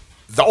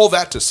 all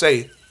that to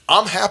say,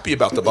 I'm happy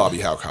about the Bobby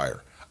Hauck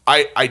hire.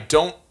 I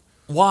don't,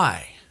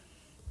 Why?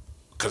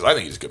 because I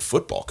think he's a good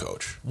football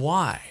coach.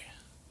 Why?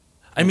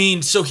 I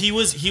mean, so he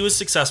was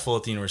successful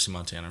at the University of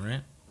Montana,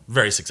 right?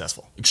 Very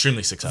successful.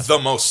 Extremely successful.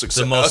 The most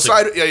successful. The most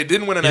Aside, he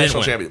didn't win a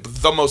national win. championship,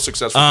 but the most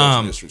successful coach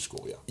in history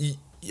school, yeah.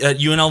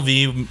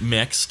 UNLV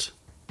mixed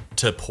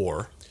to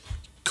poor,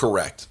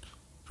 Correct.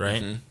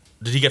 right?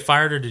 Did he get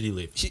fired or did he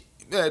leave? He,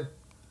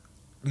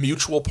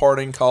 mutual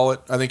parting, call it.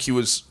 I think he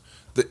was.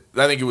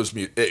 I think it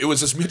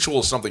was as mutual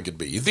as something could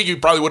be. You think he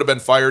probably would have been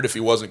fired if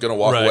he wasn't going to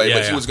walk Right, away, yeah,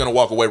 but he yeah. was going to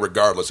walk away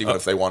regardless, even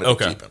if they wanted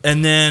to keep him.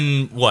 And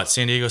then what?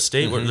 San Diego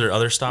State? Were there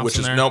other stops Which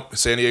in is there? nope,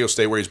 San Diego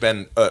State, where he's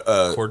been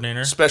a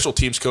Coordinator? special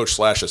teams coach /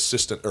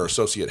 assistant or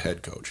associate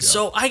head coach. Yeah.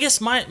 So I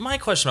guess my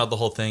question about the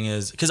whole thing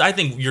is, because I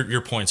think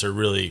your points are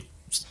really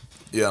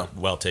yeah,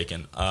 well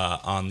taken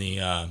on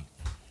the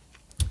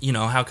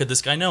how could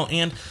this guy know?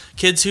 And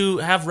kids who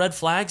have red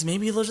flags,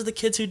 maybe those are the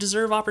kids who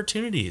deserve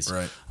opportunities.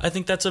 Right. I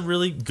think that's a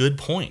really good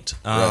point.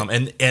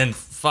 Right. And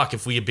fuck,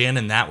 if we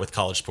abandon that with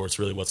college sports,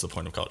 really, what's the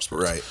point of college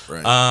sports?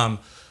 right.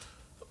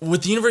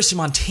 With the University of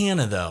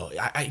Montana, though,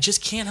 I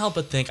just can't help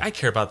but think I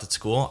care about that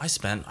school. I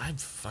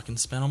fucking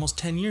spent almost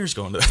 10 years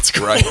going to that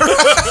school. Right.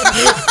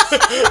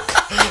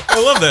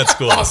 I love that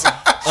school.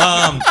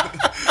 Awesome.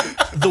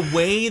 The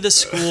way the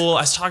school,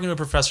 I was talking to a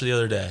professor the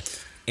other day,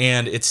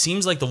 and it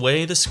seems like the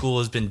way the school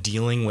has been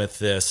dealing with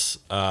this,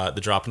 the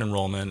drop in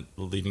enrollment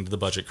leading to the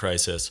budget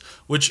crisis,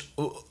 which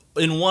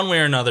in one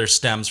way or another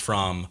stems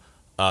from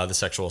the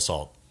sexual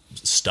assault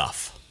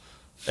stuff.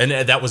 And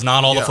that was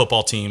not all the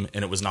football team,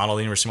 and it was not all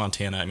the University of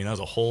Montana. I mean, that was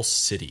a whole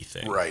city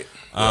thing. Right.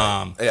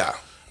 Yeah.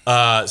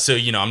 So,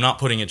 I'm not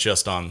putting it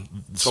just on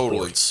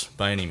sports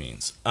by any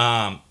means.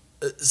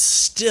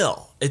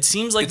 Still, it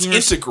seems like It's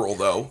integral,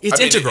 though. It's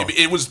integral.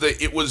 It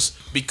was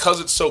because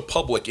it's so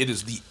public. It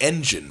is the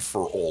engine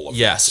for all of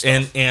yes,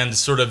 this stuff. and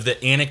sort of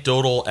the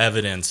anecdotal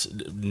evidence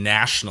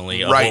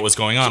nationally of Right. what was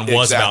going on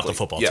was about the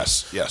football team.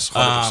 Yes,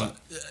 100%.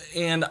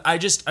 And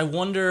I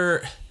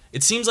wonder.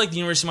 It seems like the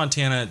University of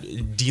Montana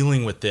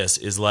dealing with this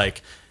is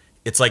like,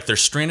 it's like they're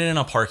stranded in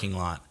a parking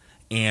lot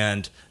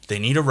and they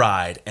need a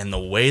ride, and the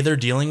way they're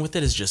dealing with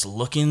it is just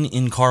looking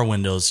in car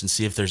windows and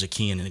see if there's a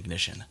key in an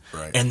ignition.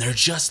 Right. And they're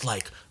just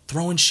like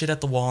throwing shit at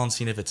the wall and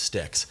seeing if it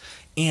sticks.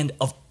 And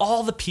of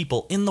all the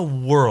people in the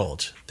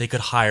world they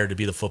could hire to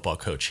be the football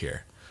coach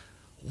here,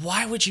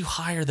 why would you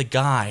hire the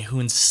guy who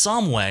in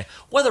some way,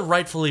 whether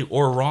rightfully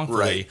or wrongfully,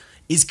 Right.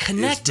 is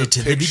connected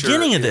to the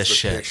beginning of this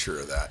shit? Picture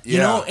of that. You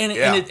know, and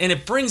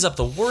it brings up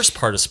the worst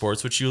part of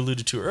sports, which you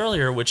alluded to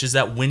earlier, which is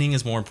that winning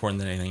is more important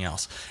than anything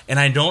else. And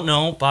I don't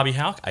know Bobby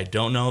Hauck. I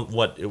don't know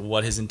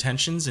what his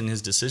intentions and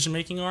his decision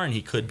making are, and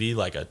he could be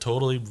like a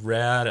totally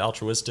rad,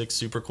 altruistic,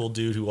 super cool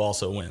dude who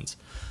also wins.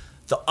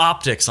 The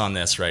optics on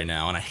this right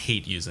now, and I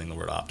hate using the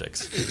word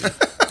optics.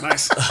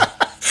 Nice.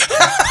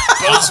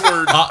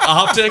 Buzzword.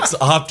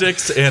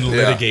 Optics, and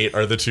litigate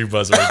are the two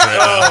buzzwords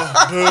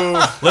right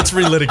now. Let's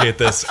relitigate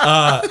this.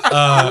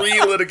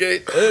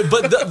 Relitigate.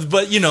 But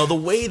the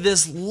way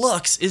this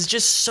looks is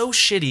just so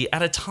shitty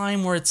at a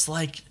time where it's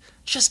like,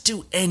 just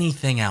do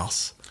anything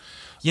else,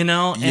 And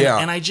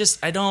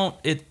I don't.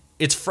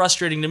 It's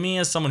frustrating to me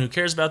as someone who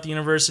cares about the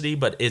university,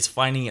 but it's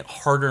finding it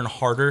harder and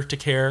harder to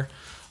care.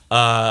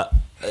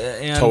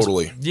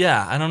 Totally.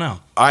 Yeah, I don't know.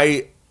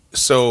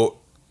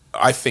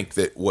 I think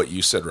that what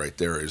you said right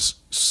there is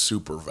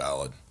super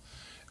valid.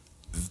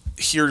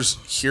 Here's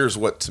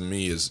what to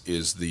me is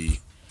the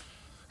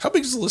how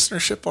big is the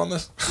listenership on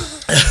this?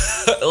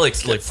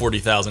 like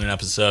 40,000 an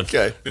episode.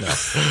 Okay,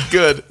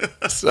 good.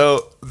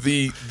 So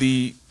the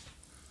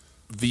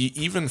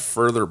even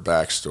further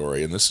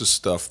backstory, and this is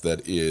stuff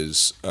that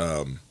is,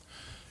 in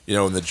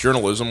the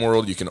journalism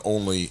world, you can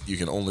only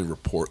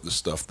report the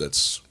stuff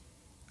that's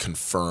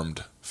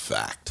confirmed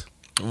fact.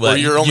 Well, or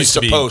you're only used to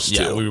be- supposed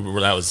to. Yeah,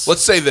 that was.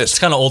 Let's say this. It's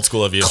kind of old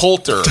school of you.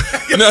 Coulter.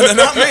 no,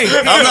 not me.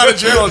 I'm not a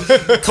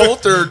journalist.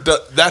 Coulter,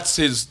 that's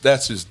his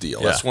deal.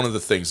 Yeah. That's one of the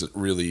things that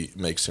really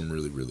makes him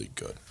really, really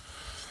good.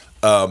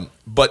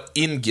 But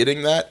in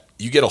getting that,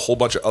 you get a whole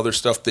bunch of other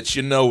stuff that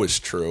is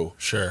true.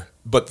 Sure.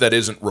 But that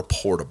isn't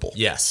reportable.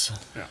 Yes.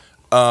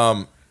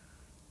 Yeah.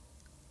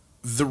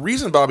 The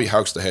reason Bobby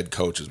Hauck's the head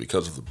coach is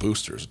because of the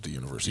boosters at the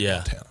University of Yeah.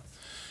 Montana.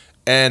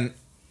 And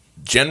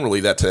generally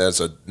that has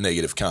a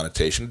negative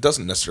connotation. It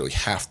doesn't necessarily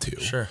have to.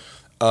 Sure.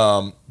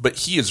 But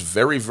he is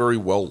very, very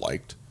well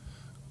liked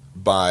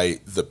by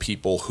the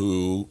people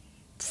who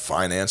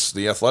finance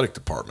the athletic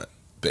department,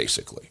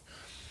 basically.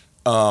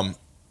 And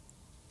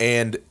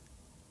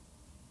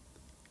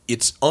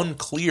it's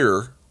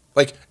unclear.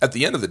 Like, at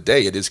the end of the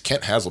day, it is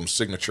Kent Haslam's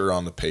signature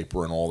on the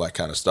paper and all that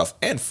kind of stuff.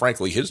 And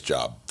frankly, his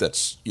job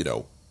that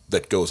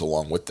goes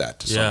along with that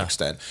to some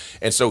extent.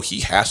 And so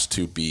he has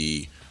to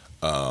be,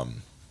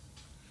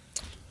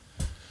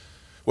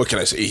 what can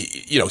I say?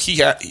 He's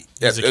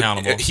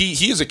accountable.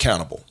 He is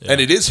accountable, and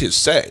it is his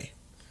say.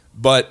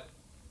 But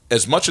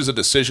as much as a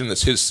decision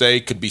that's his say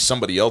could be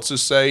somebody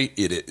else's say,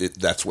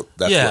 that's what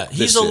He's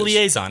this a is.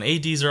 liaison.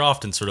 ADs are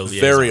often sort of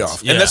liaisons. Very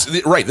often, Yeah. and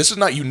that's right. This is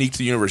not unique to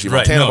the University of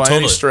Right, Montana no, by totally.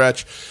 any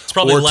stretch. It's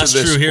probably or less to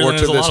this, true here or than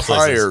to it is a lot this of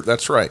places. higher.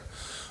 That's right.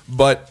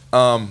 But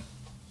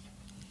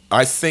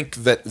I think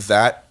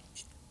that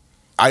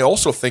I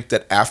also think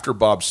that after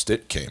Bob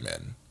Stitt came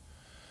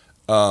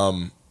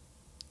in,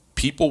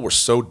 people were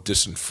so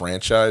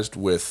disenfranchised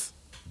with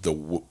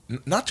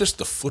not just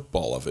the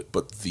football of it,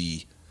 but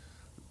the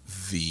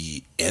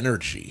the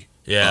energy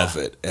Yeah. of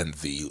it and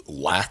the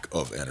lack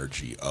of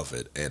energy of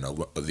it and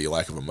the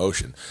lack of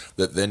emotion,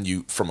 that then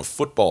you, from a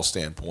football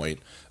standpoint,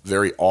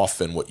 very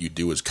often what you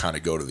do is kind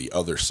of go to the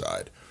other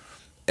side.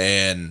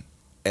 And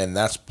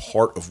that's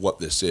part of what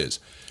this is.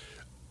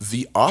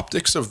 The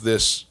optics of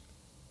this,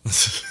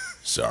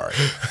 sorry,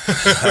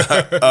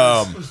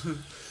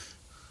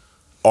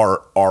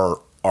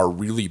 are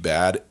really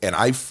bad, and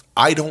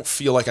I don't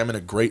feel like I'm in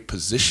a great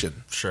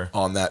position Sure.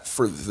 on that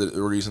for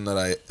the reason that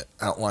I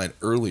outlined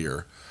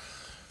earlier.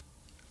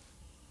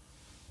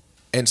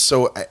 And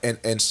so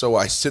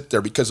I sit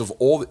there because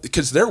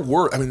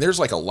there's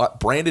like a lot.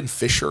 Brandon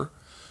Fisher,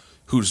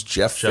 who's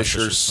Jeff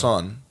Fisher's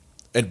son.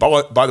 And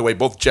by the way,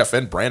 both Jeff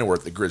and Brandon were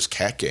at the Grizz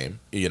Cat game,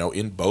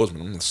 in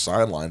Bozeman. On the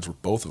sidelines were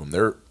both of them.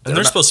 They're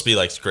not, supposed to be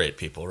like great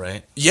people,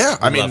 right? yeah.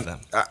 We I mean, love them.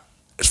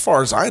 As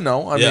far as I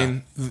know, I Yeah.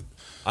 mean,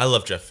 I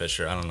love Jeff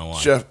Fisher. I don't know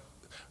why. Jeff.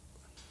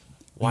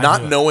 Why Not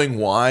do I- knowing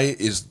why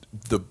is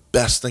the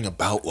best thing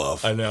about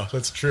love. I know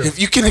that's true. If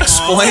you can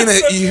explain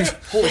it, you.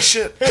 Holy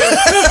shit.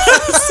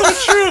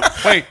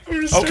 Wait.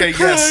 Okay,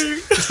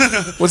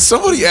 yes. When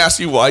somebody asks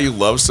you why you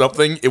love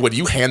something, when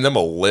you hand them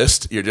a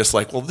list, you're just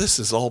like, well, this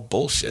is all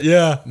bullshit.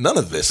 Yeah. None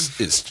of this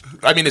is.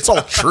 I mean, it's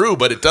all true,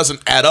 but it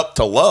doesn't add up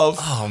to love.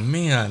 Oh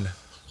man,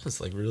 that's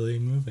like really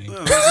moving.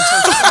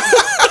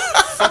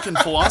 Fucking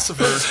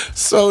philosopher.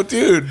 So,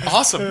 dude.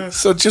 Awesome.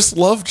 So just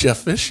love Jeff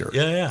Fisher.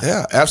 Yeah.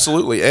 Yeah,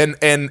 absolutely.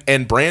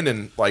 And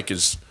Brandon,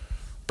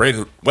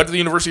 Brandon went to the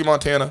University of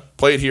Montana,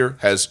 played here,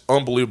 has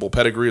unbelievable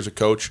pedigree as a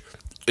coach,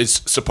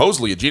 is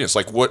supposedly a genius.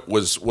 Like what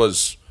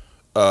was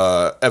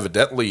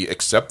evidently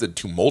accepted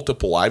to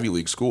multiple Ivy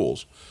League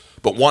schools,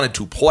 but wanted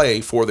to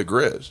play for the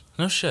Grizz.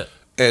 No shit.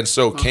 And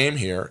so came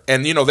here,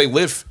 and they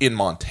live in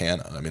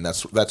Montana. I mean,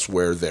 that's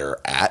where they're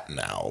at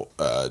now.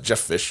 Jeff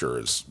Fisher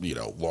has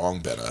long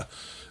been a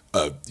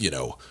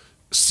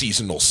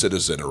seasonal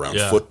citizen around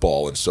Yeah.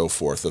 football and so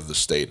forth of the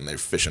state, and they're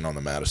fishing on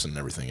the Madison and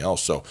everything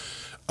else. So,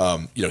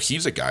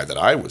 he's a guy that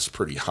I was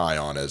pretty high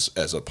on as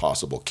a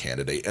possible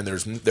candidate. And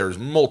there's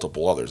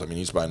multiple others. I mean,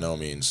 he's by no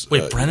means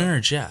Wait, Brennan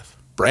or Jeff?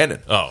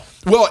 Brandon. Oh,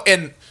 Well,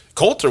 and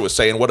Coulter was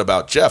saying, "What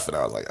about Jeff?" And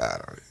I was like, I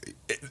don't know.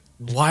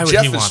 why would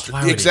Jeff he is want?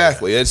 Why would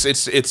exactly.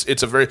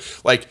 It's a very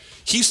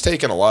he's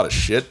taken a lot of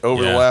shit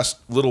over the Yeah. last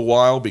little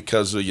while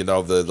because of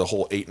the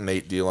whole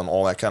 8-8 deal and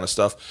all that kind of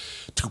stuff.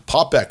 To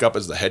pop back up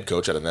as the head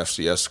coach at an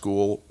FCS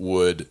school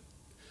would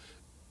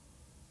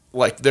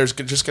there's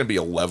just going to be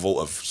a level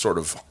of sort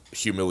of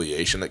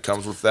humiliation that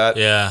comes with that.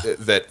 Yeah.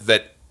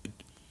 That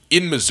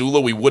in Missoula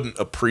we wouldn't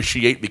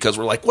appreciate because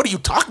we're like, what are you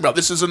talking about?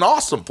 This is an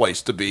awesome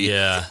place to be.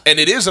 Yeah. And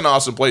it is an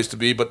awesome place to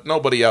be, but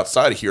nobody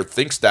outside of here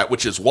thinks that,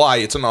 which is why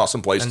it's an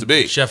awesome place to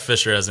be. Jeff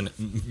Fisher hasn't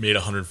made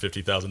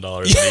 $150,000 in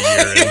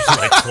a year in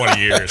like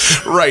 20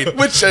 years. Right.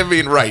 Which, I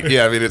mean, right.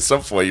 Yeah. I mean, at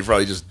some point, you're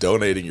probably just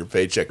donating your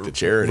paycheck to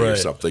charity or Right.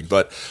 something.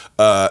 But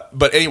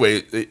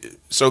anyway,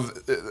 so,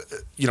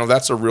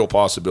 that's a real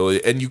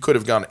possibility. And you could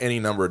have gone any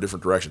number of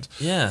different directions.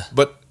 Yeah.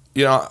 But,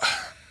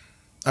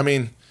 I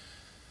mean,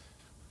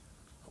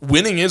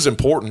 winning is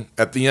important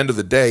at the end of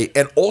the day.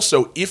 And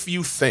also, if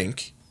you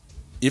think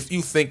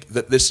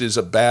that this is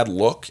a bad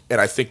look,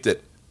 and I think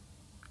that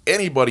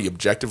anybody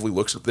objectively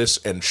looks at this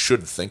and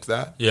should think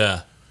that,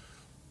 Yeah.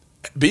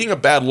 being a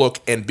bad look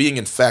and being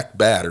in fact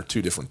bad are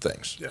two different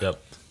things.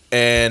 Yep.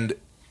 And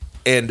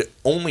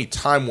only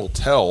time will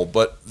tell,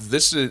 but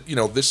this is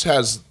this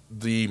has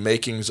the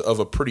makings of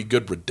a pretty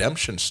good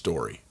redemption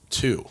story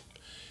too,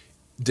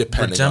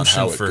 depending Redemption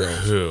on how it for goes.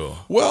 who?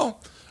 Well,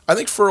 I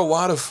think for a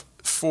lot of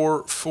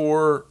for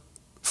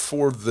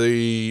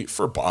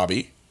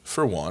Bobby,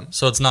 for one.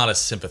 So it's not a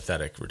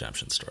sympathetic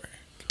redemption story.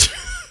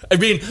 I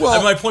mean,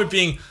 Well- my point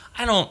being,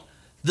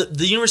 the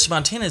University of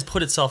Montana has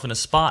put itself in a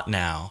spot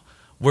now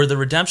where the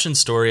redemption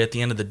story at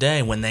the end of the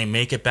day, when they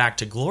make it back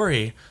to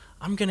glory,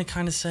 I'm going to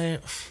kind of say,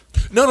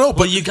 No, but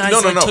well, you guys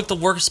no. took the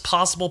worst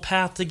possible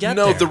path to get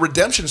No, there. the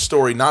redemption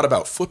story, not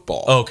about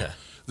football. Oh, okay.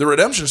 The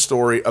redemption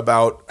story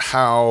about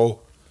how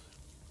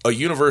a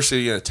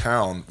university in a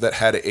town that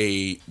had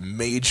a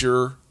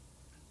major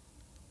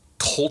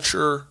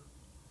culture,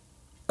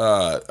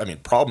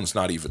 problem's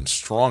not even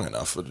strong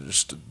enough, but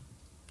just a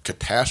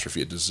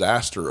catastrophe, a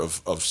disaster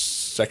of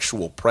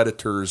sexual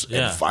predators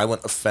Yeah. and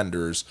violent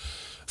offenders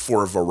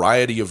for a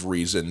variety of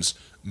reasons,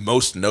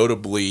 most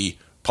notably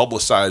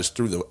publicized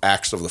through the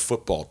acts of the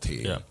football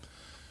team. Yeah.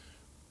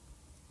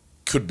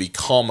 Could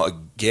become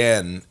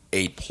again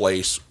a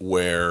place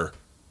where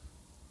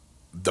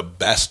the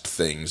best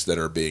things that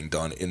are being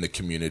done in the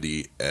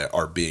community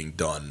are being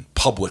done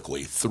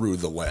publicly through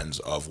the lens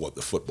of what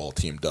the football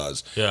team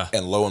does. Yeah.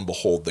 And lo and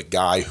behold, the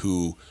guy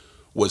who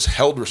was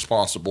held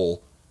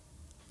responsible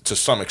to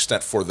some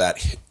extent for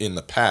that in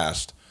the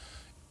past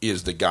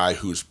is the guy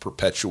who's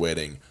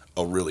perpetuating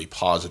a really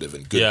positive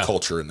and good Yeah.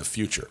 culture in the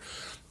future.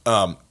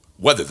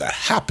 Whether that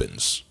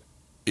happens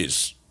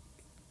is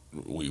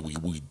we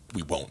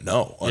won't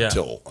know Yeah.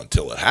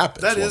 until it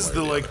happens. That one is way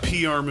or the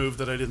other. PR move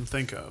that I didn't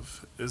think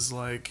of. Is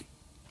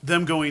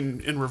them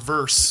going in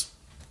reverse.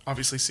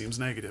 Obviously, seems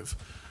negative,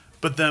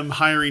 but them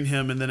hiring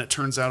him and then it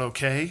turns out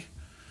okay,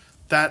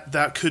 that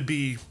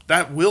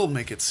will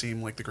make it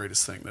seem like the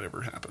greatest thing that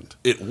ever happened.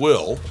 It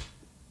will.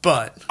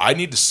 But I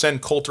need to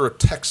send Coulter a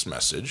text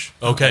message.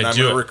 Okay, and I'm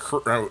do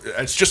gonna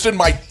it's just in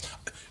my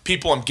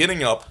people. I'm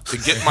getting up to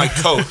get my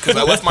coat because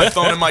I left my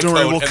phone in my don't coat.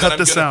 worry, we'll and cut then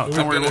this I'm out.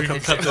 Don't worry, we'll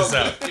cut Cut this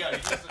out. Yeah,